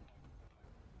the...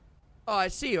 Oh, I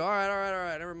see you. All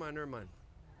right. Never mind.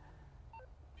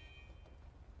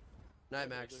 Night,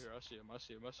 Max. I see him.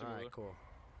 All right, cool.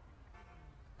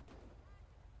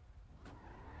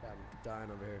 God, I'm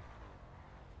dying over here.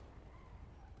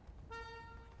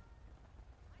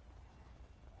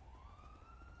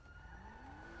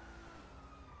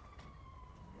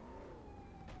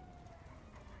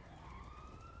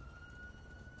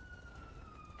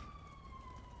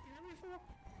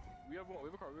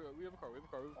 We have a car.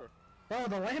 Oh,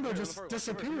 the Lambo just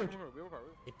disappeared.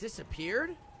 It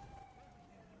disappeared?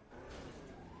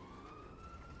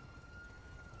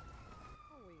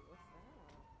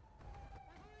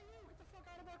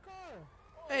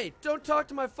 Hey, don't talk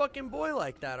to my fucking boy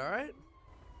like that, alright?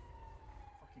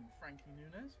 Fucking Frankie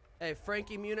Muniz. Hey,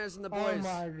 Frankie Muniz and the Oh boys.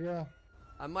 my god.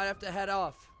 I might have to head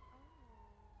off.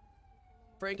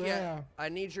 Frankie, Damn. I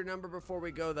need your number before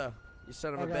we go, though. You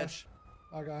son of a bitch.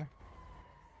 Okay.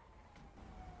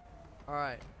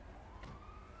 Alright.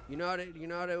 You know how to get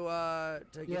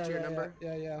to your number?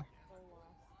 Yeah.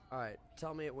 Alright,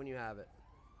 tell me it when you have it.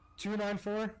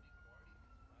 294.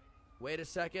 Wait a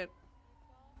second.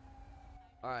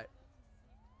 Alright.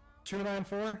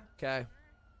 294. Okay.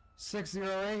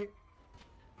 608.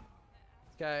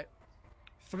 Okay.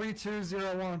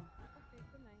 3201.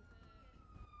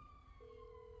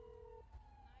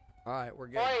 All right, we're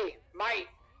good. Oi, mate.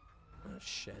 Oh,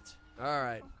 shit. All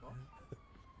right.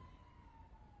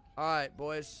 All right,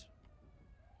 boys.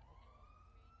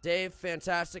 Dave,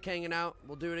 fantastic hanging out.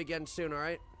 We'll do it again soon, all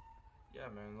right? Yeah,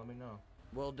 man. Let me know.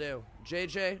 Will do.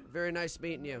 JJ, very nice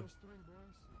meeting you.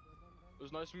 It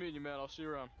was nice meeting you, man. I'll see you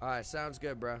around. All right, sounds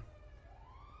good, bro.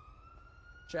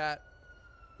 Chat.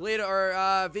 Lita or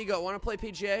Vgoat, want to play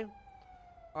PGA?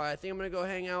 All right, I think I'm going to go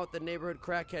hang out with the neighborhood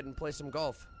crackhead and play some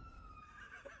golf.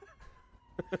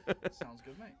 Sounds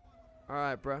good, mate. All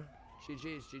right, bro.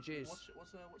 GG's, GG's.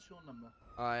 What's your number?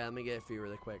 All right, let me get it for you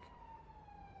really quick.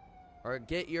 Or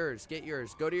get yours, get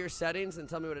yours. Go to your settings and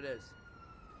tell me what it is.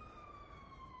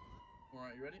 All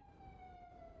right, you ready?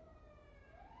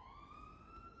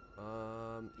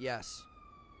 Yes.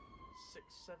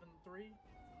 673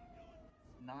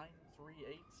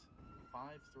 938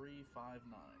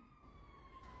 5359.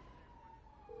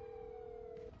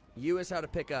 You is how to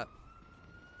pick up.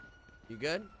 You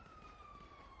good?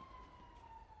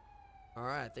 All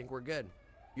right, I think we're good.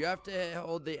 You have to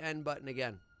hold the N button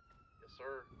again. Yes,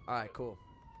 sir. All right, cool.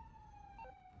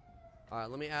 All right,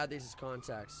 let me add these as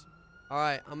contacts. All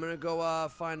right, I'm going to go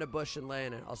find a bush and lay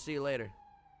in it. I'll see you later.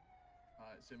 All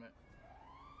right, see you, mate.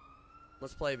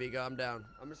 Let's play, Vigo. I'm down.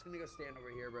 I'm just going to go stand over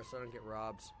here, bro, so I don't get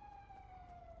robbed.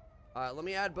 All right, let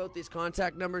me add both these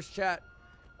contact numbers, chat.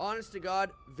 Honest to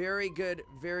God, very good,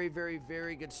 very, very,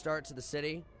 very good start to the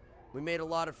city. We made a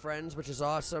lot of friends, which is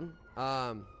awesome.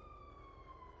 Yeah,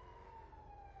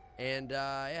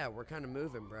 we're kind of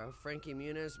moving, bro. Frankie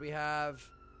Muniz we have.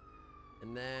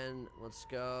 And then let's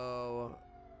go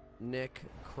Nick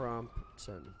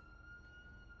Crompton.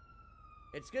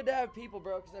 It's good to have people,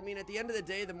 bro, because, I mean, at the end of the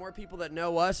day, the more people that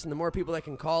know us and the more people that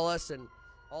can call us and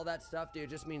all that stuff, dude,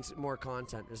 just means more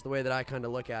content is the way that I kind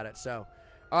of look at it. So,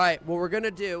 all right, what we're going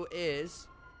to do is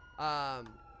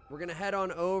we're going to head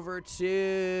on over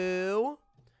to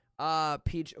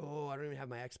Peach. Oh, I don't even have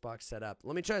my Xbox set up.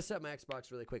 Let me try to set my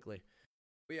Xbox really quickly.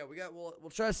 But yeah, we'll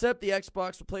try to set up the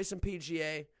Xbox. We'll play some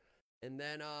PGA, and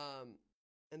then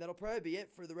that'll probably be it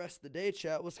for the rest of the day,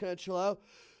 chat. Let's kind of chill out.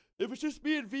 If it's just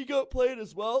me and Vgoat playing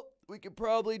as well, we could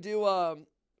probably do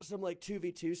some like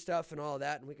 2v2 stuff and all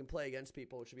that, and we can play against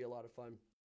people, which would be a lot of fun.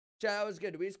 Chat, that was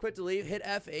good. We just quit to leave, hit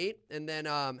F8, and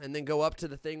then go up to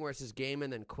the thing where it says game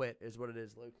and then quit is what it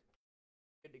is, Luke.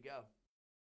 Good to go.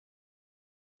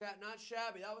 Chat, not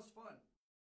shabby. That was fun.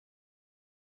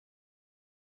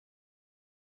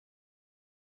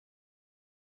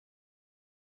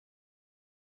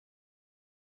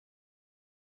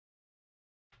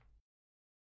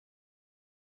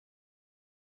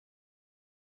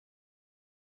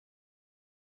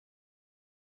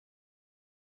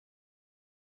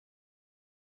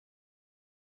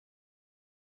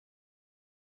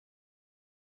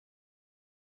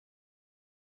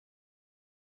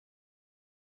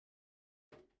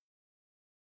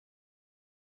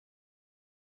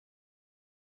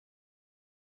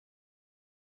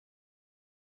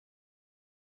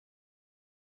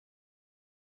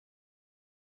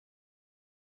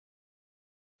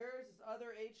 Here's this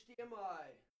other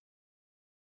HDMI.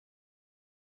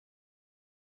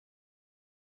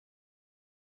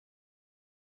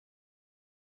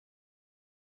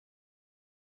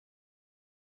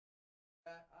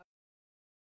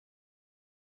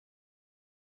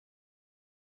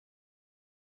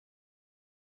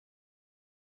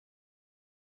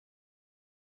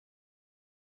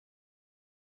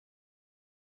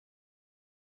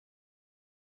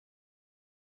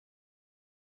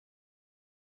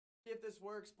 See if this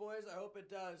works, boys. I hope it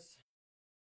does.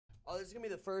 Oh, this is going to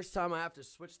be the first time I have to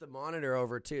switch the monitor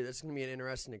over, too. This is going to be an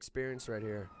interesting experience right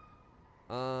here.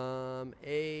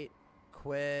 8,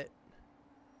 quit.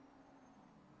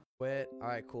 Quit. All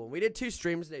right, cool. We did 2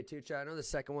 streams today, too, chat. I know the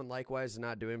second one, likewise, is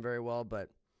not doing very well, but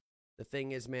the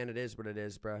thing is, man, it is what it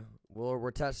is, bro.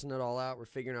 We're testing it all out. We're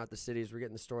figuring out the cities. We're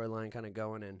getting the storyline kind of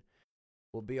going, and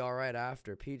we'll be all right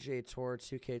after. PGA Tour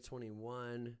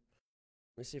 2K21.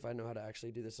 Let me see if I know how to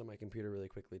actually do this on my computer really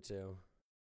quickly, too.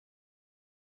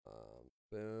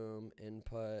 Boom,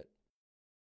 input.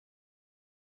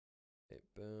 Okay,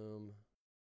 boom.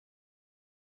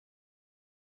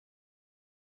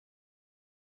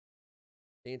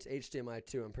 I think it's HDMI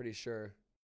too, I'm pretty sure.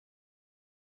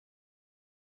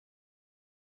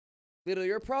 Little,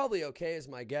 you're probably okay is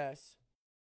my guess.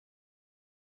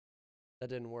 That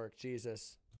didn't work,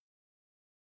 Jesus.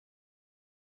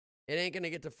 It ain't gonna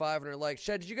get to 500 likes.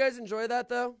 Shed, did you guys enjoy that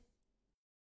though?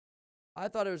 I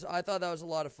thought that was a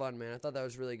lot of fun, man. I thought that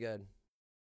was really good.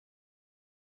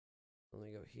 Let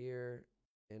me go here,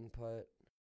 input,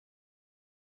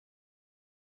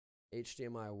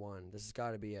 HDMI 1. This has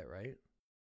got to be it, right?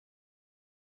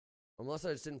 Unless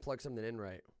I just didn't plug something in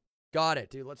right. Got it,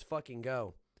 dude. Let's fucking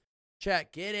go.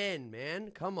 Chat, get in,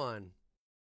 man. Come on.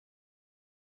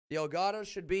 The Elgato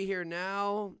should be here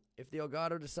now. If the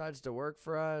Elgato decides to work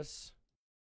for us.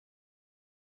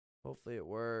 Hopefully it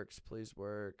works. Please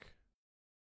work.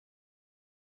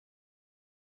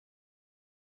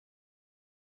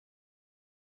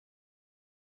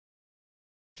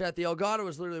 Chat, the Elgato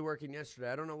was literally working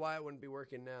yesterday. I don't know why it wouldn't be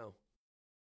working now.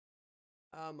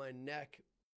 Ah, my neck.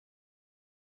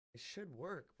 It should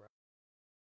work, bro.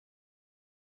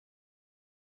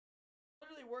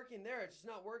 Literally working there. It's just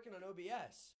not working on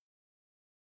OBS.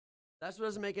 That's what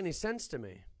doesn't make any sense to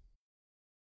me.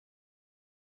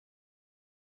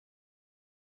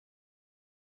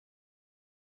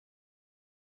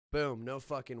 Boom. No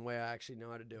fucking way I actually know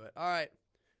how to do it. All right.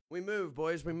 We move,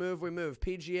 boys. We move.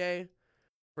 PGA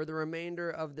for the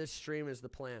remainder of this stream is the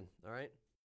plan. All right?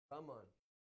 Come on.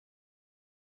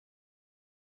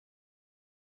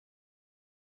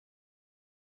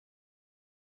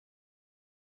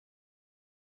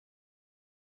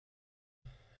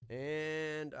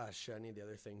 And, shit, I need the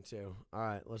other thing too. All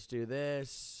right, let's do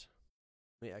this.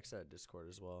 Let me exit Discord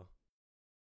as well.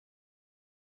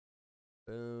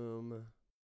 Boom.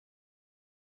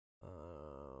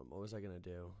 What was I gonna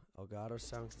do? Elgato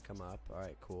sound can come up. All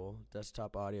right, cool.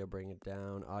 Desktop audio, bring it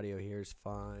down. Audio here is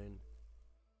fine.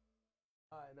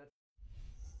 All right, that's.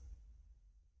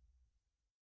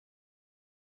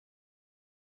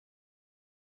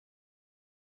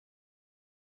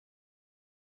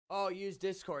 Oh, use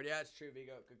Discord. Yeah, it's true,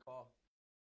 Vgoat. Good call.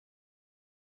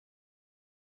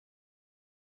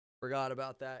 Forgot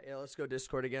about that. Yeah, let's go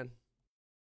Discord again.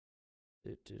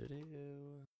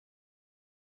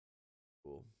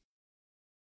 Cool.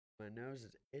 My nose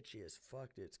is itchy as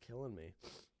fuck, dude. It's killing me.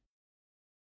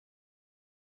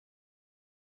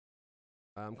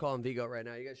 I'm calling Vgoat right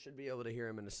now. You guys should be able to hear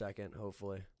him in a second,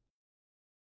 hopefully.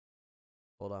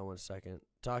 Hold on 1 second.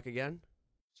 Talk again?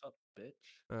 What's up, bitch?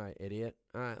 All right, idiot.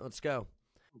 All right, let's go.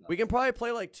 We can probably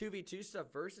play like 2v2 stuff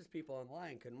versus people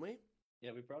online, couldn't we?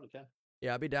 Yeah, we probably can.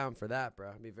 Yeah, I'd be down for that, bro.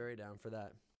 I'd be very down for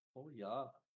that. Oh, yeah.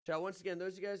 Chat, once again,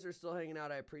 those of you guys that are still hanging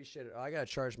out, I appreciate it. Oh, I got to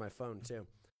charge my phone, too.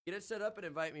 Get it set up and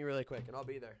invite me really quick, and I'll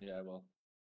be there. Yeah, I will.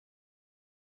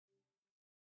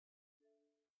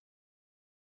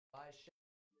 Buy shit.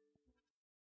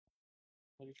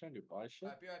 What are you trying to do? Buy shit? All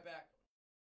right, be right back.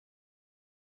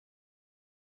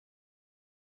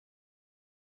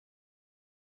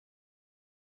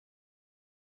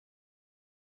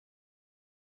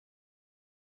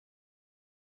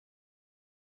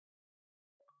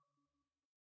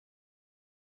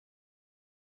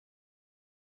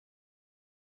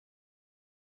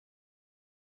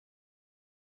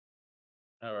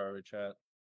 How are we, chat?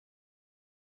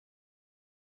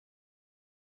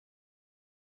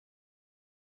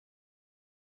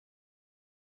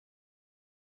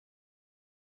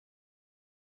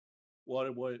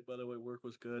 Water boy, by the way, work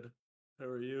was good. How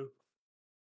are you?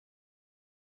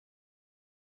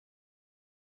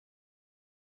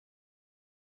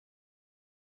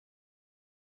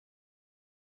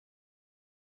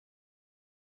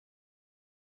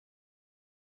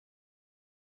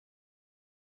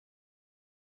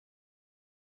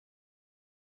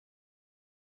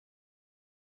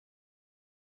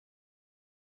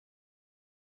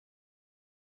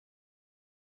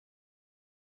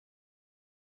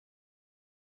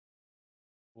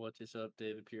 What is up,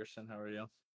 David Pearson? How are you?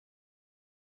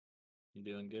 You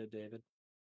doing good, David?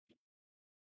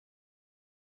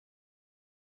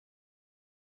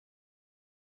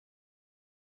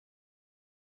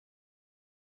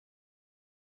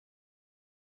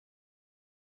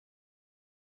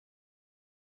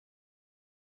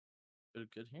 Good,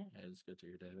 good here. Yeah, it's good to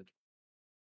hear, David.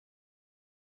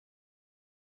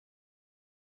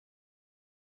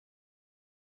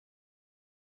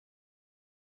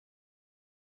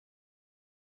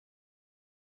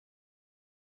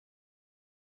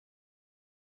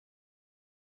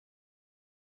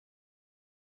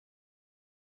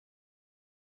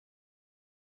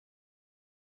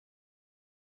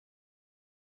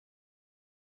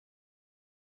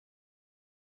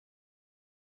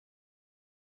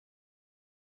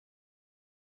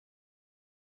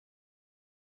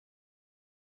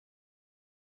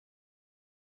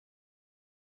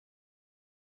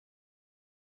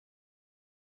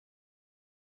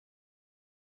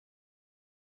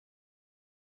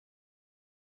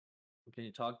 Can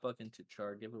you talk Buck into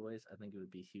char giveaways? I think it would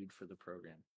be huge for the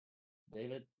program.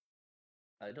 David,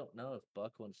 I don't know if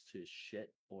Buck wants to shit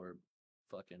or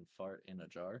fucking fart in a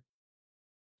jar,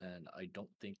 and I don't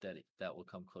think that that will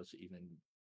come close to even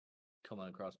coming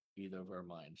across either of our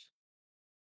minds.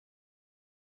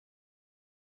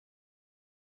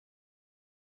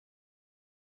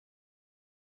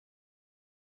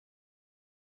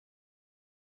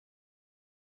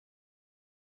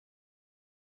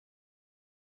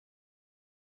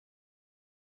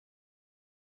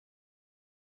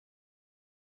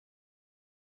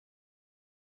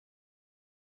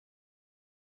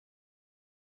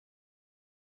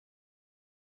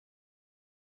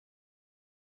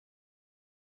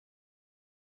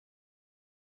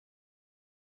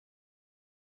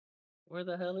 Where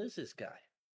the hell is this guy?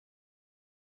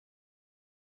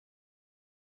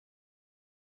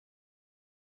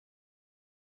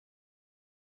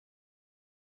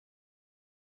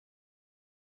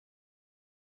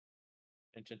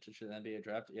 Intention to the NBA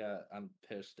draft? Yeah, I'm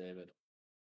pissed, David.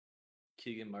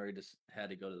 Keegan Murray just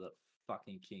had to go to the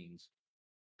fucking Kings.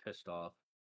 Pissed off.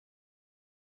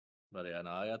 But yeah,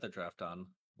 no, I got the draft on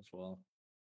as well.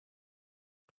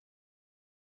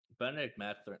 Benedict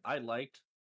Mathurin, I liked.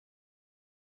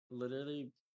 Literally,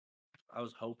 I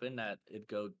was hoping that it'd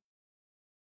go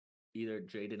either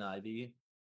Jaden Ivey.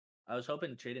 I was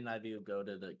hoping Jaden Ivey would go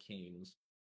to the Kings,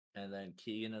 and then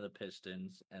Keegan to the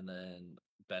Pistons, and then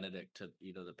Benedict to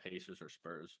either the Pacers or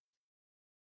Spurs.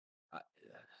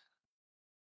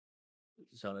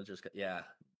 Zona just got, yeah,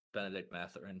 Benedict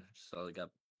Mathurin. So they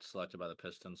got selected by the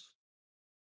Pistons.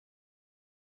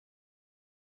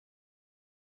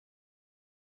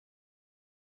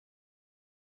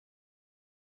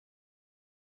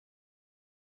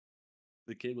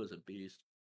 The kid was a beast.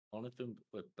 Only thing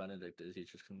with Benedict is he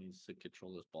just needs to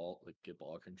control his ball, like get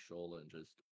ball control and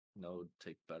just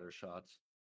take better shots.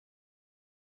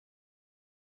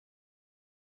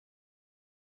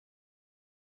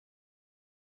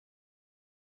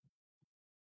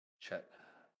 Chet.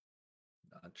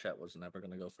 Chet was never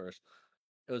going to go first.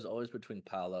 It was always between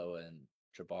Paolo and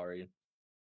Jabari.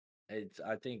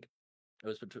 I think it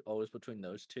was always between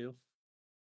those two,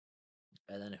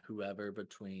 and then whoever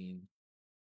between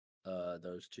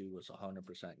those two was 100%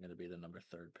 going to be the number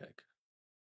 3rd pick.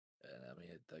 And I mean,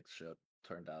 that shit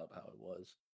turned out how it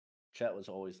was. Chet was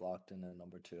always locked in at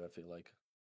number 2. I feel like.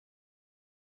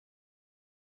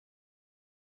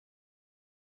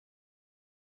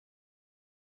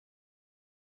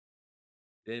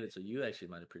 David, so you actually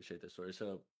might appreciate this story.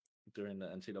 So during the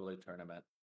NCAA tournament,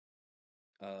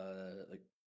 like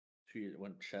 2 years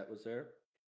when Chet was there,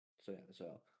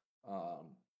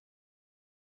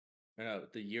 no,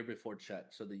 the year before Chet.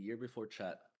 So the year before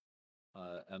Chet,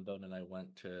 Embone and I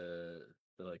went to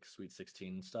the like Sweet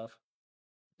 16 stuff,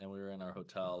 and we were in our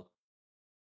hotel,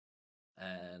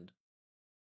 and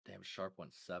damn, Sharp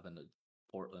went 7 to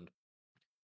Portland,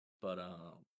 but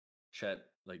Chet,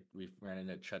 like we ran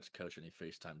into Chet's coach, and he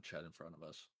FaceTimed Chet in front of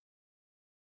us.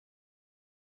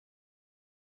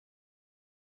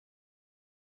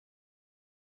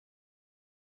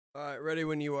 All right, ready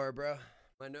when you are, bro.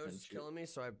 My nose is killing me,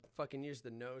 so I fucking use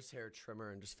the nose hair trimmer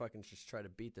and just try to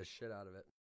beat the shit out of it.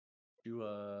 Do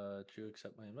you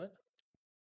accept my invite?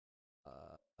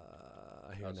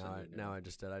 Here now I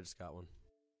just did. I just got one.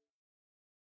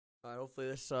 All right,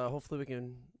 hopefully we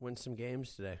can win some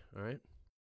games today. All right.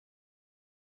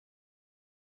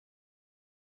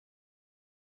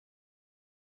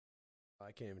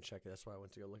 I can't even check it. That's why I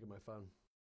went to go look at my phone.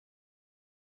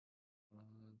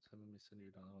 Let me send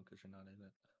you down one because you're not in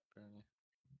it, apparently.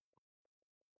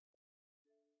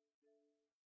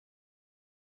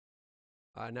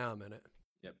 Now I'm in it.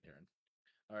 Yep, you're in.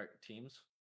 All right, teams.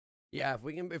 Yeah, if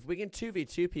we can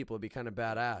 2v2 people, it'd be kind of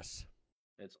badass.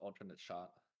 It's alternate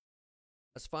shot.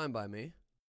 That's fine by me.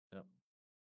 Yep.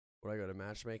 Would I go to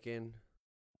matchmaking?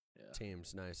 Yeah.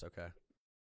 Teams, nice. Okay.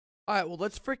 All right, well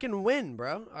let's freaking win,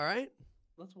 bro. All right.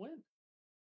 Let's win.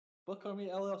 Buck Army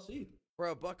LLC.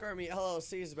 Bro, Buck Army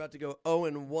LLC is about to go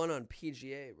 0-1 on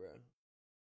PGA, bro.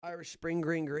 Irish Spring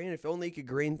Green. If only you could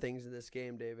green things in this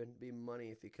game, David. It'd be money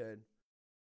if you could.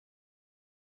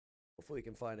 Hopefully we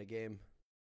can find a game.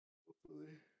 Hopefully.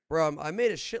 Bro, I made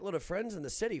a shitload of friends in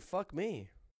the city. Fuck me.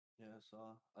 Yeah, I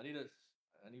saw. I need to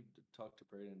talk to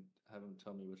Braden, have him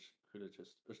tell me who to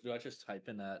just. Or do I just type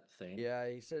in that thing? Yeah,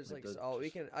 he says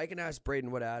I can ask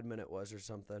Braden what admin it was or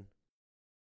something.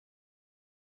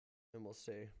 And we'll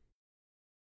see.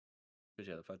 But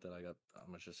yeah, the fact that I'm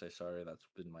gonna just say sorry. That's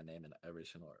been my name in every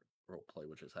single role play,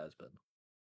 which has been.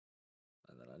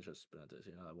 And then I just been at this,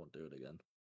 I won't do it again.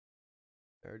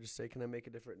 Or just say, can I make a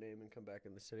different name and come back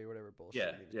in the city, or whatever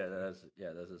bullshit. Yeah, that's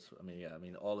I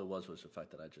mean, all it was the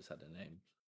fact that I just had a name.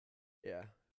 Yeah.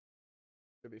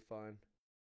 Should be fine.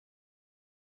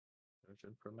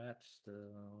 Searching for match still.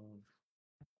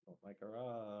 Oh my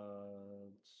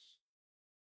garage.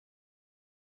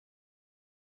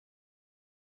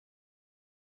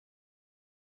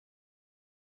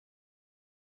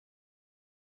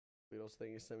 Beatles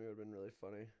thing you sent me would have been really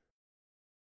funny.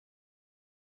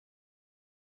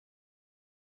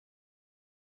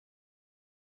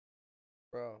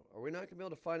 Bro, are we not gonna be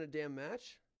able to find a damn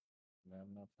match? No,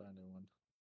 I'm not finding one.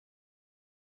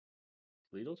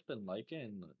 Lidl's been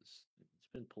liking. It's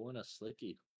been pulling a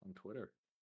slicky on Twitter.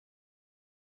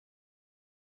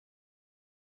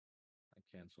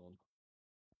 I canceled.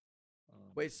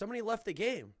 Wait, somebody left the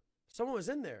game. Someone was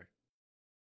in there.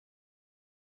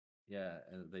 Yeah,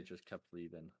 and they just kept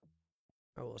leaving.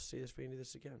 Oh, we'll see if we can do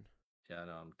this again. Yeah,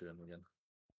 no, I'm doing it again.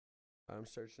 I'm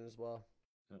searching as well.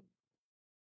 Yep.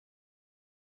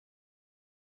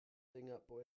 Thing up,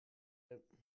 boy. Yep.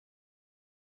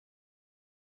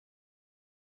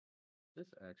 Is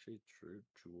this actually true?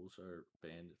 Jewels are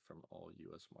banned from all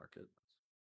U.S. markets.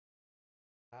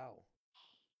 How?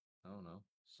 I don't know.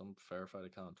 Some verified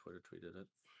account on Twitter tweeted it.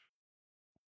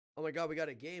 Oh my god, we got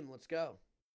a game. Let's go.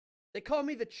 They call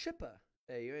me the Chippa.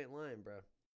 Hey, you ain't lying, bro.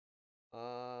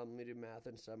 Let me do math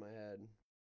inside my head.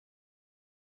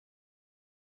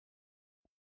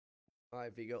 All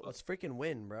right, Vigo, let's freaking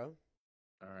win, bro.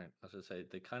 All right, I was gonna say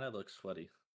they kind of look sweaty.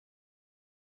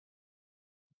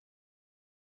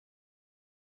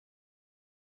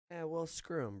 Yeah, well,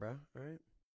 screw them, bro. All right.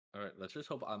 All right, let's just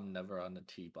hope I'm never on the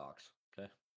tee box. Okay.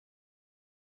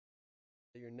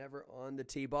 You're never on the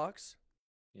tee box?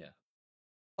 Yeah.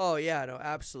 Oh yeah, no,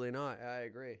 absolutely not. I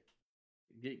agree.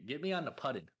 Get me on the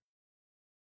putting.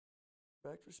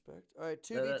 Respect. All right,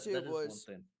 2v2, boys.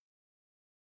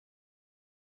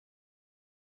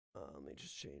 Let me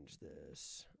just change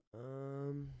this.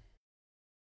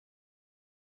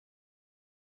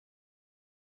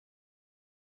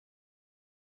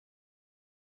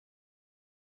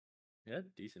 Yeah,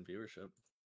 decent viewership.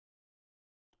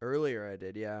 Earlier I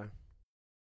did, yeah.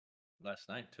 Last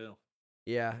night too.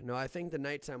 Yeah, no, I think the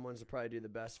nighttime ones will probably do the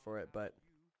best for it, but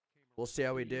we'll see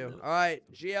how we do. All right,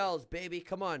 GLs, baby,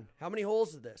 come on. How many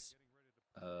holes is this?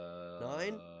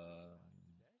 9?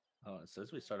 Oh, it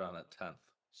says we start on at 10th,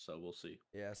 so we'll see.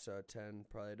 Yeah, so 10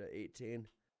 probably to 18.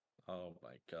 Oh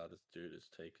my god, this dude is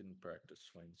taking practice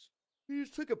swings. He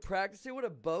just took a practice. What a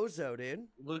bozo, dude.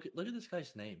 Look at this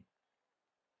guy's name.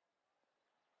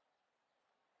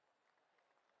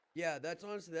 Yeah, that's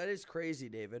honestly, that is crazy,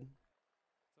 David.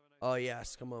 Oh,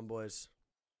 yes. Come on, boys.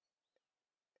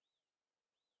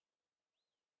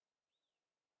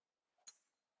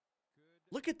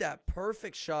 Look at that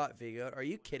perfect shot, Vgoat. Are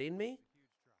you kidding me?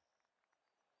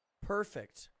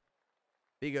 Perfect.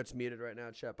 Vgoat's muted right now,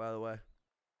 chat, by the way.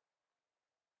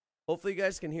 Hopefully you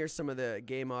guys can hear some of the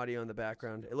game audio in the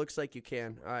background. It looks like you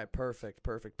can. All right, perfect,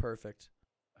 perfect, perfect.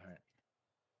 All right.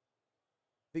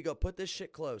 Vgoat, put this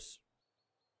shit close.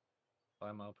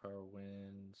 5 mile per hour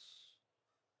winds.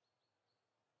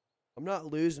 I'm not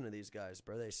losing to these guys,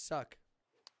 bro. They suck.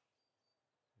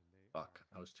 Fuck,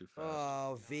 I was too fast.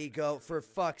 Oh, Vgoat, for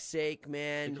fuck's sake,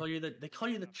 man. They call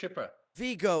you the chipper.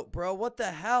 Vgoat, bro. What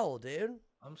the hell, dude?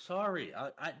 I'm sorry.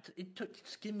 It took.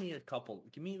 Just give me a couple.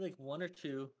 Give me like 1 or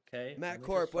 2. Okay. Matt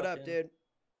Corp, what up, dude?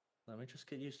 Let me just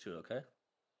get used to it. Okay.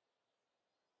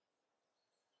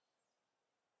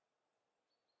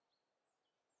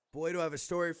 Boy, do I have a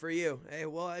story for you. Hey,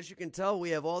 well, as you can tell,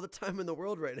 we have all the time in the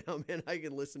world right now, man. I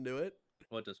can listen to it.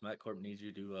 What, does Matt Corp need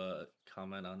you to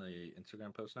comment on the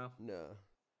Instagram post now? No.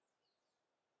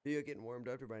 You're getting warmed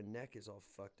up. My neck is all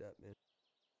fucked up, man.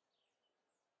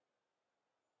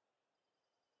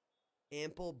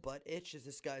 Ample Butt Itch is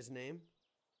this guy's name?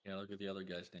 Yeah, look at the other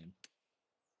guy's name.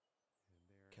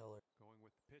 Keller. Going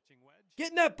with the pitching wedge.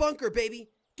 Get in that bunker, baby.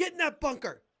 Get in that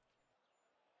bunker.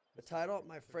 The title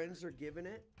my friends are giving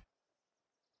it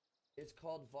is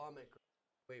called Vomit.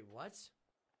 Wait, what?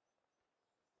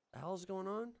 The hell's going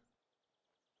on?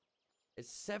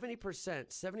 It's 70%.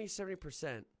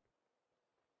 70%.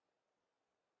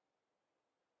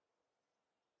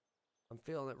 I'm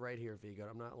feeling it right here,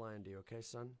 Vgoat. I'm not lying to you, okay,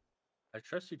 son? I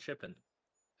trust you chipping.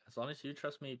 As long as you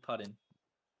trust me putting.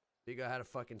 Vgoat had a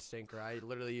fucking stinker. I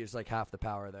literally used like half the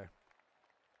power there.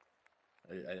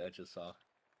 I just saw.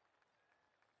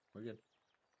 We're good.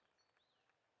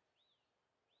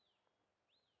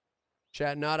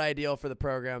 Chat, not ideal for the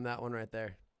program, that one right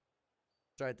there.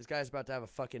 That's right, this guy's about to have a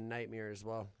fucking nightmare as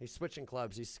well. He's switching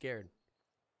clubs. He's scared.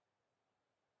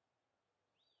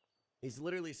 He's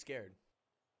literally scared.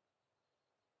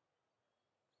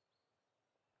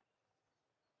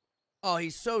 Oh,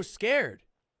 he's so scared.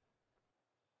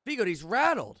 Vgoat, he's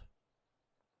rattled.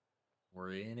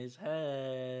 We're in his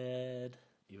head.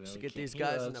 Even though Should he get can't these hear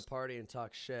guys in a us. party and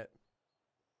talk shit.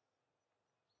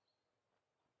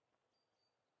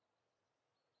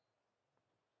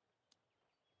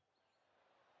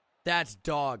 That's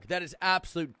dog. That is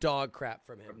absolute dog crap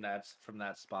from him. From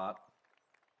that spot.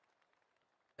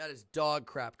 That is dog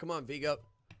crap. Come on, Vgoat.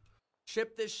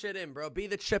 Chip this shit in, bro. Be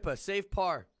the chipper. Save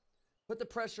par. Put the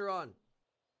pressure on.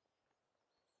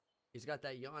 He's got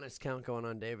that Giannis count going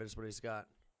on, David, is what he's got.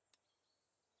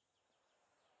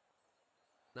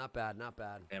 Not bad, not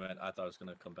bad. Damn it, I thought it was going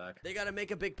to come back. They got to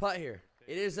make a big putt here.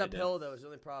 It is They uphill, did. though, is the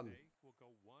only problem.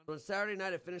 So on Saturday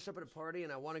night, I finished up at a party,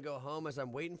 and I want to go home. As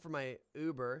I'm waiting for my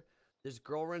Uber, this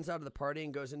girl runs out of the party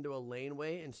and goes into a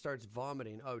laneway and starts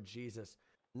vomiting. Oh, Jesus.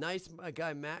 Nice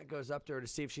guy Matt goes up to her to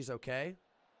see if she's okay.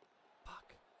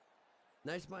 Fuck.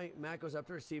 Nice Matt goes up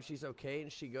to her to see if she's okay,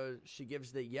 and she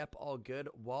gives the yep, all good,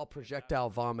 while projectile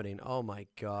vomiting. Oh, my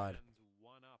God.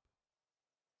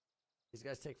 These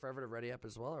guys take forever to ready up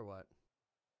as well, or what?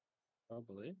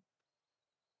 Probably.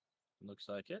 Looks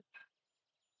like it.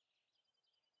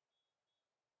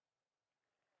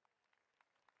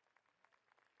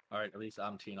 All right, at least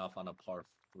I'm teeing off on a par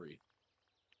 3.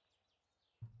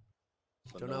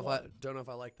 So Don't no know water. if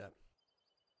I like that.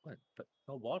 What? But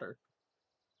no water.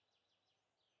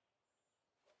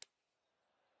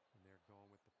 And they're going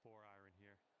with the 4-iron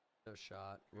here. No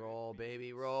shot. Roll,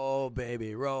 baby, roll,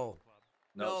 baby, roll.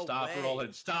 No, stop way.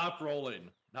 rolling. Stop rolling.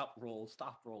 Not roll.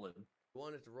 Stop rolling. You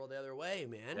want it to roll the other way,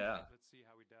 man. Yeah. Let's see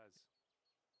how he does.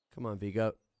 Come on,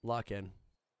 Vgoat. Lock in.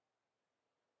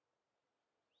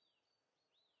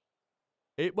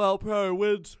 8 mile per hour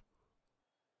wins.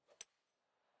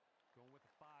 Going with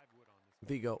a 5-wood on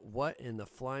this. Vgoat, what in the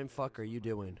flying fuck are you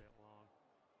doing?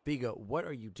 Vgoat, what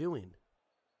are you doing?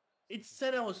 It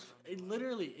said it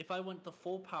literally, if I went the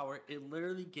full power, it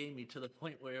literally gave me to the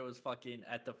point where it was fucking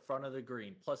at the front of the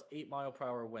green, plus 8 mile per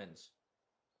hour winds.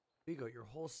 Vgoat, you're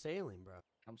wholesaling, bro.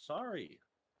 I'm sorry.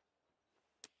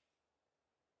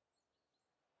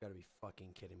 You gotta be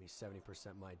fucking kidding me.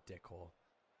 70% my dickhole.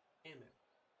 Damn it.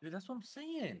 Dude, that's what I'm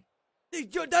saying. Hey,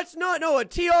 yo, that's not, no, a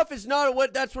tee off is not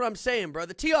what, that's what I'm saying, bro.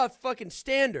 The tee off fucking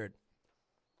standard.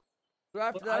 So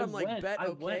after But that, I I'm like, went- bet I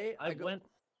okay. went- go, went-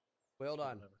 Wait, hold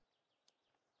on.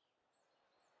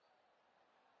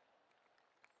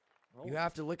 You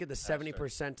have to look at the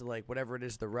 70% to like whatever it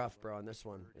is, the rough, bro, on this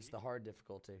one. It's the hard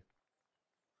difficulty.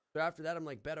 So after that, I'm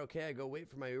like, bet okay. I go wait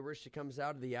for my Uber. She comes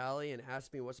out of the alley and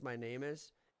asks me what's my name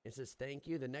is and says, thank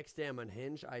you. The next day I'm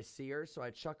unhinged. I see her. So I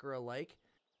chuck her a like,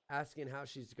 asking how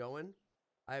she's going.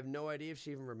 I have no idea if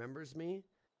she even remembers me.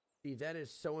 She then is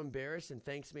so embarrassed and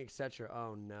thanks me, etc.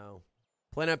 Oh, no.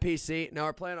 Playing on PC. No,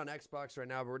 we're playing on Xbox right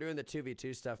now, but we're doing the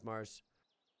 2v2 stuff, Mars.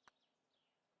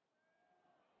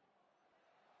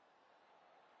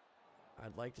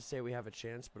 I'd like to say we have a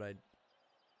chance, but I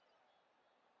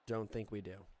don't think we do.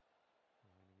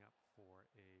 Lining up for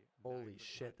a Holy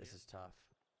shit, this is tough.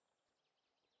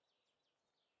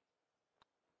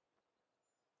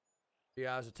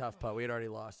 Yeah, it was a tough putt. We had already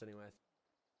lost anyway.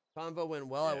 Convo went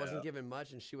well. I wasn't given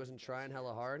much, and she wasn't trying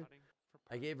hella hard.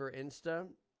 I gave her Insta,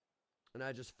 and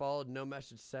I just followed no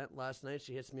message sent. Last night,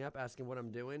 she hits me up asking what I'm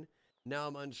doing. Now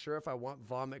I'm unsure if I want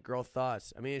vomit girl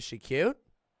thoughts. I mean, is she cute?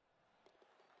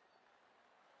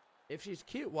 If she's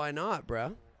cute, why not,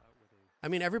 bro? I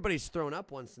mean, everybody's thrown up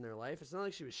once in their life. It's not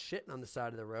like she was shitting on the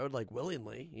side of the road, like,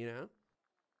 willingly, you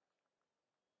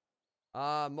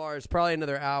know? Mars, probably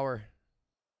another hour.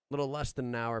 A little less than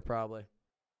an hour, probably.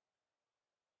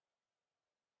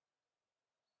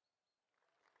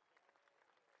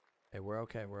 Hey, we're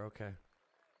okay, we're okay.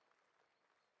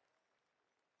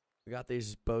 We got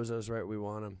these bozos right, we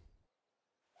want them.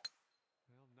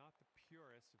 Well, not the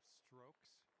purest of strokes.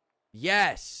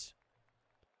 Yes!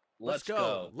 Let's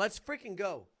go. Let's freaking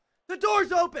go. The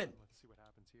door's open! Let's see what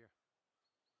happens here.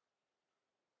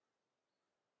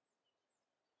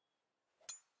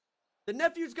 The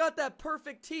nephew's got that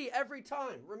perfect tee every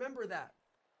time. Remember that.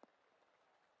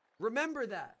 Remember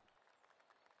that.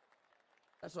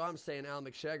 That's what I'm saying, Al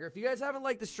McShagger. If you guys haven't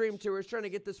liked the stream too, we're trying to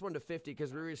get this one to 50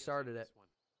 because we restarted it.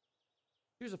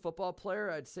 If he was a football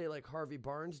player, I'd say like Harvey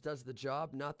Barnes does the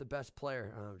job, not the best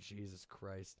player. Oh, Jesus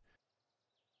Christ.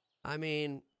 I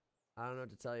mean, I don't know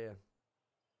what to tell you.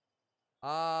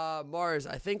 Mars,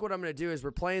 I think what I'm going to do is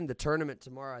we're playing the tournament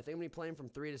tomorrow. I think I'm going to be playing from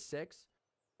 3 to 6.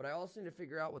 But I also need to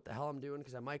figure out what the hell I'm doing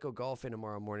because I might go golfing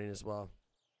tomorrow morning as well.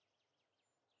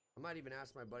 I might even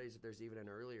ask my buddies if there's even an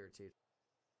earlier tee.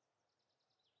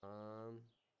 And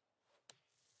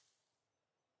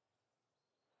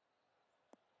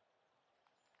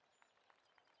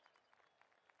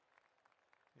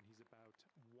he's about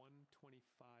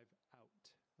 125 out.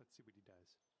 Let's see what he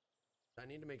does. I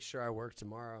need to make sure I work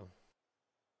tomorrow.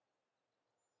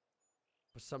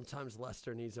 But sometimes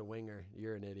Lester needs a winger.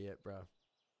 You're an idiot, bro. And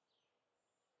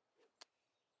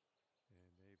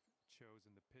they've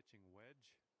chosen the pitching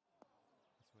wedge.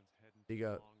 This one's heading You to go.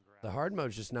 long grass. The hard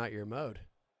mode's just not your mode.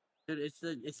 Dude, it's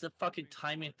the fucking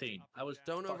timing thing. I was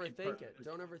Don't fucking overthink it.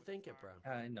 Don't overthink it, bro.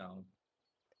 I know.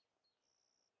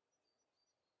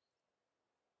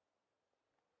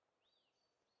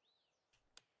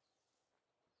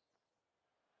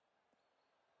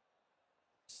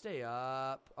 Stay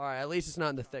up. All right, at least it's not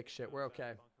in the thick shit. We're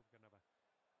okay.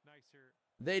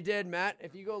 They did, Matt.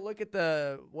 If you go look at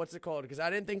the, what's it called? Because I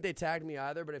didn't think they tagged me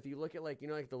either, but if you look at, like, you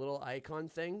know, like the little icon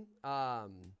thing,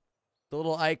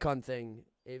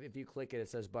 if you click it, it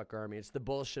says Buck Army. It's the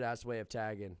bullshit ass way of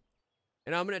tagging.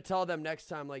 And I'm going to tell them next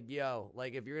time, like, yo,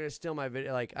 like, if you're going to steal my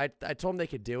video, like, I told them they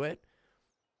could do it,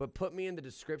 but put me in the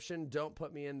description. Don't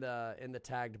put me in the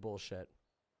tagged bullshit.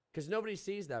 Because nobody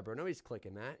sees that, bro. Nobody's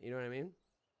clicking that. You know what I mean?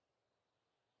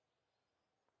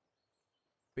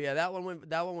 But yeah, that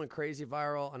one went crazy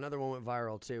viral. Another one went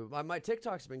viral too. My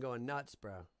TikTok's been going nuts,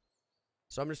 bro.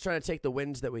 So I'm just trying to take the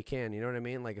wins that we can. You know what I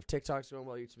mean? Like if TikTok's going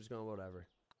well, YouTube's going whatever.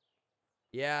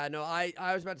 Yeah, no, I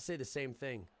was about to say the same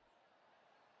thing.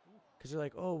 Because they're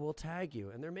like, oh, we'll tag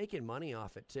you. And they're making money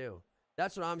off it too.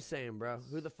 That's what I'm saying, bro.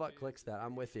 Who the fuck clicks that?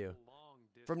 I'm with you.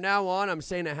 From now on, I'm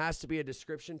saying it has to be a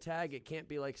description tag. It can't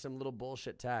be like some little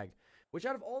bullshit tag. Which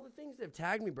out of all the things that have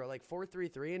tagged me, bro, like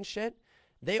 433 and shit,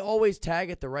 they always tag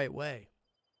it the right way.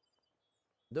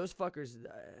 Those fuckers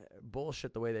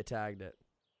bullshit the way they tagged it.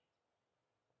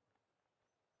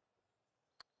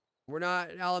 We're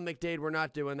not, Alan McDade, we're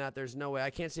not doing that. There's no way.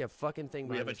 I can't see a fucking thing.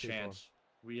 We have a these people. chance.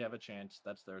 We have a chance.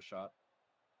 That's their shot.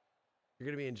 You're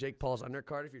going to be in Jake Paul's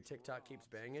undercard if your TikTok keeps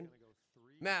banging?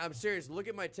 Matt, I'm serious. Look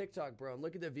at my TikTok, bro, and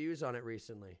look at the views on it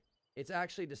recently. It's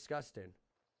actually disgusting.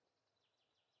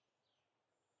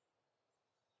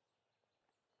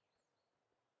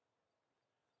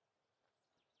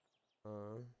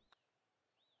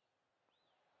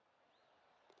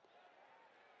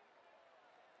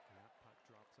 Puck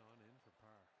drops on in for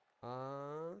par.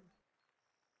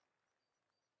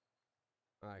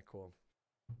 All right, cool.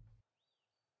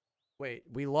 Wait,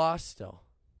 we lost still.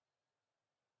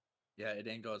 Yeah, it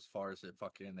didn't go as far as it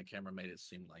fucking the camera made it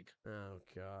seem like. Oh,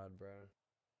 God, bro.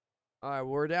 All right,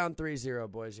 well, we're down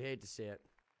 3-0, boys. You hate to see it.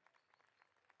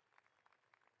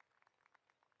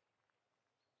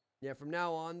 Yeah, from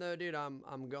now on, though, dude, I'm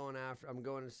going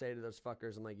to say to those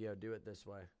fuckers, I'm like, yo, do it this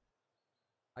way.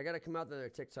 I got to come out to their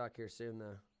TikTok here soon,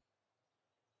 though.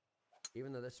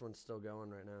 Even though this one's still going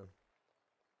right now.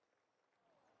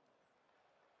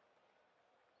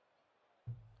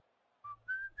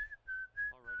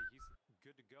 Alrighty, he's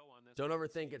good to go on this. Don't one.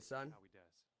 overthink it, son. How he does.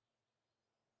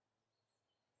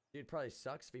 Dude, probably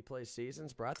sucks if he plays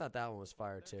seasons. Bro, I thought that one was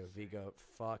fire, too. Vgoat.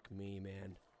 Fuck me,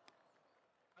 man.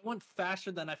 I went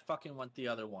faster than I fucking went the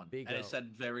other one. Vgoat. And it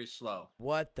said very slow.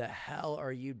 What the hell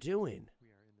are you doing? We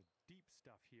are in the deep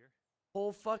stuff here.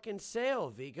 Whole fucking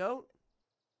sail, Vgoat.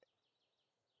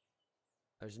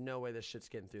 There's no way this shit's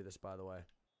getting through this, by the way.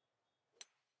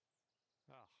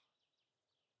 Oh.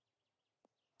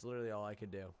 It's literally all I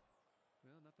could do.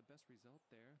 Well, not the best result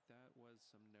there. That was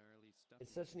some gnarly stuff.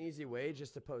 It's such an easy way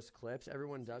just to post clips.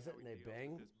 Everyone does it and they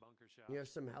bang. You have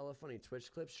some hella funny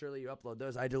Twitch clips. Surely you upload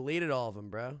those. I deleted all of them,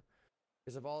 bro.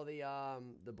 Because of all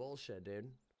the bullshit, dude.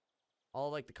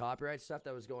 All like the copyright stuff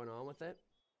that was going on with it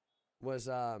was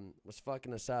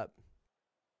fucking us up.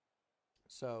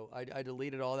 So I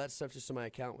deleted all that stuff just so my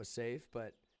account was safe.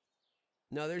 But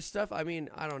no, there's stuff. I mean,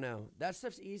 I don't know. That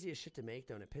stuff's easy as shit to make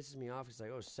though, and it pisses me off. It's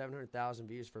like, oh, 700,000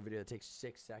 views for a video that takes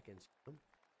 6 seconds.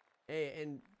 Hey,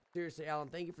 and seriously, Alan,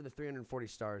 thank you for the 340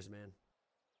 stars, man.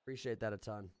 Appreciate that a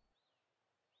ton.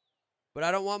 But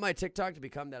I don't want my TikTok to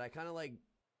become that. I kind of like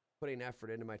putting effort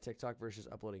into my TikTok versus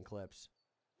uploading clips.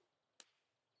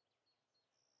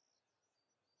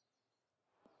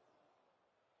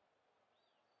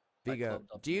 Vgoat,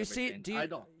 do you see? Do you? I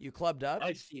don't. You clubbed up?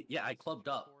 I see. Yeah, I clubbed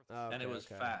up, Oh, and it okay, was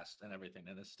okay. fast and everything,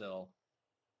 and it's still.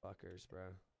 Fuckers, bro.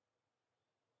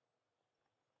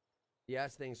 Yeah,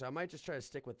 that's the thing. So I might just try to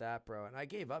stick with that, bro. And I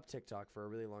gave up TikTok for a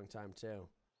really long time too.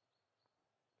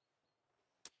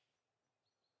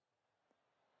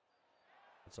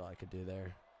 That's all I could do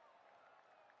there.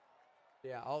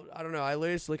 Yeah, I don't know. I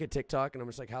literally just look at TikTok and I'm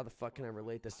just like, how the fuck can I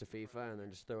relate this to FIFA? And then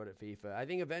just throw it at FIFA. I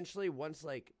think eventually, once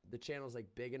like the channel's like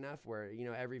big enough where, you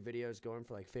know, every video is going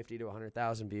for like 50 to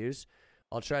 100,000 views,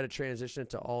 I'll try to transition it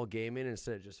to all gaming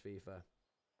instead of just FIFA.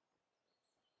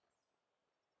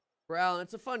 For Alan,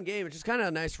 it's a fun game. It's just kind of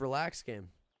a nice, relaxed game.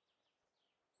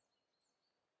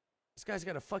 This guy's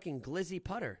got a fucking glizzy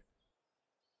putter.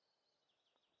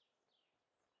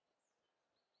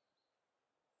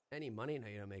 Any money? No,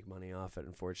 you don't make money off it,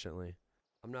 unfortunately.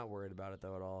 I'm not worried about it,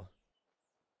 though, at all.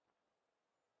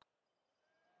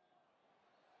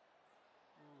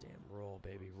 Damn, roll,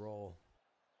 baby, roll.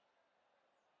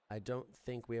 I don't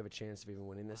think we have a chance of even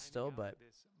winning this still, but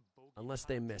unless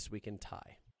they miss, we can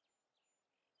tie.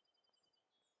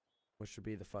 Which would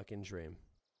be the fucking dream.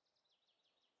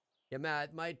 Yeah,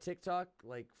 Matt, my TikTok,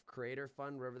 like, creator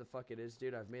fund, wherever the fuck it is,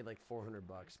 dude, I've made like $400,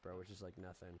 bro, which is like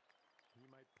nothing.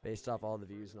 Based off all the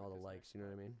views and all the likes, you know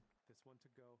what I mean? This one to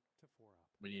go to 4 up.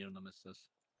 We need him to miss this.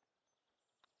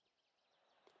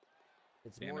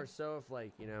 It's Damn more it. so if,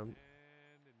 like, you know,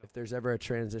 if there's ever a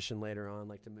transition later on,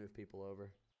 like, to move people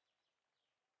over.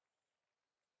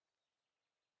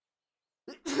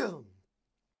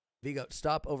 Vgoat,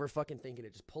 stop over fucking thinking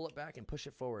it. Just pull it back and push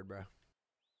it forward, bro.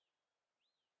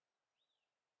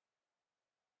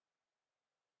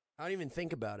 I don't even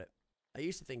think about it. I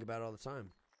used to think about it all the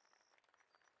time.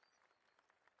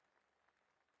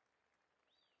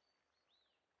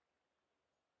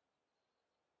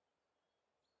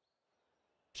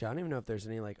 Shit, I don't even know if there's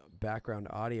any like background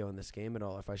audio in this game at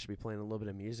all. If I should be playing a little bit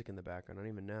of music in the background, I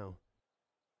don't even know.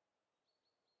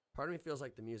 Part of me feels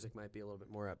like the music might be a little bit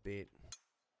more upbeat.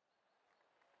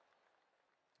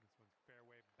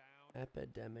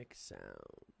 Epidemic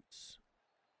sounds.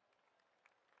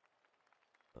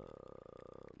 Okay,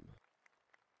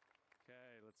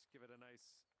 let's give it a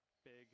nice big